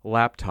my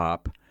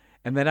laptop,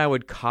 and then I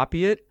would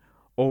copy it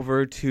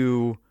over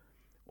to,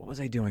 what was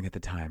I doing at the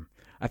time?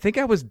 I think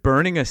I was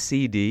burning a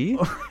CD,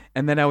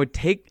 and then I would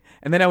take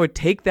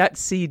that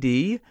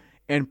CD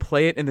and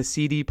play it in the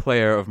CD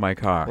player of my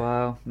car.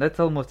 Wow, that's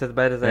almost as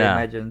bad as I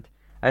imagined.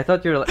 I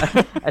thought you're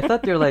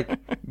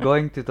like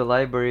going to the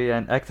library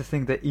and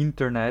accessing the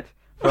internet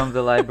from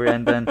the library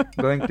and then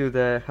going to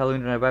the Hello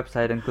Internet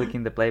website and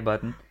clicking the play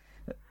button.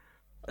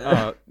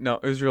 No,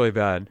 it was really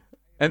bad.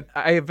 And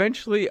I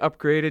eventually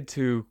upgraded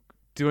to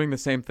doing the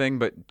same thing,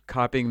 but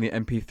copying the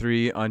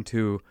MP3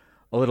 onto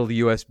a little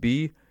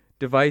USB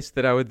device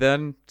that I would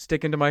then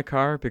stick into my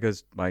car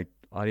because my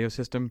audio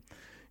system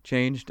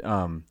changed.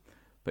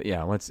 But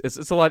yeah,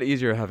 it's a lot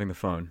easier having the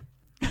phone.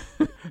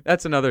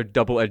 That's another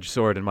double-edged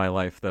sword in my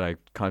life that I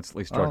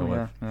constantly struggle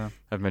with. Yeah.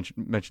 I've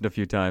mentioned a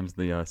few times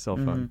the cell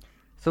phone.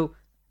 So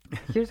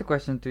here's a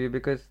question to you,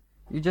 because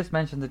you just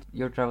mentioned that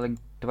you're traveling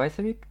twice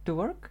a week to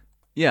work?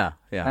 Yeah.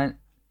 And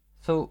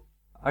so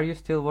are you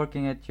still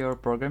working at your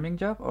programming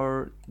job,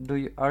 or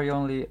are you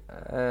only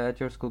at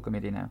your school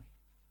committee now?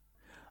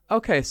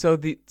 Okay, so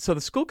the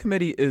school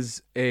committee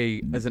is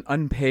an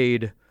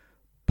unpaid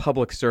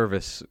public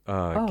service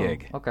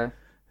gig. Okay.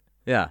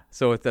 Yeah,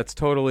 so that's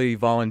totally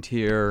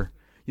volunteer.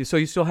 You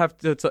still have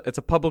to. It's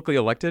a publicly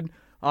elected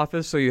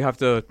office, so you have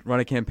to run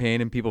a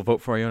campaign and people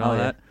vote for you and all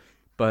that.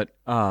 But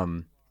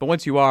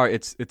once you are,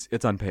 it's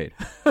unpaid.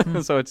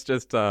 So it's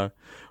just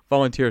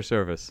volunteer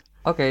service.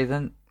 Okay,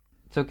 then.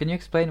 So can you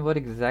explain what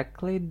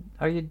exactly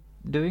are you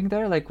doing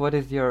there? Like, what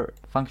is your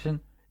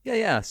function?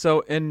 Yeah.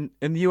 So in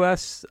the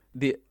U.S.,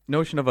 the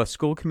notion of a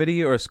school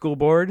committee or a school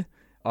board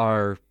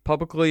are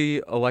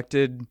publicly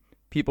elected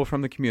people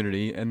from the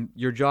community, and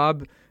your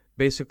job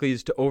basically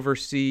is to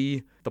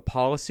oversee the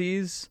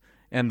policies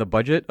and the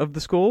budget of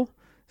the school.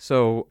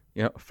 So,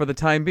 for the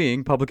time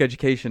being, public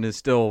education is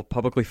still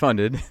publicly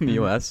funded in the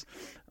U.S.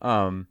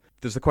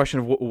 There's the question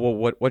of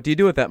what do you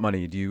do with that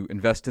money? Do you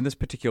invest in this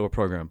particular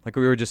program? Like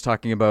we were just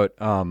talking about,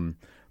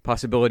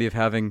 possibility of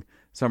having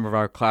some of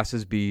our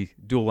classes be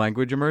dual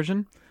language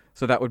immersion.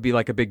 So that would be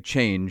like a big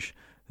change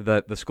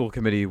that the school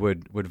committee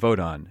would vote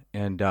on.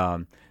 And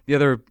the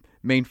other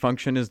main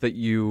function is that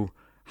you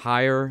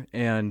hire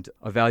and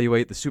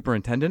evaluate the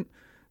superintendent.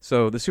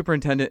 So the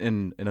superintendent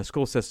in a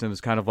school system is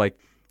kind of like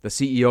the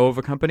CEO of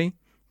a company.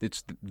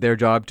 It's their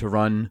job to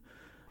run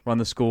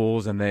the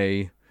schools, and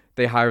they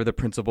hire the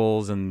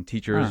principals and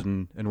teachers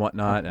and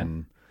whatnot,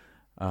 and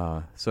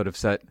sort of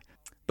set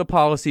the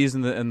policies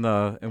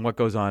and what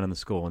goes on in the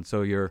school. And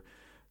so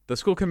the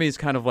school committee is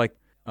kind of like,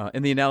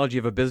 in the analogy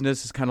of a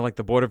business, is kind of like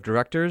the board of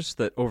directors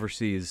that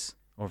oversees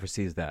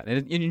that.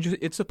 And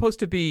it's supposed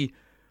to be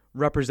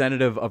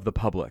representative of the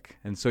public,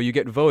 and so you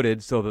get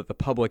voted so that the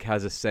public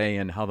has a say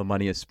in how the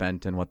money is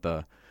spent and what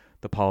the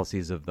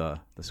policies of the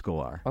school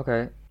are.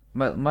 Okay,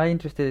 my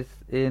interest is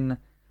in,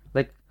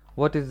 like,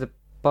 what is the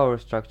power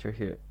structure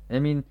here? I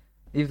mean,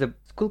 if the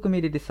school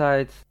committee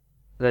decides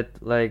that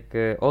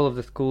all of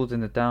the schools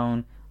in the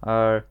town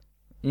are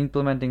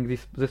implementing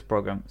this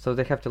program, so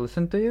they have to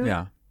listen to you?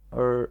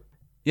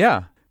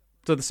 Yeah.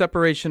 So the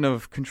separation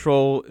of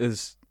control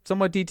is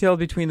somewhat detailed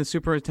between the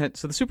superintendent.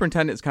 So the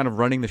superintendent is kind of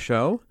running the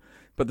show,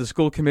 but the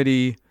school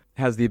committee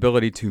has the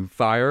ability to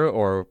fire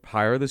or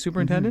hire the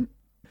superintendent.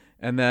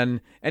 And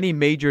then any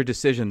major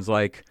decisions,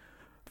 like,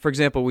 for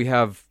example, we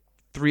have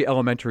 3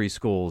 elementary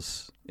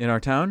schools in our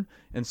town.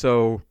 And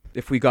so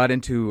if we got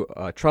into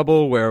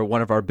trouble where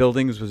one of our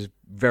buildings was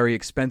very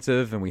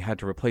expensive and we had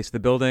to replace the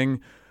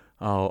building,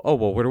 well,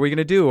 what are we going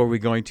to do? Are we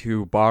going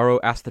to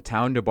ask the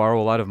town to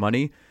borrow a lot of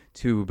money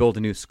to build a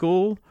new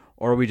school?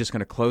 Or are we just going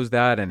to close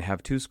that and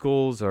have 2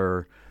 schools?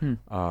 Or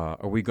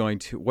what are we going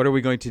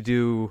to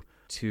do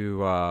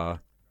to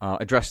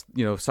address,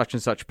 such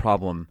and such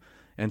problem?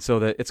 And so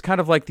that it's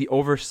kind of like the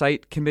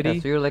oversight committee.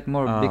 Yeah, so you're like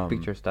more big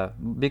picture stuff,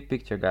 big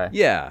picture guy.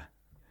 Yeah.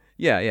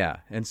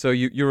 And so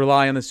you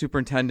rely on the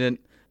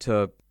superintendent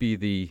to be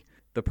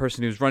the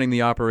person who's running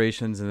the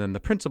operations, and then the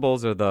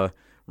principals are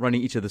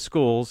running each of the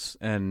schools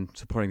and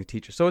supporting the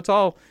teachers. So it's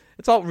all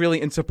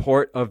really in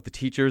support of the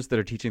teachers that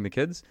are teaching the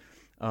kids.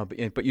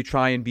 But you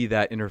try and be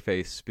that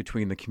interface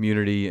between the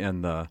community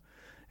and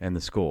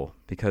the school,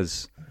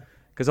 because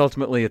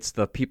ultimately it's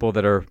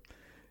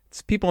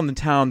people in the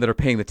town that are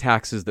paying the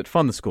taxes that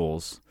fund the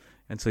schools,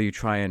 and so you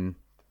try and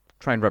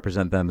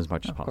represent them as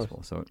much as possible.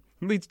 Course. So it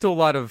leads to a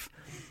lot of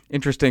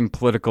interesting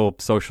political,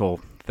 social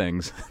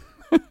things.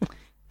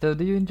 So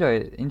do you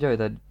enjoy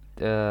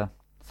that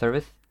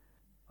service?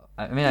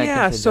 I mean,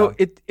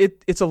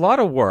 it's a lot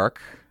of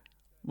work.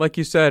 Like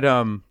you said,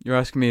 you're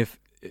asking me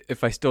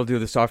if I still do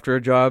the software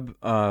job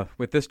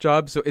with this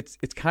job. So it's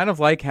kind of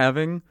like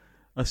having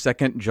a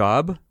second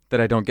job that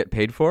I don't get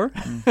paid for.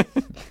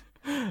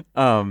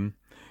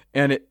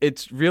 And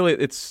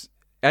it's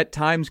at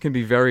times can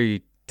be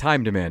very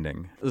time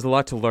demanding. There's a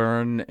lot to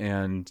learn,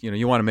 and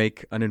you want to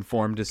make an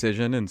informed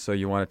decision, and so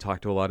you want to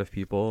talk to a lot of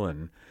people,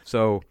 and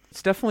so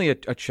it's definitely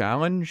a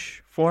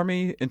challenge for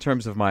me in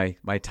terms of my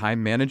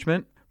time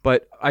management.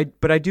 But I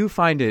do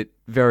find it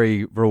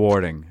very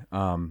rewarding,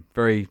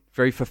 very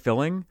very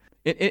fulfilling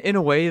in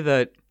a way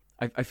that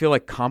I feel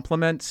like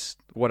complements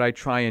what I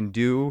try and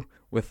do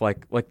with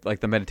like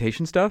the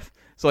meditation stuff.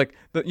 So like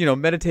the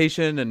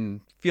meditation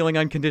and feeling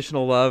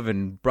unconditional love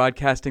and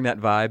broadcasting that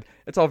vibe.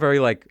 It's all very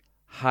like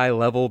high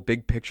level,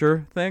 big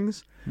picture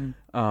things.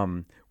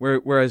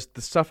 Whereas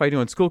the stuff I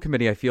do in school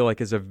committee, I feel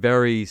like is a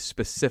very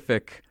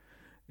specific,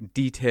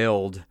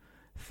 detailed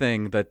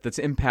thing that's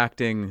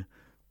impacting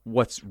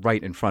what's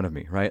right in front of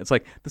me, right? It's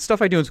like the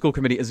stuff I do in school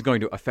committee isn't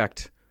going to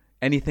affect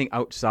anything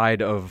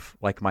outside of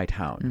like my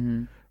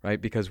town,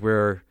 right? Because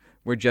we're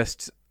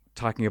just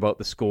talking about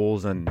the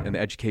schools and the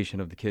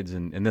education of the kids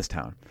in this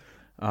town.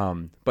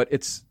 But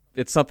it's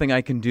something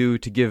I can do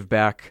to give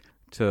back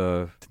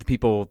to the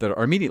people that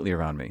are immediately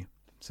around me.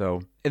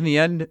 So in the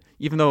end,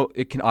 even though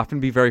it can often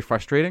be very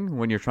frustrating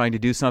when you're trying to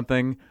do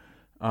something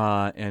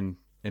and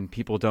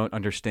people don't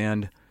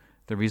understand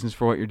the reasons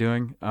for what you're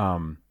doing,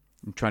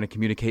 trying to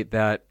communicate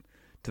that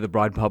to the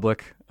broad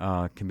public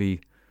can be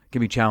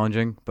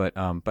challenging, but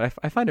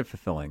I find it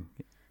fulfilling.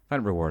 I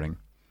find it rewarding.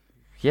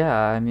 Yeah,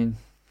 I mean,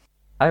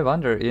 I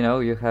wonder,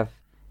 you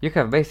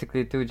have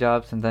basically 2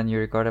 jobs, and then you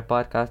record a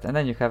podcast, and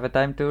then you have a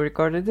time to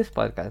record this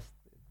podcast.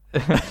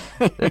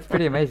 That's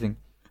pretty amazing.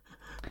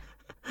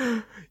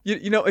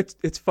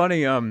 It's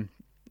funny.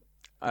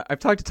 I've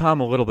talked to Tom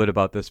a little bit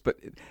about this, but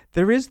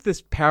there is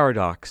this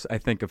paradox, I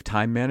think, of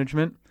time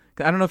management.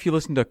 I don't know if you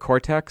listen to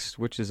Cortex,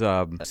 which is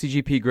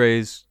CGP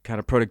Gray's kind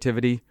of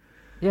productivity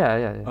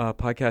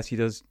podcast. He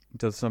does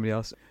somebody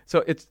else.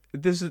 So it's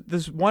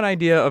this one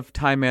idea of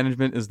time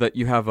management is that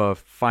you have a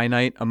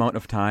finite amount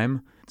of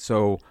time.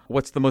 So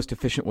what's the most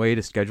efficient way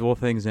to schedule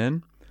things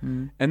in?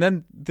 And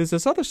then there's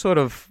this other sort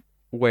of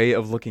way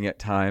of looking at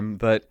time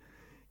that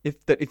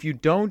if you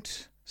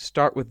don't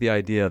start with the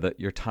idea that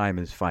your time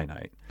is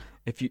finite,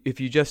 if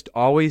you just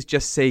always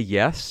just say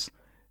yes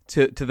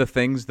to the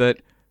things that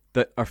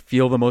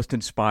feel the most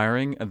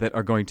inspiring and that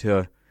are going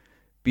to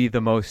be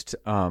the most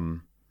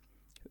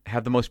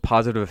have the most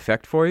positive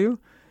effect for you,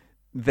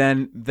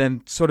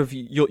 then sort of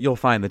you'll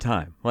find the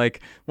time. Like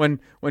when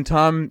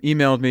Tom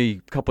emailed me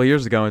a couple of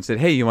years ago and said,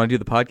 "Hey, you want to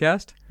do the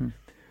podcast?"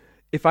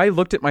 If I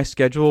looked at my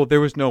schedule, there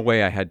was no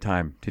way I had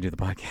time to do the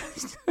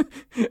podcast.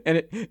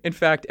 And in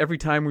fact, every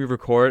time we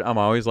record, I'm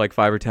always like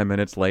 5 or 10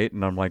 minutes late,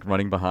 and I'm like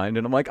running behind,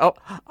 and I'm like,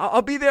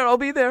 I'll be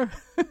there.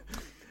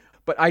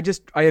 But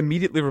I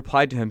immediately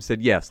replied to him,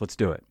 said, yes, let's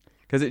do it.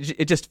 Because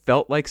it just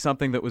felt like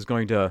something that was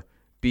going to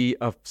be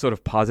a sort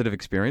of positive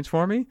experience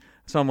for me.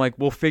 So I'm like,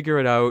 we'll figure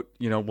it out.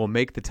 We'll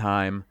make the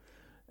time.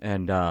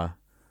 And, oh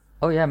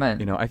yeah,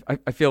 man.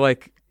 I feel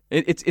like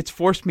it's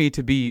forced me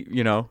to be,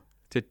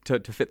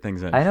 to fit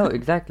things in. I know,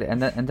 exactly.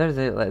 And there's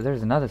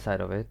another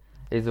side of it,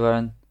 is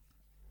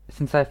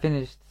since I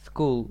finished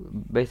school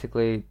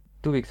basically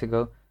 2 weeks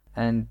ago,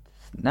 and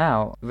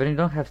now when you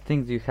don't have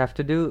things you have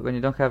to do, when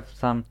you don't have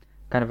some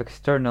kind of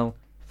external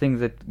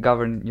things that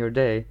govern your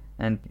day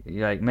and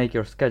like make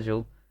your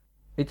schedule,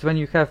 it's when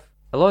you have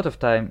a lot of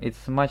time,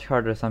 it's much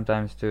harder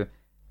sometimes to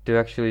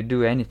actually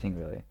do anything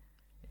really.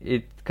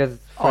 Because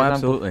for example,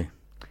 absolutely.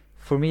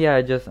 For me,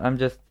 I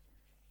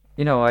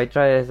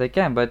try as I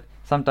can, but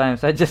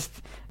sometimes I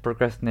just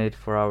procrastinate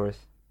for hours,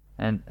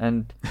 and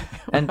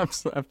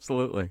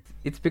absolutely.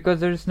 It's because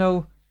there's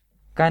no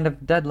kind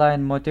of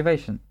deadline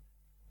motivation,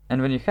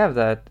 and when you have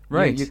that,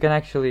 right, you can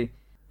actually,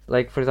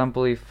 like for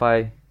example, if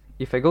I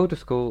go to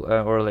school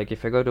or like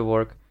if I go to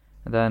work,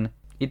 then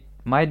it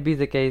might be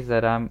the case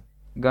that I'm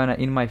gonna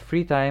in my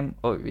free time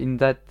or in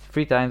that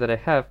free time that I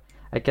have,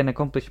 I can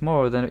accomplish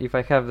more than if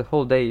I have the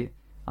whole day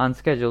on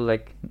schedule.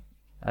 Like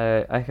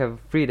I have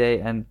free day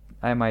and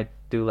I might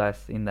do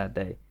less in that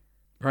day.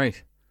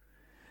 Right.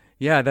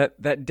 Yeah,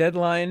 that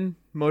deadline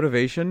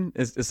motivation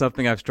is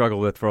something I've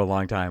struggled with for a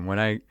long time. When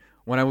I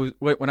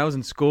was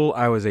in school,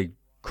 I was a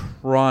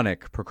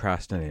chronic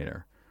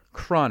procrastinator.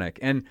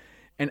 And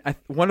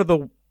one of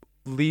the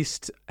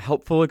least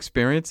helpful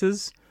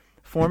experiences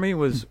for me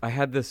was I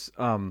had this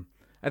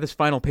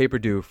final paper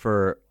due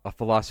for a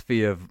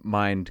philosophy of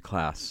mind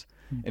class,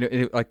 and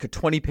it like a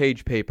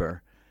 20-page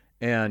paper,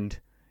 and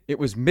it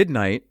was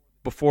midnight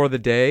before the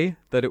day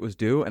that it was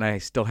due, and I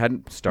still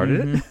hadn't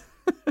started it.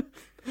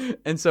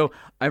 And so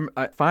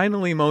I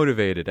finally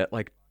motivated at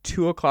like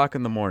 2:00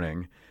 in the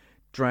morning,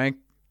 drank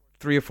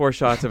 3 or 4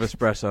 shots of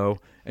espresso,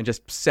 and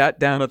just sat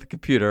down at the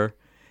computer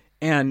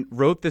and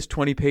wrote this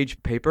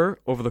 20-page paper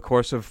over the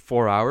course of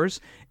 4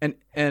 hours.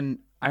 And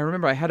I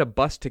remember I had a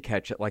bus to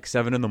catch at like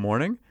 7 in the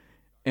morning,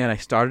 and I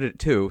started at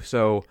 2.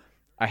 So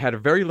I had a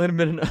very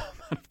limited amount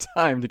of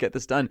time to get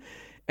this done.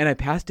 And I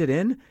passed it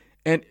in,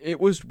 and it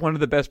was one of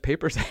the best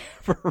papers I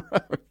ever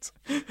wrote.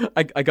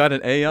 I got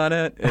an A on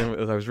it,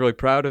 and I was really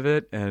proud of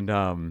it. And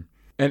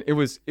it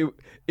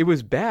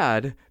was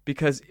bad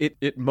because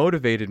it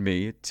motivated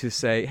me to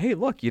say, hey,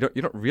 look, you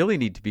don't really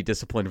need to be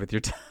disciplined with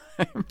your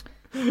time.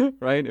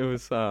 Right? It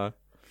was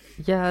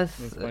yes.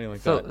 It was funny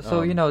like so that.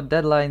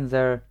 Deadlines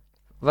are,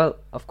 well,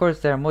 of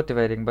course they're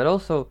motivating, but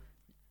also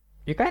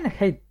you kind of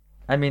hate.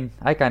 I mean,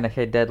 I kind of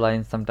hate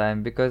deadlines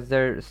sometimes because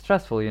they're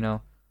stressful.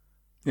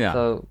 Yeah.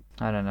 So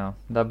I don't know,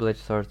 double-edged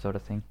sword sort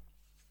of thing.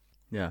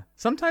 Yeah.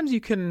 Sometimes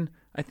you can,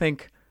 I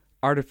think,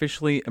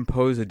 artificially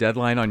impose a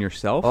deadline on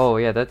yourself. Oh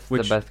yeah, that's the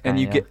best kind. And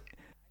you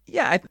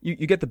yeah. get,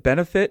 you get the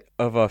benefit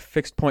of a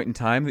fixed point in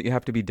time that you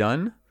have to be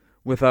done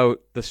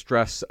without the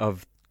stress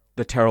of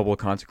the terrible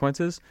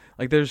consequences.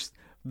 Like there's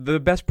the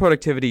best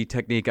productivity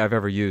technique I've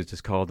ever used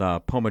is called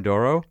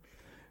Pomodoro,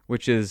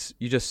 which is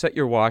you just set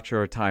your watch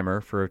or a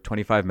timer for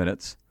 25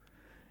 minutes.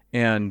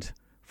 And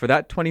for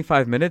that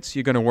 25 minutes,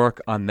 you're going to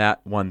work on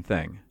that one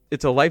thing.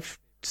 It's a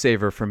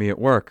lifesaver for me at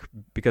work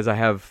because I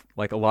have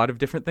like a lot of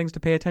different things to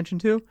pay attention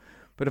to.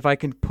 But if I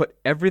can put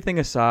everything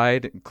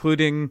aside,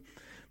 including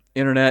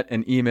internet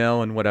and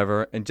email and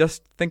whatever, and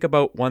just think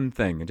about one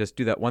thing and just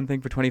do that one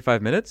thing for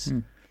 25 minutes,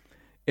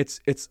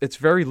 it's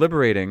very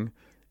liberating,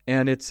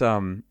 and it's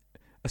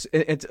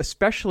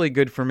especially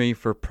good for me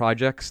for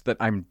projects that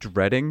I'm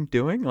dreading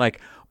doing. Like,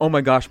 oh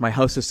my gosh, my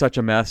house is such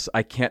a mess.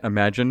 I can't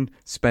imagine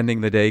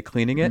spending the day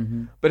cleaning it.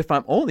 But if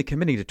I'm only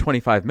committing to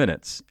 25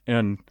 minutes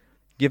and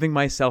giving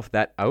myself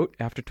that out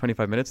after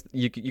 25 minutes,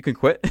 you can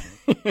quit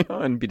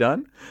and be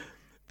done,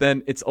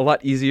 then it's a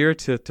lot easier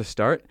to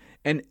start.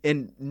 And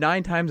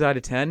 9 times out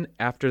of 10,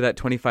 after that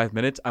 25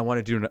 minutes, I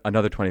want to do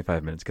another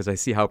 25 minutes because I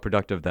see how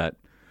productive that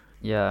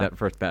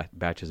first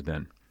batch has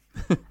been.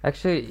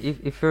 Actually,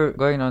 if you're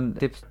going on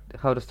tips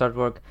how to start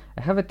work,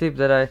 I have a tip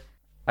that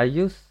I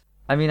use.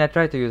 I mean, I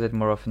try to use it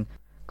more often.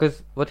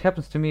 Because what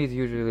happens to me is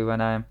usually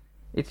when I'm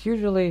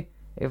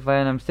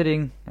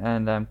sitting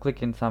and I'm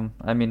clicking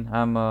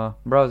I'm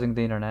browsing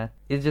the internet.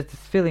 It's just this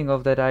feeling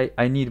of that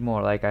I need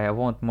more, like I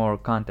want more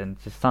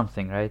content, just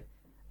something, right?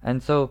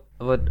 And so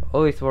what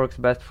always works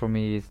best for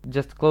me is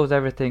just close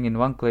everything in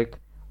one click,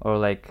 or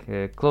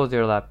like close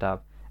your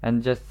laptop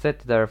and just sit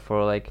there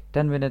for like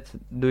 10 minutes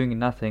doing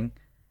nothing.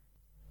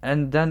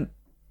 And then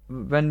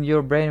when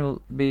your brain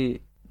will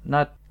be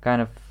not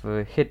kind of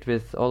hit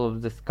with all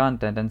of this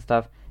content and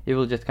stuff, you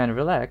will just kind of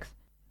relax.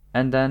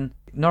 And then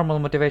normal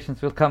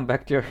motivations will come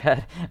back to your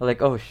head.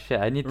 Like, oh shit,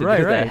 I need to do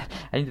that.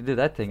 I need to do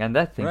that thing and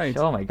that thing. Right.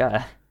 Oh my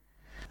god.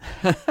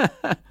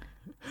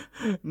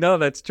 No,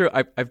 that's true.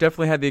 I've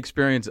definitely had the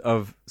experience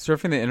of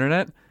surfing the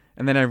internet,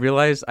 and then I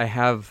realized I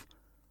have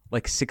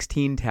like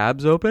 16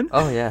 tabs open.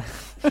 Oh yeah.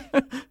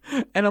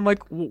 And I'm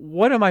like,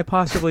 what am I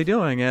possibly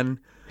doing? And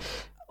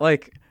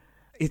like,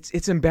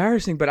 it's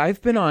embarrassing, but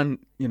I've been on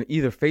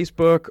either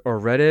Facebook or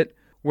Reddit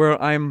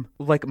where I'm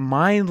like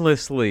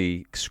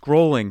mindlessly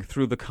scrolling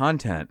through the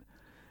content,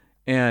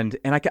 and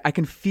I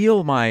can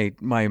feel my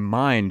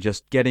mind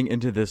just getting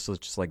into this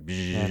just like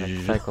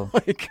cycle,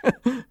 like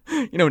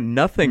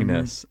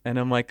nothingness. And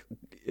I'm like,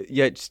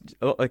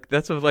 like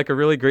that's like a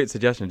really great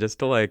suggestion, just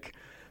to like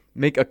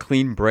make a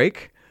clean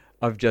break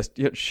of just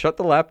shut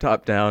the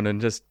laptop down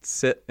and just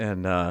sit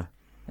and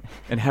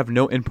have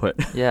no input.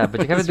 Yeah,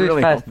 but you have to do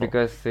really it fast helpful.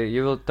 because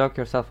you will talk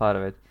yourself out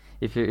of it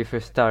if you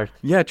start.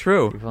 Yeah,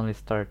 true. If you only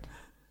start.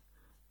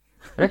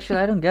 But actually,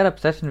 I don't get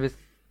obsession with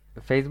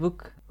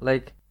Facebook.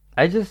 Like,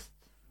 I'm just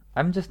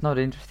not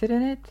interested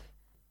in it.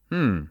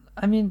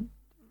 I mean,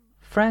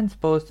 friends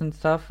post and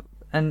stuff,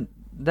 and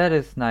that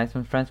is nice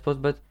when friends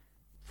post. But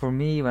for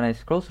me, when I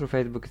scroll through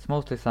Facebook, it's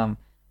mostly some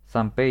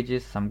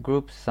pages, some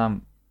groups,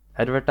 some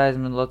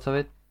advertisement, lots of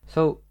it.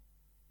 So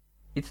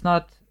it's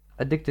not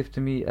addictive to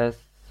me as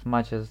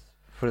much as,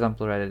 for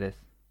example, Reddit is.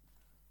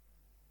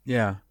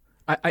 Yeah,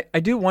 I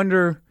do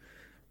wonder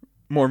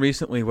more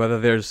recently whether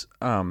there's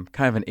kind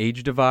of an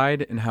age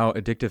divide in how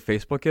addictive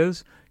Facebook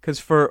is. Because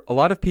for a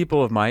lot of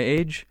people of my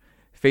age,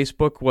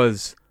 Facebook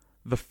was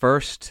the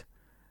first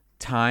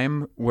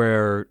time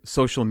where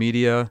social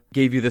media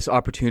gave you this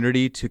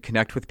opportunity to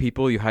connect with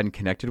people you hadn't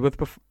connected with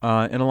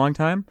in a long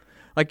time.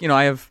 Like,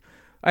 I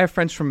have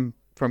friends from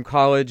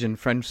college and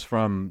friends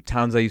from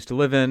towns I used to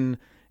live in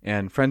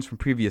and friends from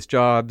previous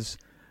jobs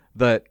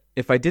that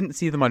if I didn't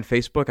see them on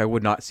Facebook, I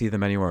would not see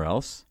them anywhere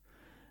else.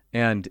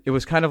 And it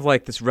was kind of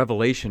like this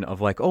revelation of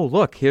like, oh,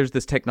 look, here's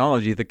this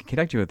technology that can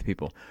connect you with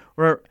people.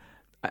 Where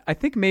I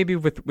think maybe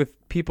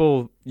with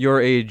people your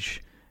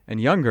age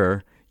and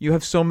younger, you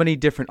have so many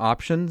different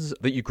options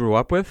that you grew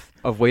up with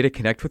of way to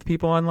connect with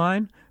people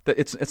online that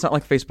it's not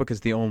like Facebook is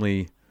the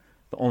only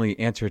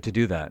answer to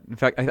do that. In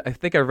fact, I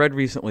think I read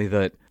recently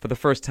that for the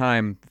first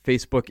time,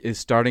 Facebook is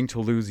starting to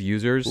lose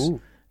users.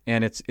 Ooh.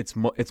 And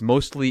it's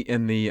mostly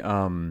in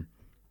the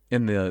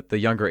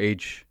younger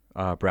age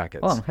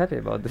brackets. Oh, I'm happy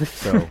about this.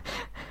 So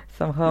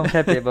somehow I'm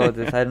happy about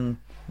this.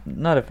 I'm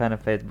not a fan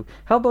of Facebook.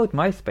 How about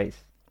MySpace?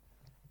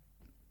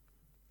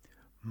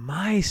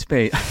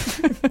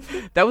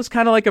 MySpace. That was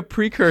kind of like a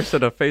precursor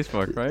to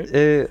Facebook,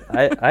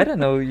 right? I don't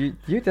know.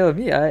 You tell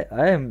me. I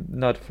am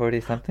not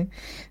 40 something.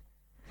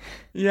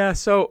 Yeah.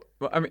 So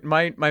I mean,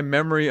 my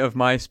memory of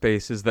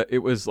MySpace is that it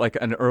was like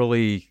an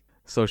early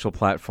social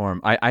platform.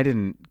 I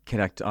didn't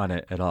connect on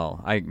it at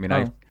all. I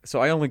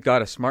only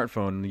got a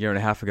smartphone a year and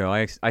a half ago.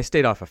 I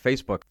stayed off of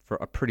Facebook for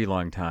a pretty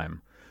long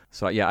time.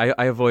 So yeah,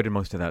 I avoided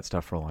most of that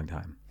stuff for a long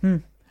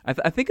time.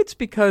 I think it's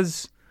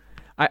because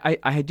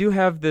I do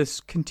have this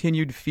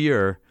continued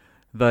fear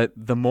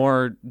the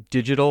more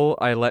digital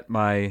I let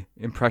my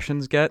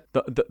impressions get,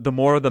 the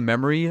more the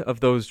memory of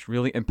those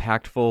really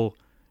impactful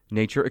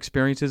nature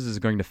experiences is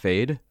going to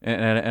fade,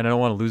 and I don't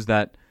want to lose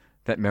that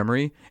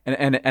memory.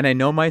 And I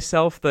know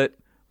myself that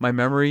my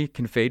memory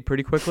can fade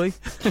pretty quickly,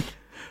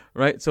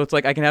 right? So it's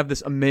like I can have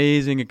this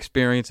amazing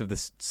experience of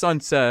this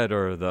sunset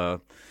or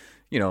the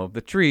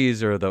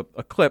trees or the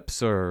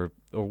eclipse or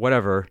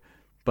whatever,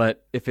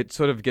 but if it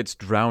sort of gets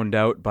drowned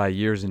out by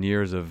years and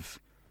years of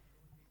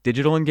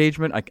digital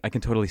engagement, I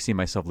can totally see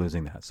myself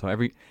losing that. So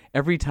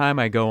every time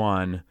I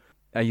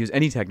use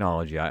any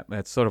technology,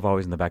 that's sort of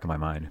always in the back of my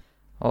mind.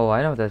 Oh,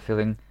 I know that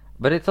feeling.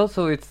 But it's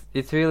also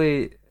it's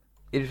really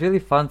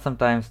fun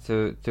sometimes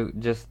to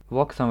just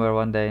walk somewhere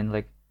one day and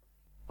like,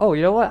 oh,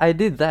 you know what? I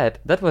did that.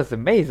 That was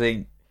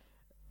amazing.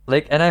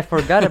 Like, and I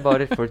forgot about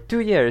it for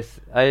 2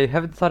 years. I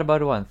haven't thought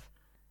about it once.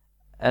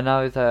 And now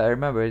I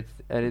remember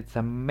it's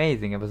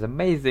amazing. It was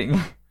amazing.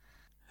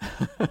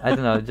 I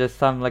don't know, just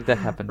something like that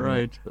happened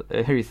right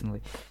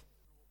recently.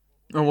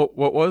 Oh,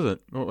 what was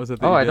it? What was it?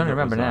 Oh, I don't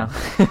remember now.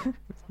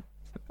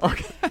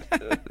 Okay.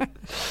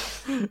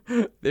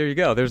 There you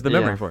go. There's the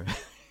memory for you.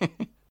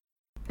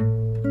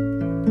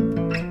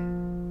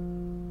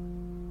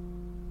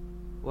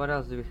 What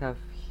else do we have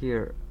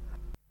here?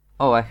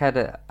 Oh, I had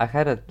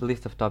a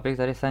list of topics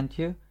that I sent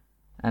you,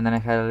 and then I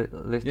had a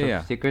list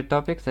of secret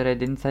topics that I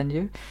didn't send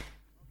you.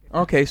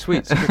 Okay,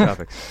 sweet. Secret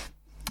topics.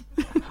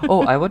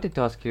 Oh, I wanted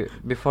to ask you,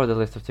 before the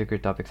list of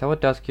secret topics, I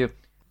want to ask you,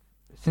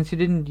 since you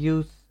didn't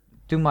use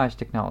too much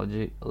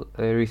technology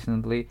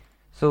recently,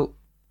 so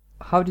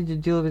how did you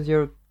deal with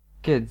your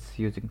kids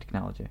using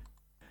technology?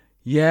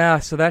 Yeah,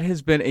 so that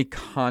has been a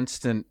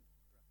constant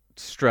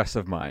stress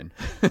of mine.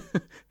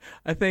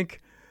 I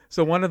think,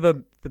 so one of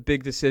the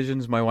big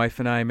decisions my wife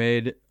and I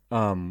made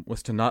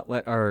was to not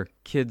let our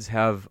kids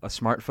have a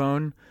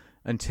smartphone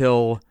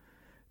until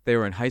they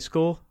were in high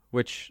school,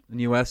 which in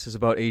the U.S. is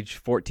about age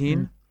 14.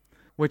 Mm-hmm.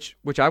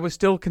 Which I was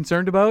still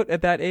concerned about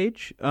at that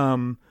age,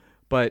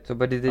 but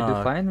did they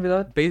do fine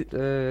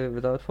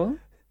without phone?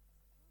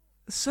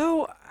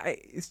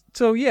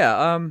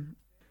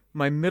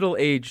 My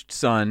middle-aged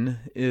son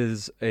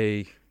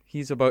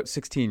he's about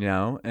 16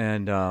 now,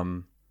 and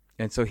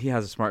so he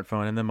has a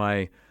smartphone, and then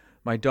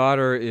my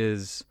daughter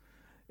is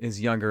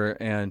younger,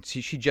 and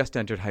she just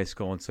entered high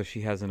school, and so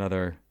she has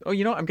another. Oh,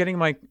 I'm getting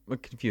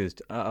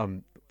confused.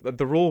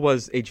 The rule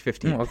was age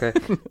 15. Okay.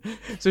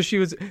 So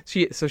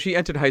she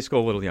entered high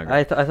school a little younger.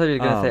 I thought you were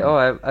gonna say, "Oh,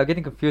 I'm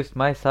getting confused.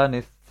 My son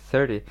is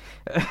 30."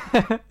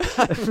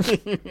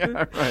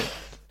 Yeah, right.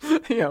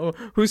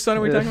 Whose son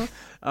are we talking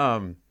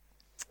about?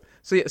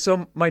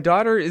 So my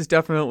daughter is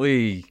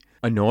definitely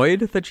annoyed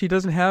that she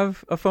doesn't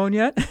have a phone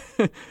yet.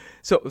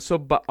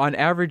 But on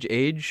average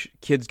age,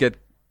 kids get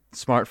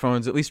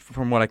smartphones, at least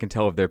from what I can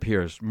tell of their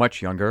peers,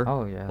 much younger.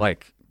 Oh yeah.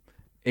 Like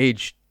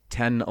age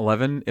 10,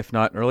 11, if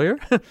not earlier.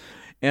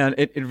 And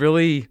it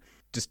really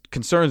just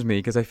concerns me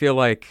because I feel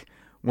like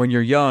when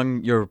you're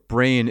young, your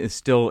brain is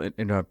still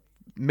in a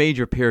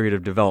major period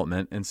of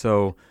development. And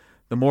so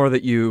the more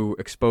that you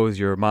expose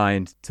your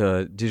mind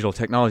to digital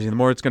technology, the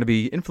more it's going to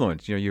be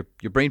influenced. Your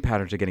brain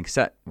patterns are getting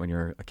set when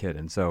you're a kid.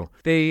 And so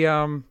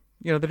they're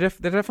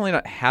definitely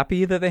not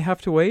happy that they have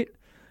to wait.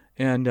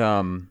 And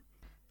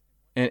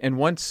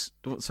once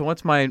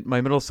my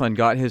middle son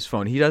got his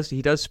phone, he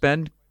does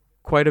spend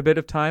quite a bit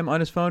of time on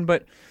his phone,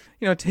 but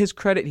to his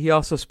credit, he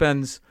also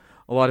spends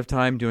a lot of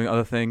time doing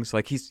other things.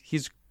 Like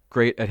he's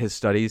great at his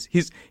studies.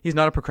 He's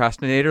not a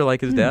procrastinator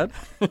like his dad.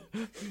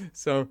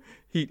 So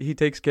he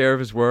takes care of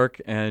his work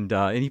and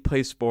he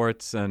plays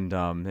sports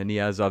and he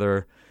has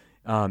other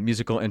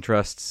musical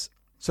interests.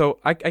 So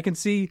I can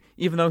see,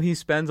 even though he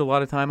spends a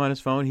lot of time on his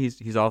phone,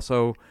 he's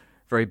also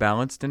very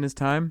balanced in his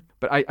time.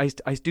 But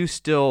I do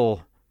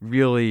still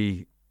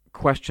really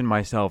question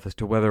myself as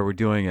to whether we're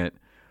doing it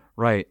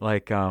right.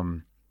 Like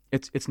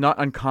it's not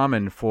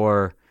uncommon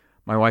for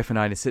my wife and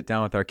I to sit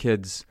down with our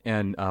kids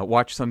and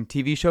watch some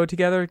TV show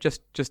together,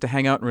 just to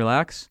hang out and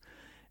relax,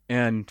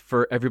 and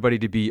for everybody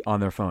to be on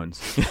their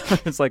phones.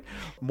 It's like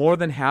more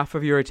than half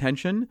of your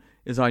attention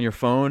is on your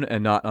phone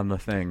and not on the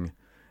thing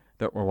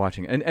that we're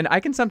watching. And I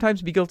can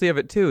sometimes be guilty of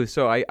it too.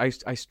 So I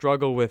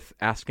struggle with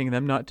asking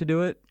them not to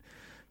do it.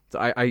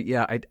 So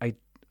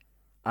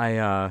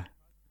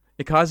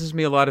it causes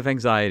me a lot of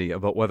anxiety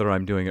about whether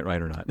I'm doing it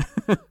right or not.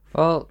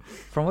 Well,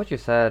 from what you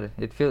said,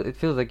 it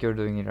feels like you're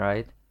doing it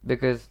right,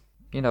 because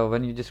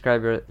when you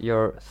describe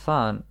your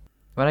son,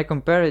 when I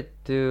compare it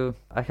to,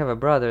 I have a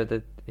brother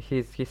that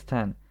he's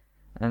 10,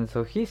 and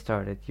so he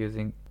started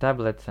using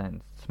tablets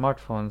and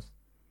smartphones.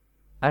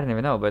 I don't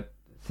even know, but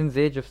since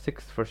the age of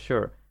 6 for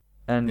sure,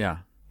 and yeah,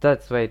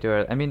 that's way too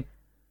early. I mean,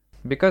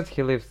 because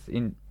he lives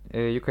in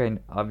Ukraine,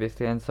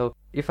 obviously, and so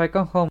if I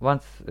come home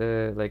once,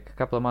 like a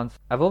couple of months,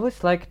 I've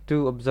always liked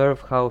to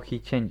observe how he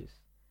changes.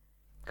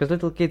 Because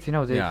little kids,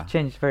 they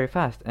change very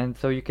fast, and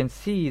so you can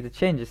see the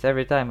changes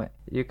every time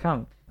you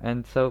come.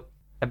 And so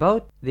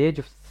about the age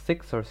of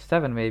 6 or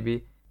 7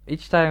 maybe,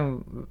 each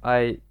time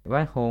I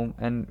went home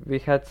and we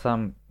had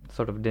some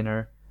sort of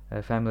dinner,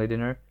 family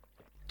dinner,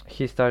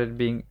 he started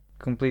being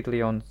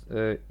completely on,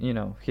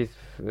 his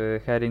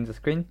head in the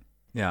screen.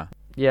 Yeah.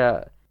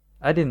 Yeah,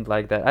 I didn't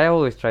like that. I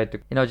always tried to,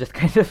 just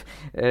kind of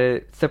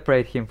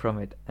separate him from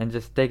it and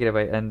just take it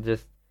away and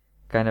just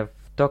kind of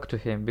talk to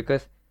him,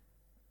 because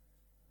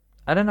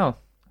I don't know.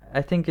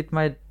 I think it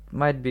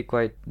might be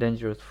quite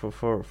dangerous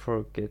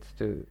for kids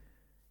to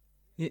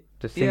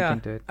sink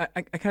into it.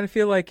 I kind of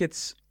feel like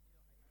it's,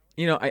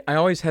 I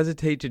always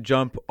hesitate to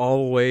jump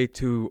all the way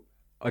to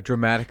a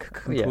dramatic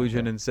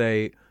conclusion and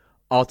say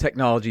all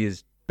technology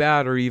is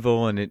bad or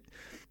evil,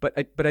 but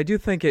I do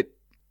think it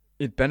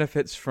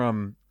benefits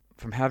from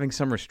having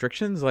some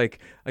restrictions. Like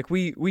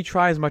we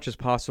try as much as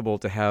possible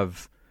to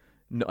have,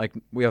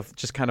 we have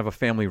just kind of a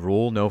family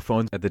rule: no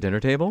phones at the dinner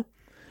table.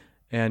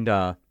 And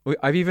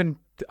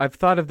I've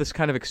thought of this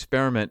kind of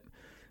experiment.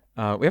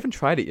 We haven't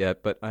tried it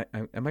yet, but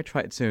I might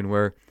try it soon.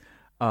 Where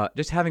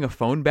just having a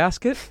phone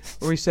basket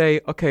where we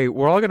say, okay,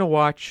 we're all going to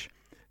watch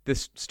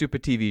this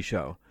stupid TV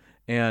show,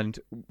 and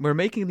we're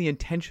making the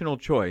intentional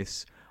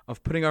choice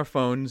of putting our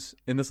phones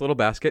in this little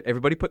basket.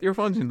 Everybody put your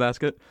phones in the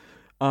basket,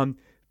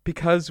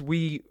 because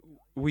we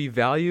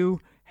value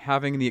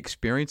having the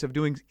experience of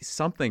doing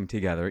something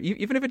together,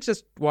 even if it's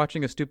just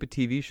watching a stupid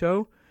TV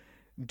show.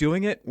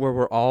 Doing it where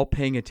we're all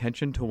paying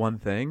attention to one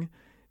thing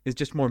is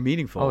just more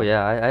meaningful. Oh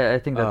yeah, I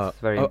think that's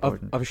very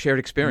important. Of a shared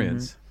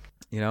experience,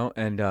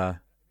 and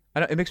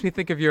it makes me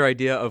think of your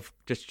idea of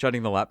just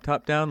shutting the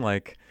laptop down.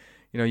 Like,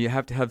 you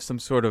have to have some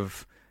sort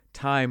of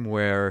time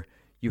where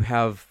you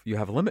have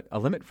a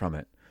limit from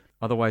it.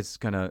 Otherwise,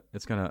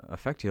 it's gonna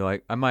affect you.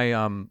 Like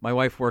my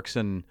wife works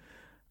in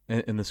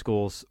the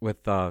schools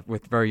with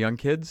very young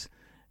kids,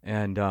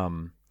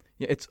 and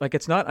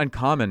it's not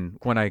uncommon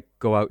when I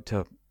go out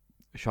to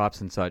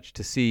shops and such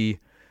to see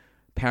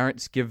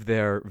parents give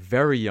their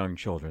very young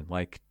children,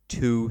 like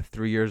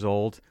 2-3 years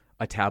old,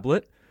 a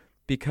tablet,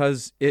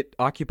 because it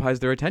occupies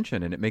their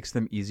attention and it makes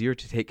them easier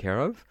to take care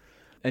of.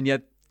 And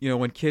yet,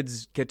 when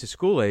kids get to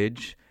school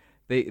age,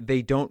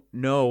 they don't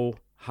know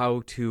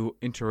how to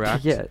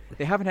interact. Yeah.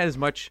 They haven't had as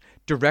much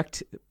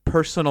direct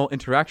personal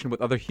interaction with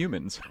other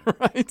humans,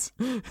 right?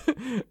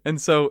 And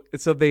so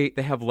they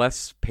have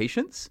less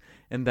patience,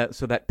 and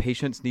that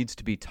patience needs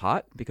to be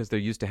taught because they're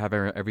used to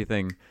having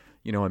everything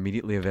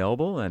immediately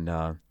available. And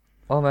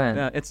oh man,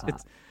 yeah, it's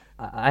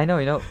I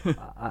know,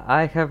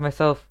 I have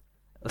myself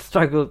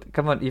struggled.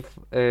 Come on, if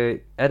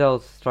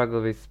adults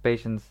struggle with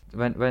patience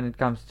when it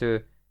comes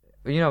to,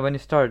 when you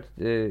start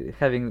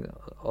having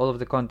all of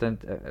the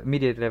content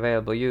immediately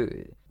available,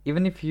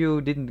 even if you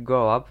didn't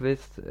grow up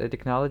with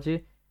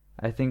technology,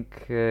 I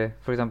think,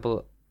 for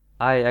example,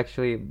 I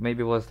actually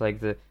maybe was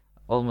like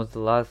almost the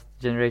last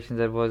generation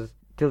that was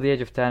till the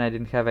age of 10. I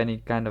didn't have any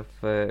kind of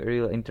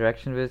real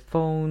interaction with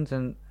phones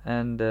and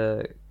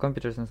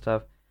computers and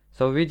stuff.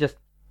 So we just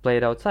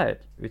played outside,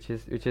 which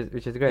is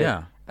great.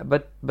 Yeah.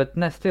 But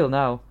still,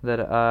 now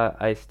that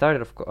I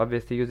started,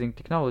 obviously using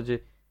technology,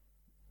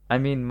 I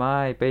mean,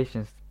 my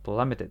patience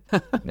plummeted.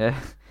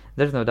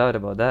 There's no doubt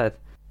about that.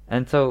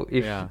 And so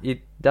if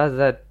it does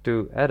that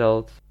to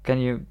adults,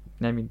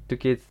 to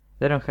kids,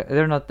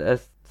 they're not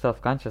as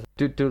self-conscious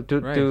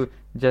to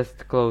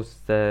just close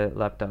the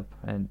laptop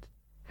and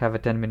have a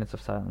 10 minutes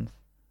of silence.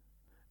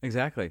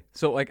 Exactly.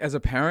 So like as a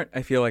parent,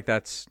 I feel like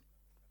that's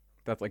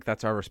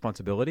our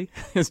responsibility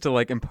is to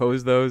like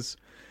impose those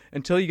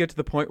until you get to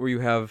the point where you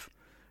have,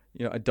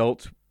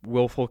 adult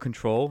willful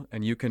control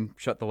and you can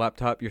shut the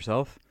laptop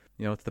yourself.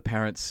 It's the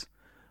parent's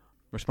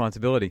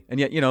responsibility. And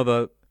yet,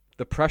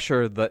 the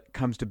pressure that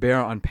comes to bear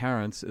on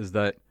parents is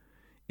that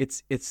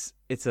it's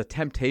a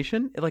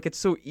temptation. Like it's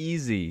so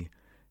easy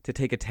to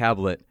take a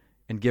tablet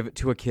and give it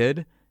to a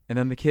kid, and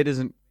then the kid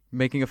isn't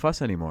making a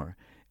fuss anymore.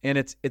 And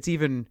it's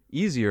even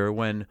easier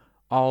when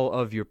all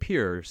of your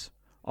peers,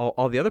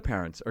 all the other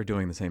parents are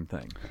doing the same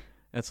thing.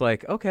 It's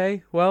like,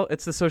 okay, well,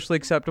 it's the socially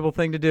acceptable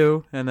thing to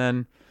do, and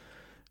then,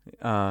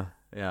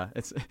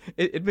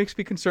 it makes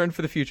me concerned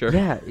for the future.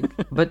 Yeah,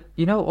 but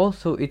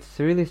also it's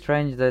really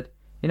strange that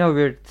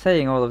we're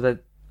saying all of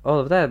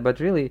that, but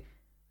really,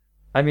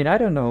 I mean, I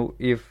don't know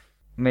if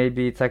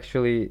maybe it's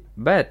actually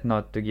bad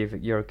not to give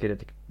your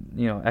kid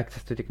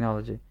access to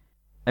technology.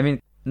 I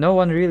mean, no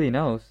one really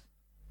knows.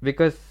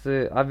 Because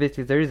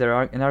obviously there is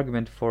an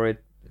argument for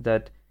it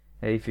that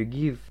if you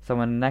give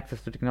someone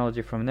access to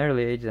technology from an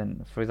early age,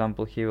 then, for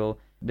example, he will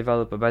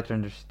develop a better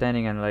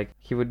understanding, and like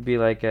he would be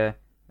like a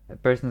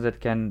person that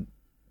can,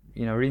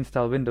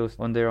 reinstall Windows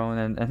on their own,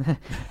 and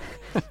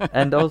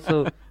and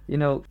also,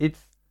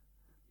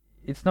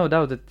 it's no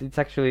doubt that it's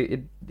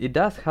actually it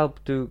does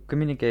help to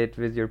communicate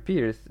with your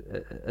peers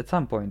at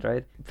some point,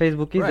 right?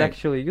 Facebook is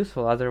actually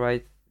useful.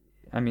 Otherwise,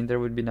 I mean,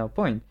 there would be no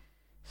point.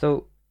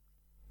 So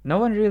no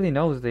one really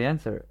knows the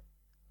answer,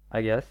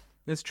 I guess.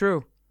 It's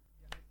true.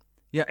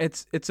 Yeah,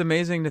 it's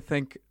amazing to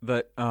think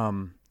that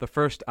the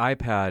first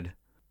iPad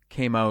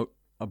came out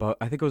about,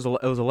 I think it was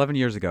 11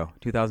 years ago,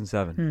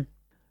 2007.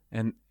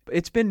 And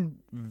it's been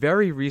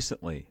very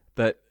recently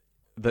that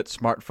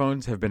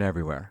smartphones have been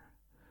everywhere.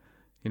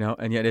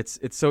 And yet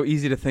it's so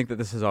easy to think that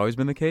this has always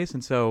been the case.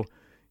 And so,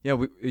 yeah,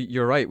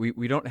 you're right.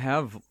 We don't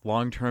have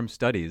long-term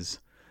studies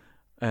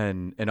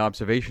and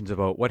observations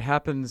about what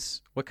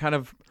happens, what kind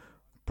of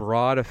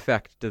broad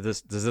effect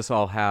does this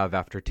all have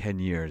after 10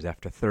 years,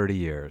 after 30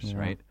 years,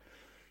 right?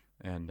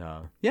 And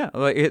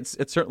like it's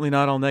certainly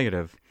not all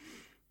negative.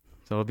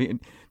 So it'll be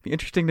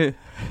interesting to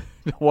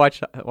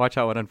watch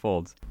how it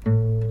unfolds.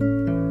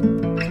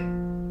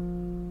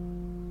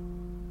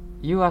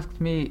 You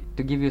asked me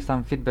to give you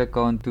some feedback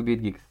on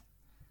 2-Bit Geeks.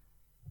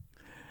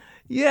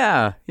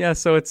 Yeah.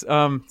 So it's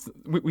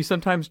we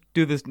sometimes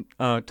do this.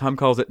 Tom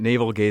calls it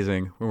navel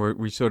gazing, where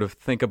we sort of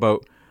think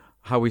about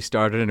how we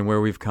started and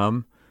where we've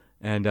come,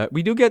 and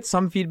we do get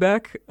some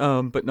feedback,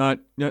 but not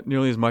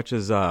nearly as much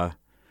as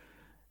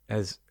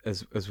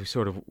we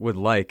sort of would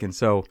like. And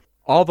so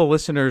all the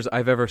listeners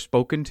I've ever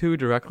spoken to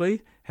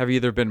directly have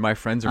either been my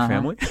friends or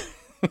family.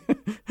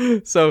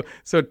 So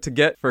to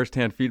get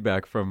firsthand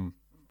feedback from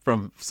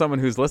someone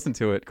who's listened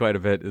to it quite a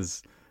bit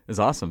is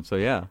awesome. So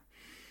yeah.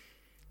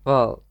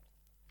 Well,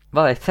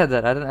 I said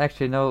that I don't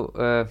actually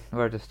know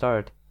where to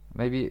start.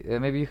 Maybe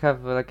you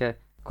have like a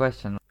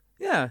question.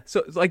 Yeah.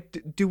 So like,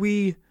 do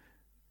we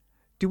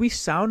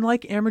sound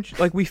like amateurs?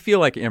 Like we feel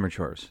like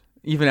amateurs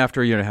even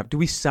after a year and a half. Do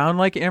we sound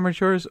like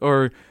amateurs,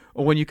 or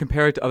when you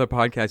compare it to other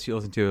podcasts you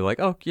listen to, like,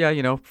 oh yeah,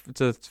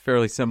 it's a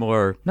fairly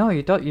similar No,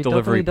 you delivery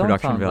totally don't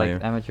production sound value.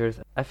 like amateurs.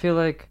 I feel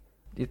like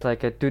it's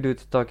like a two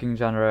dudes talking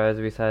genre, as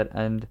we said,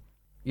 and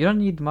you don't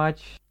need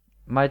much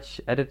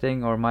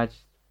editing or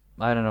much,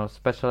 I don't know,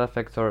 special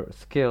effects or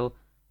skill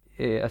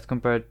as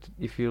compared to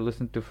if you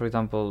listen to, for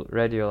example,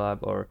 Radiolab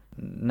or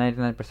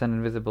 99%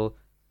 Invisible.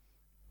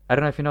 I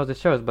don't know if you know the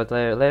shows, but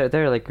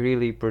they're like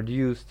really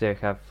produced. They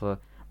have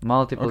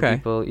multiple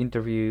people,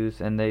 interviews,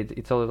 and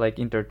it's all like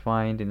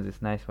intertwined in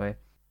this nice way.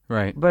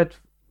 Right. But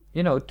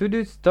two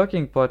dudes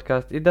talking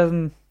podcast, it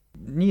doesn't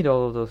need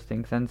all of those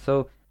things, and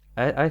so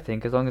I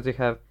think as long as you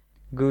have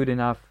good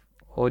enough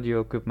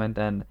audio equipment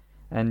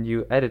and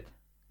you edit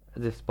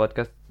this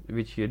podcast,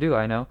 which you do,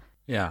 I know.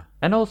 Yeah.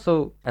 And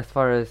also, as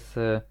far as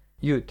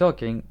you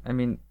talking, I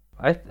mean,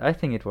 I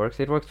think it works.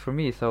 It works for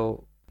me,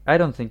 so I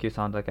don't think you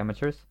sound like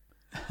amateurs.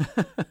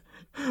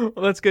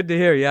 Well, that's good to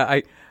hear.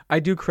 Yeah, I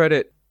do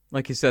credit,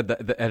 like you said,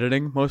 the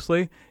editing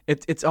mostly.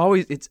 It's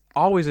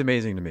always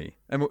amazing to me.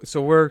 And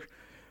so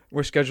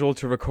we're scheduled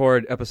to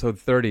record episode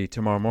 30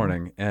 tomorrow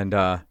morning, and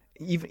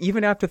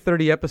even after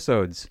 30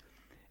 episodes,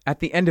 at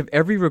the end of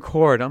every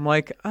record, I'm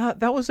like,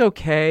 that was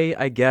okay,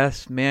 I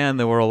guess. Man,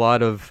 there were a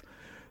lot of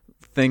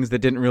things that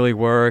didn't really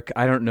work.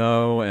 I don't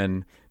know.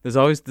 And there's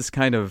always this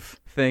kind of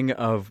thing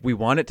of we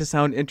want it to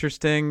sound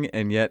interesting,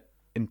 and yet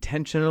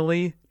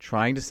intentionally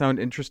trying to sound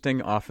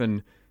interesting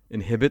often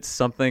inhibits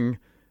something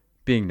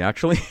being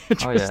naturally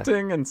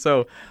interesting. Oh, yeah.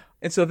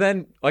 And so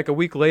then, like a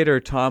week later,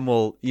 Tom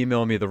will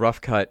email me the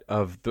rough cut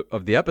of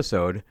the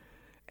episode,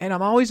 and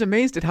I'm always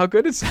amazed at how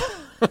good it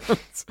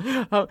sounds.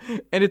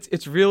 And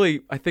it's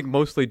really, I think,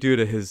 mostly due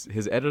to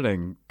his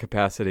editing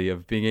capacity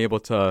of being able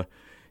to,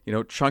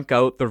 chunk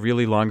out the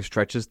really long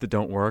stretches that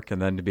don't work,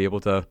 and then to be able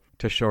to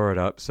shore it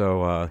up.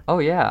 So oh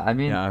yeah, I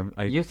mean,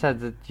 you said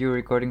that you're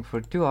recording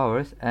for 2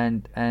 hours,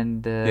 and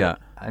yeah,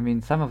 I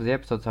mean, some of the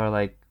episodes are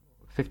like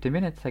 50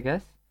 minutes, I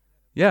guess.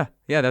 Yeah,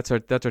 that's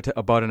our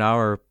about an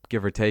hour,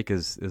 give or take,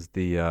 is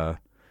the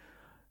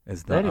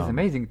that is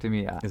amazing to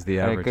me. Is the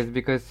average?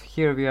 Because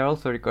here we are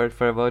also recorded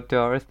for about 2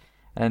 hours,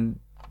 and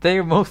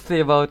they're mostly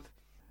about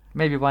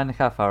maybe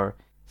 1.5 hour.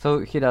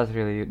 So he does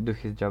really do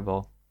his job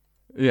well.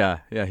 Yeah,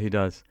 he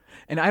does.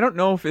 And I don't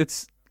know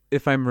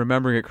if I'm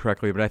remembering it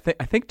correctly, but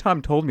I think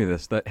Tom told me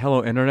this, that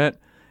Hello Internet,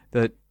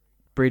 that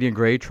Brady and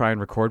Gray try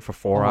and record for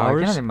 4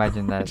 hours. I can't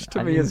imagine that. Which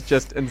to me is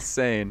just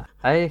insane.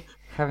 I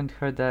haven't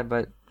heard that,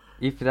 but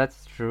if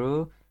that's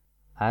true,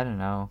 I don't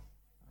know.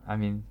 I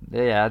mean,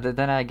 yeah,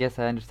 then I guess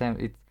I understand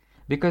it,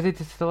 because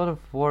it is a lot of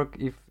work.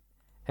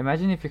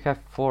 Imagine if you have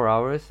 4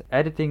 hours,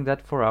 editing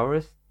that 4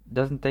 hours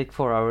doesn't take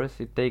 4 hours.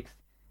 It takes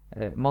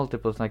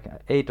multiples, like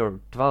 8 or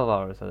 12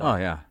 hours. Oh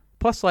yeah.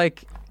 Plus,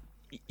 like,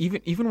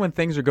 even when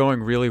things are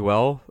going really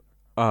well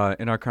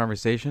in our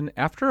conversation,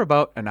 after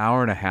about an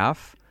hour and a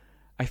half,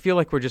 I feel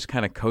like we're just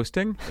kind of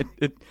coasting.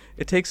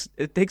 It takes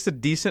a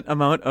decent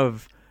amount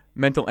of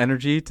mental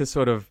energy to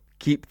sort of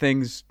keep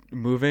things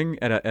moving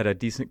at a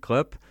decent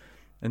clip,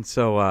 and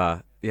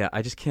so yeah,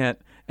 I just can't.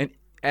 And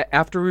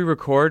after we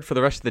record, for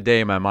the rest of the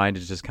day, my mind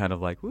is just kind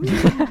of like,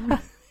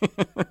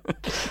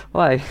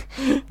 why?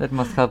 That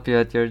must help you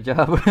at your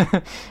job.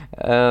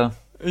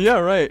 Yeah,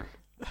 right.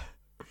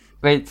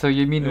 Wait, so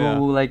you mean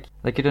like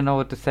you don't know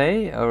what to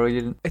say, or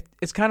you?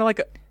 It's kind of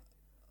like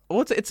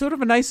it's sort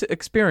of a nice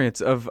experience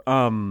of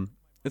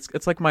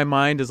it's like my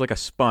mind is like a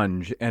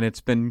sponge, and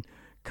it's been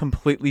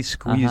completely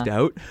squeezed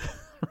out.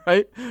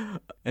 Right?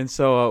 And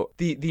so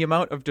the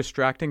amount of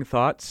distracting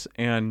thoughts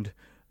and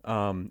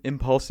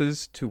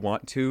impulses to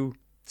want to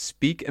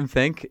speak and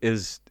think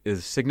is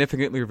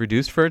significantly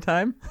reduced for a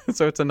time.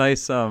 So it's a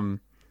nice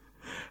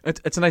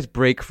it's a nice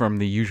break from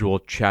the usual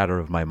chatter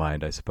of my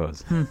mind, I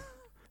suppose.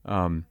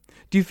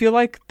 Do you feel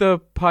like the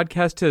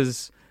podcast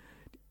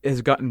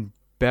has gotten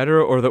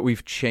better, or that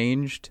we've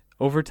changed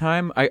over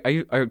time?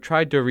 I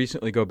tried to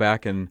recently go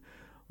back and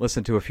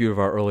listen to a few of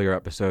our earlier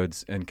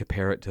episodes and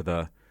compare it to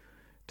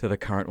the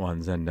current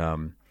ones, and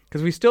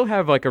because we still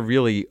have like a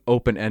really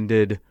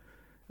open-ended,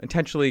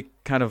 intentionally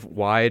kind of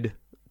wide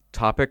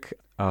topic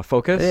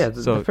focus. Yeah,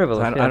 the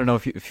frivolous. I don't know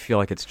if you feel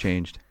like it's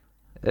changed.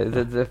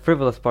 The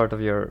frivolous part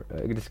of your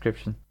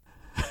description.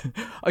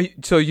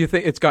 So you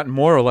think it's gotten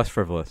more or less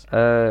frivolous?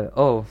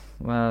 Well,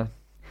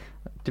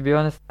 to be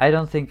honest, I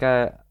don't think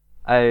I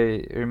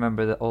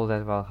remember all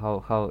that well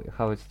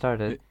how it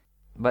started,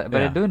 but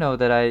I do know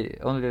that I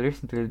only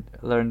recently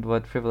learned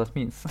what frivolous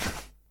means.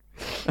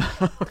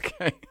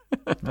 Okay.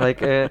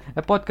 Like a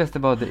podcast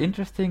about the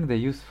interesting, the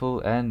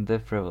useful, and the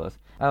frivolous.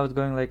 I was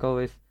going like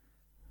always,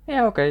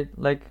 yeah, okay,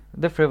 like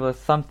the frivolous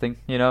something,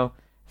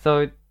 So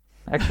it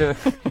actually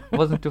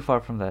wasn't too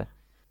far from that.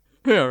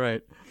 Yeah,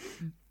 right.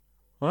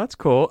 Well, that's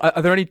cool.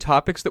 Are there any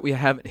topics that we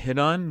haven't hit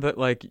on that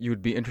like you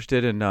would be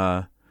interested in?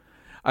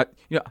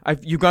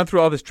 You've gone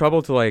through all this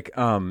trouble to like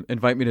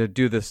invite me to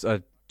do this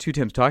Two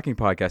Tims Talking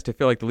podcast. I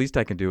feel like the least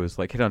I can do is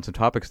like hit on some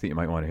topics that you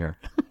might want to hear.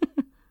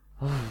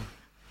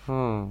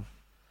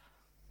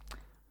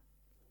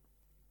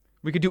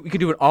 We could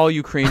do an all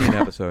Ukrainian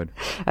episode.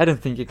 I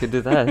don't think you could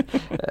do that.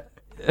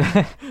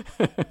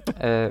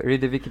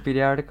 Read the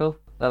Wikipedia article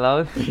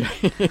aloud.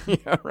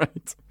 Yeah,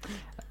 right.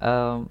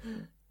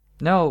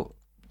 No.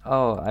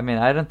 Oh, I mean,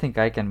 I don't think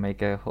I can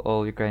make a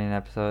whole Ukrainian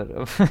episode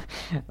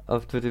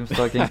of Two Tims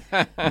Talking.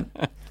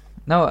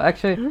 No,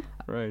 actually.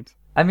 Right.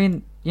 I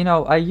mean,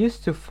 I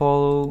used to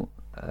follow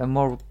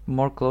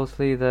more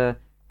closely the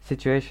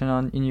situation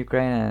in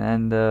Ukraine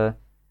and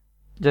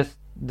just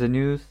the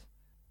news,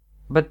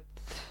 but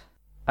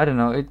I don't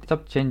know. It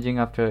stopped changing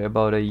after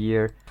about a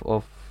year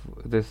of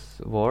this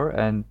war,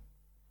 and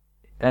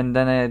then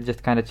I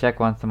just kind of check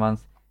once a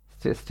month.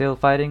 Still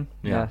fighting?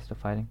 Yeah, still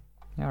fighting.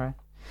 Yeah, all right.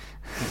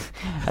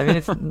 I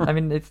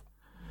mean, it's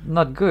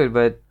not good,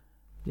 but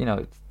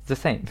it's the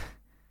same.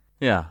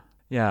 Yeah.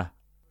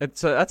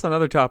 That's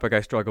another topic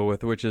I struggle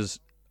with, which is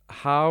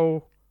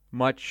how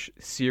much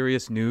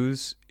serious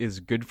news is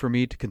good for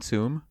me to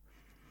consume.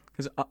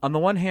 Because on the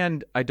one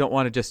hand, I don't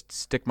want to just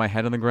stick my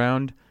head on the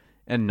ground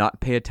and not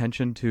pay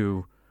attention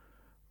to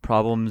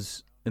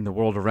problems in the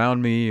world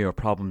around me or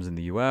problems in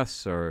the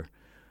U.S. or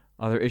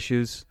other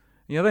issues.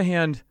 On the other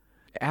hand,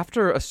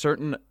 after a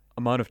certain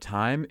amount of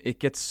time, it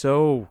gets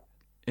so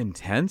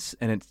intense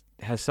and it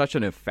has such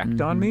an effect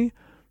on me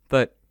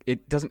that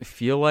it doesn't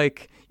feel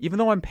like, even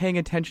though I'm paying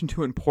attention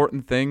to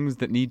important things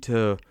that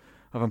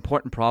of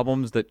important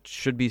problems that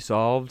should be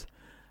solved,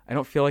 I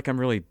don't feel like I'm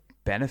really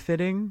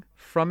benefiting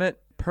from it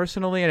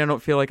personally, and I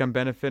don't feel like I'm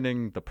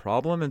benefiting the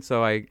problem. And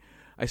so I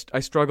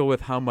struggle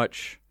with how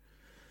much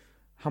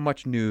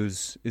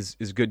news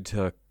is good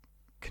to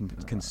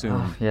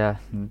consume. Yeah.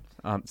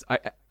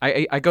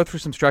 I go through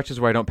some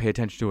stretches where I don't pay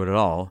attention to it at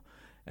all,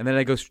 and then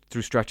I go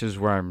through stretches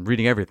where I'm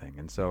reading everything,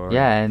 and so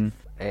and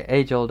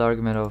age-old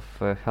argument of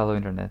hello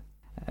internet.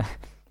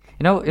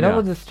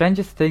 What the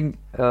strangest thing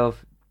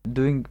of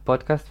doing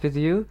podcast with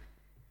you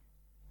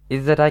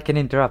is that I can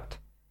interrupt.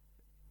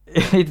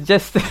 It's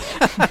just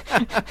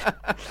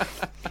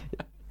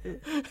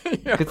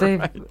because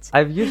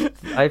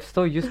I've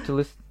so used to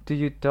listen to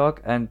you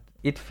talk, and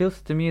it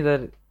feels to me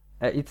that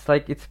it's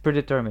like it's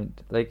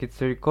predetermined, like it's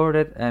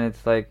recorded, and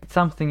it's like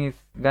something is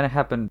gonna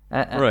happen,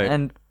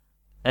 and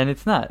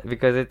it's not,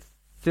 because it's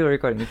still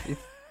recording.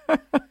 It's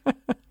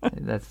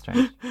that's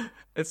strange.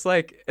 It's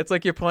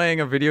like you're playing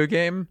a video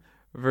game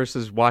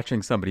versus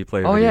watching somebody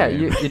play a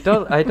video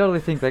game. I totally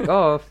think like,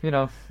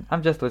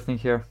 I'm just listening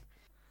here.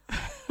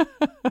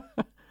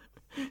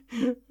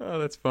 Oh,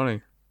 that's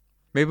funny.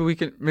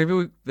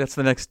 Maybe that's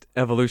the next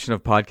evolution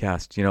of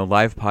podcast,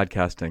 live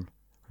podcasting,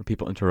 where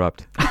people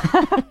interrupt.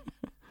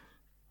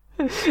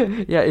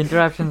 Yeah,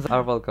 interruptions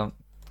are welcome.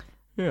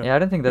 Yeah, I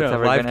don't think that's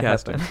ever going to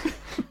happen.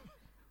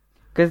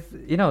 Because,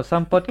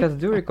 some podcasts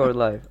do record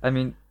live. I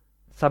mean,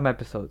 some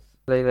episodes.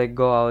 They like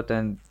go out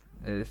and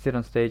sit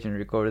on stage and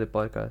record the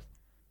podcast.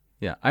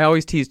 Yeah, I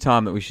always tease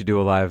Tom that we should do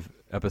a live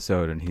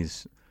episode, and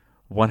he's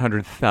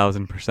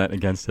 100,000%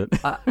 against it.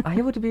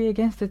 I would be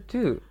against it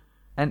too.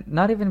 And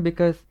not even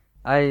because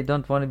I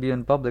don't want to be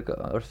in public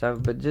or stuff,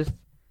 but just,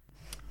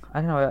 I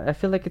don't know, I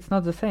feel like it's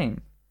not the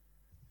same.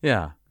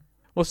 Yeah.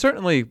 Well,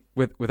 certainly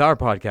with our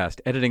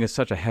podcast, editing is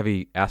such a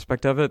heavy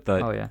aspect of it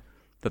that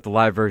that the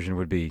live version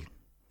would be,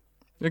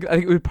 I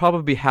think it would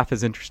probably be half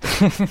as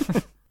interesting.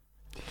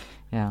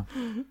 Yeah.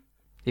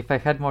 If I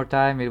had more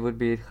time, it would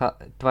be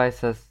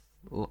twice as.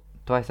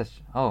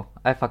 Oh,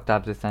 I fucked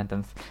up this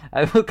sentence.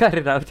 I will cut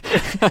it out.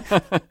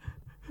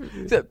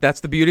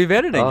 That's the beauty of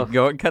editing. You can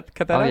go and cut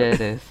that out. Oh, yeah,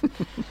 it is.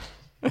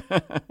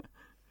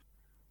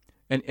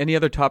 And any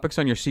other topics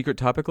on your secret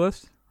topic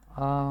list?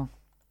 I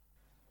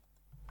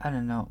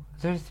don't know.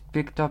 There's a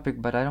big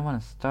topic, but I don't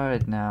want to start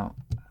it now.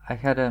 I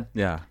had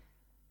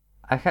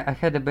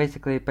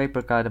basically a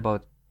paper cut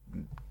about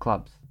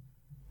clubs,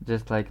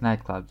 just like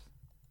nightclubs.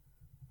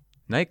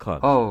 Nightclubs?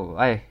 Oh,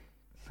 I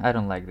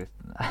don't like this.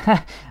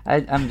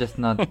 I'm just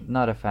not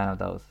a fan of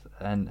those.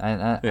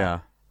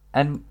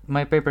 And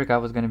my paper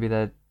cut was gonna be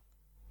that.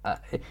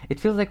 It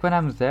feels like when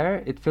I'm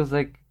there, it feels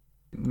like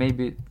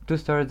maybe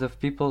 2/3 of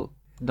people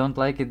don't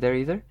like it there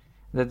either,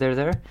 that they're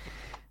there.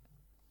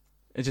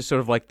 It's just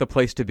sort of like the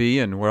place to be,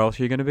 and where else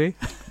are you going to be?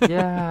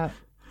 Yeah,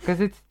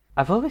 because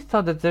I've always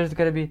thought that there's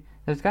gotta be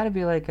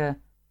like a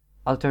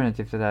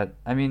alternative to that.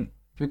 I mean,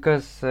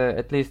 because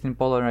at least in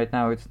Poland right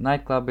now, it's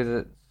nightclub is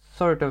a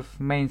sort of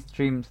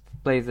mainstream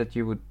place that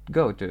you would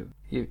go to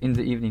in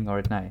the evening or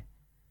at night.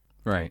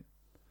 Right.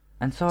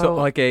 And so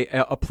like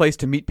a place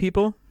to meet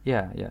people?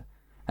 Yeah.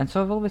 And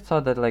so I've always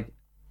thought that like,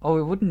 oh,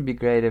 it wouldn't be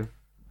great if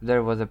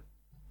there was a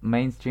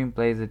mainstream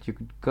place that you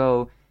could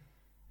go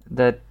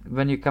that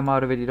when you come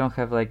out of it, you don't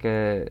have like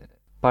a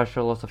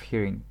partial loss of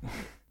hearing.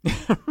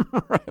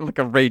 Right, like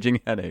a raging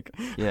headache.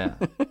 Yeah.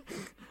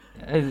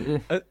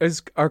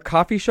 Are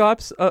coffee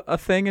shops a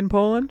thing in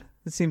Poland?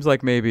 It seems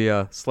like maybe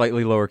a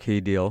slightly lower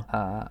key deal.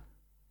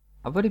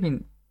 What do you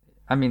mean?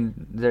 I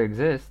mean, there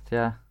exist,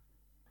 yeah.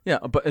 Yeah,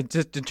 but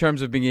just in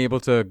terms of being able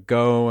to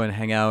go and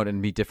hang out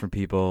and meet different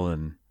people,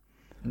 and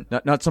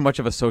not so much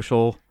of a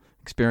social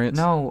experience.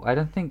 No, I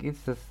don't think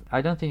it's just.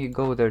 I don't think you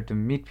go there to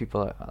meet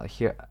people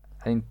here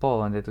in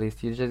Poland. At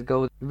least you just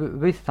go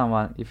with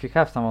someone. If you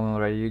have someone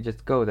already, you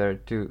just go there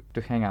to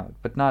hang out,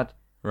 but not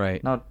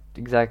right. Not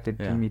exactly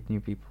to meet new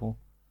people.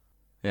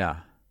 Yeah.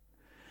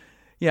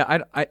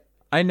 Yeah,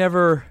 I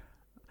never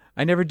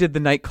did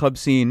the nightclub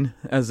scene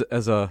as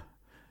a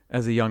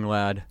young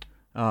lad.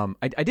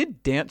 I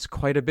did dance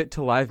quite a bit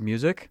to live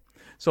music.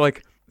 So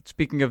like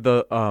speaking of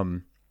the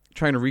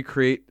trying to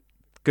recreate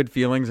good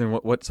feelings and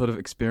what sort of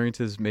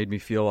experiences made me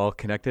feel all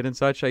connected and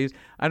such. I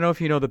don't know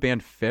if you know the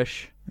band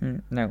Fish.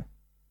 No.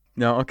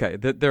 No, okay.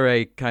 They're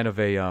a kind of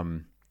a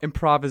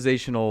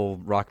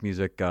improvisational rock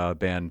music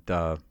band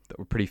that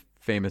were pretty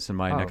famous in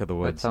my neck of the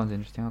woods. That sounds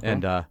interesting. Okay.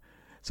 And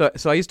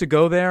so I used to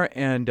go there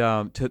and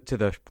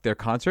to their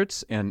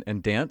concerts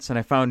and dance, and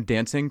I found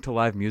dancing to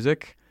live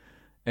music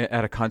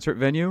at a concert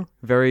venue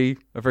a very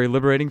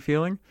liberating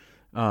feeling,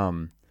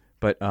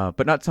 but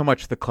not so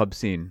much the club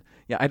scene.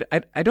 Yeah,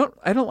 I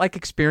don't like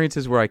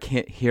experiences where I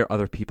can't hear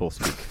other people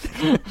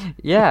speak.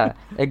 Yeah,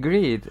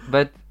 agreed.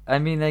 But I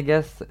mean, I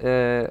guess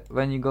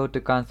when you go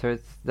to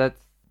concerts,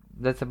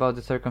 that's about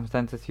the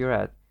circumstances you're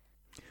at.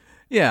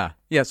 Yeah.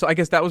 So I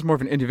guess that was more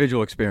of an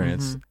individual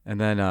experience, and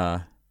then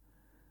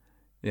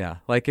yeah,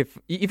 like if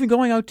even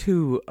going out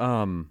to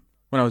when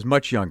I was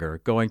much younger,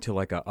 going to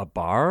like a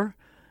bar.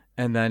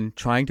 And then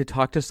trying to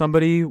talk to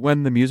somebody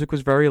when the music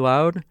was very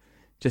loud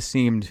just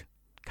seemed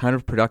kind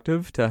of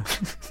productive to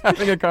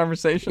having a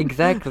conversation.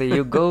 Exactly.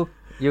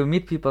 You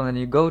meet people and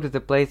you go to the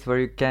place where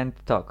you can't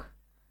talk.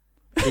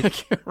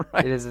 Right.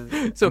 It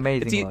is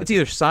amazing. It's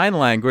either sign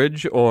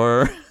language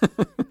or...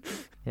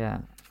 Yeah.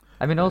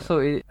 I mean,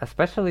 also,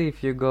 especially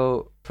if you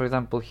go, for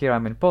example, here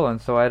I'm in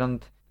Poland, so I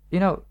don't...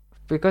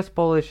 because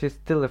Polish is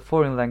still a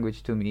foreign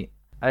language to me,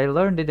 I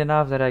learned it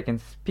enough that I can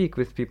speak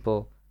with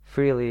people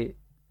freely,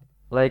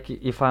 like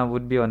if I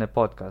would be on a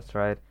podcast,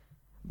 right?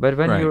 But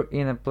when you're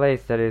in a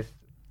place that is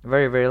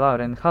very, very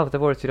loud and half the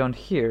words you don't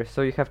hear,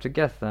 so you have to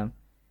guess them.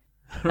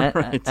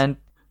 Right.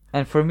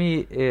 And for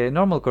me,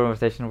 normal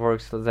conversation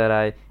works so that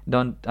I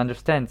don't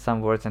understand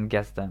some words and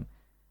guess them.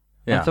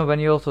 Yeah. And so when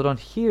you also don't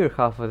hear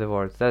half of the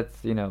words,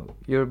 that's,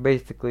 you're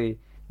basically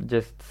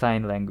just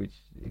sign language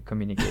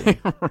communicating.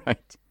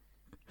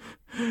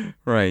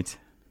 Right.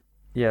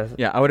 Yes.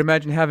 Yeah, I would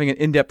imagine having an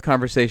in-depth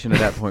conversation at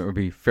that point would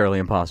be fairly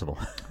impossible.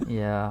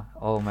 Yeah.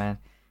 Oh man,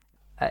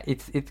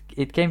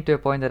 it came to a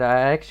point that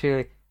I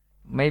actually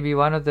maybe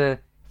one of the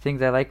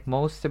things I like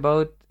most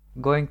about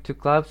going to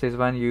clubs is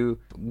when you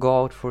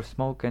go out for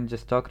smoke and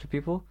just talk to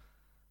people.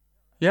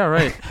 Yeah.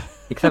 Right.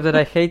 Except that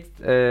I hate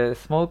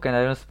smoke and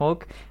I don't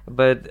smoke,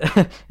 but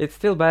it's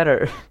still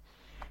better.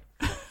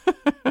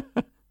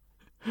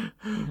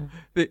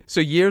 So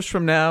years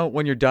from now,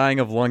 when you're dying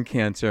of lung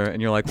cancer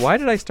and you're like, why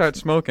did I start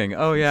smoking?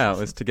 Oh, yeah, it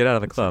was to get out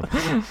of the club.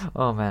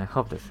 Oh, man, I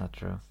hope that's not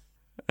true.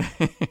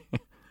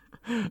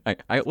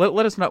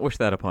 Let us not wish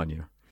that upon you.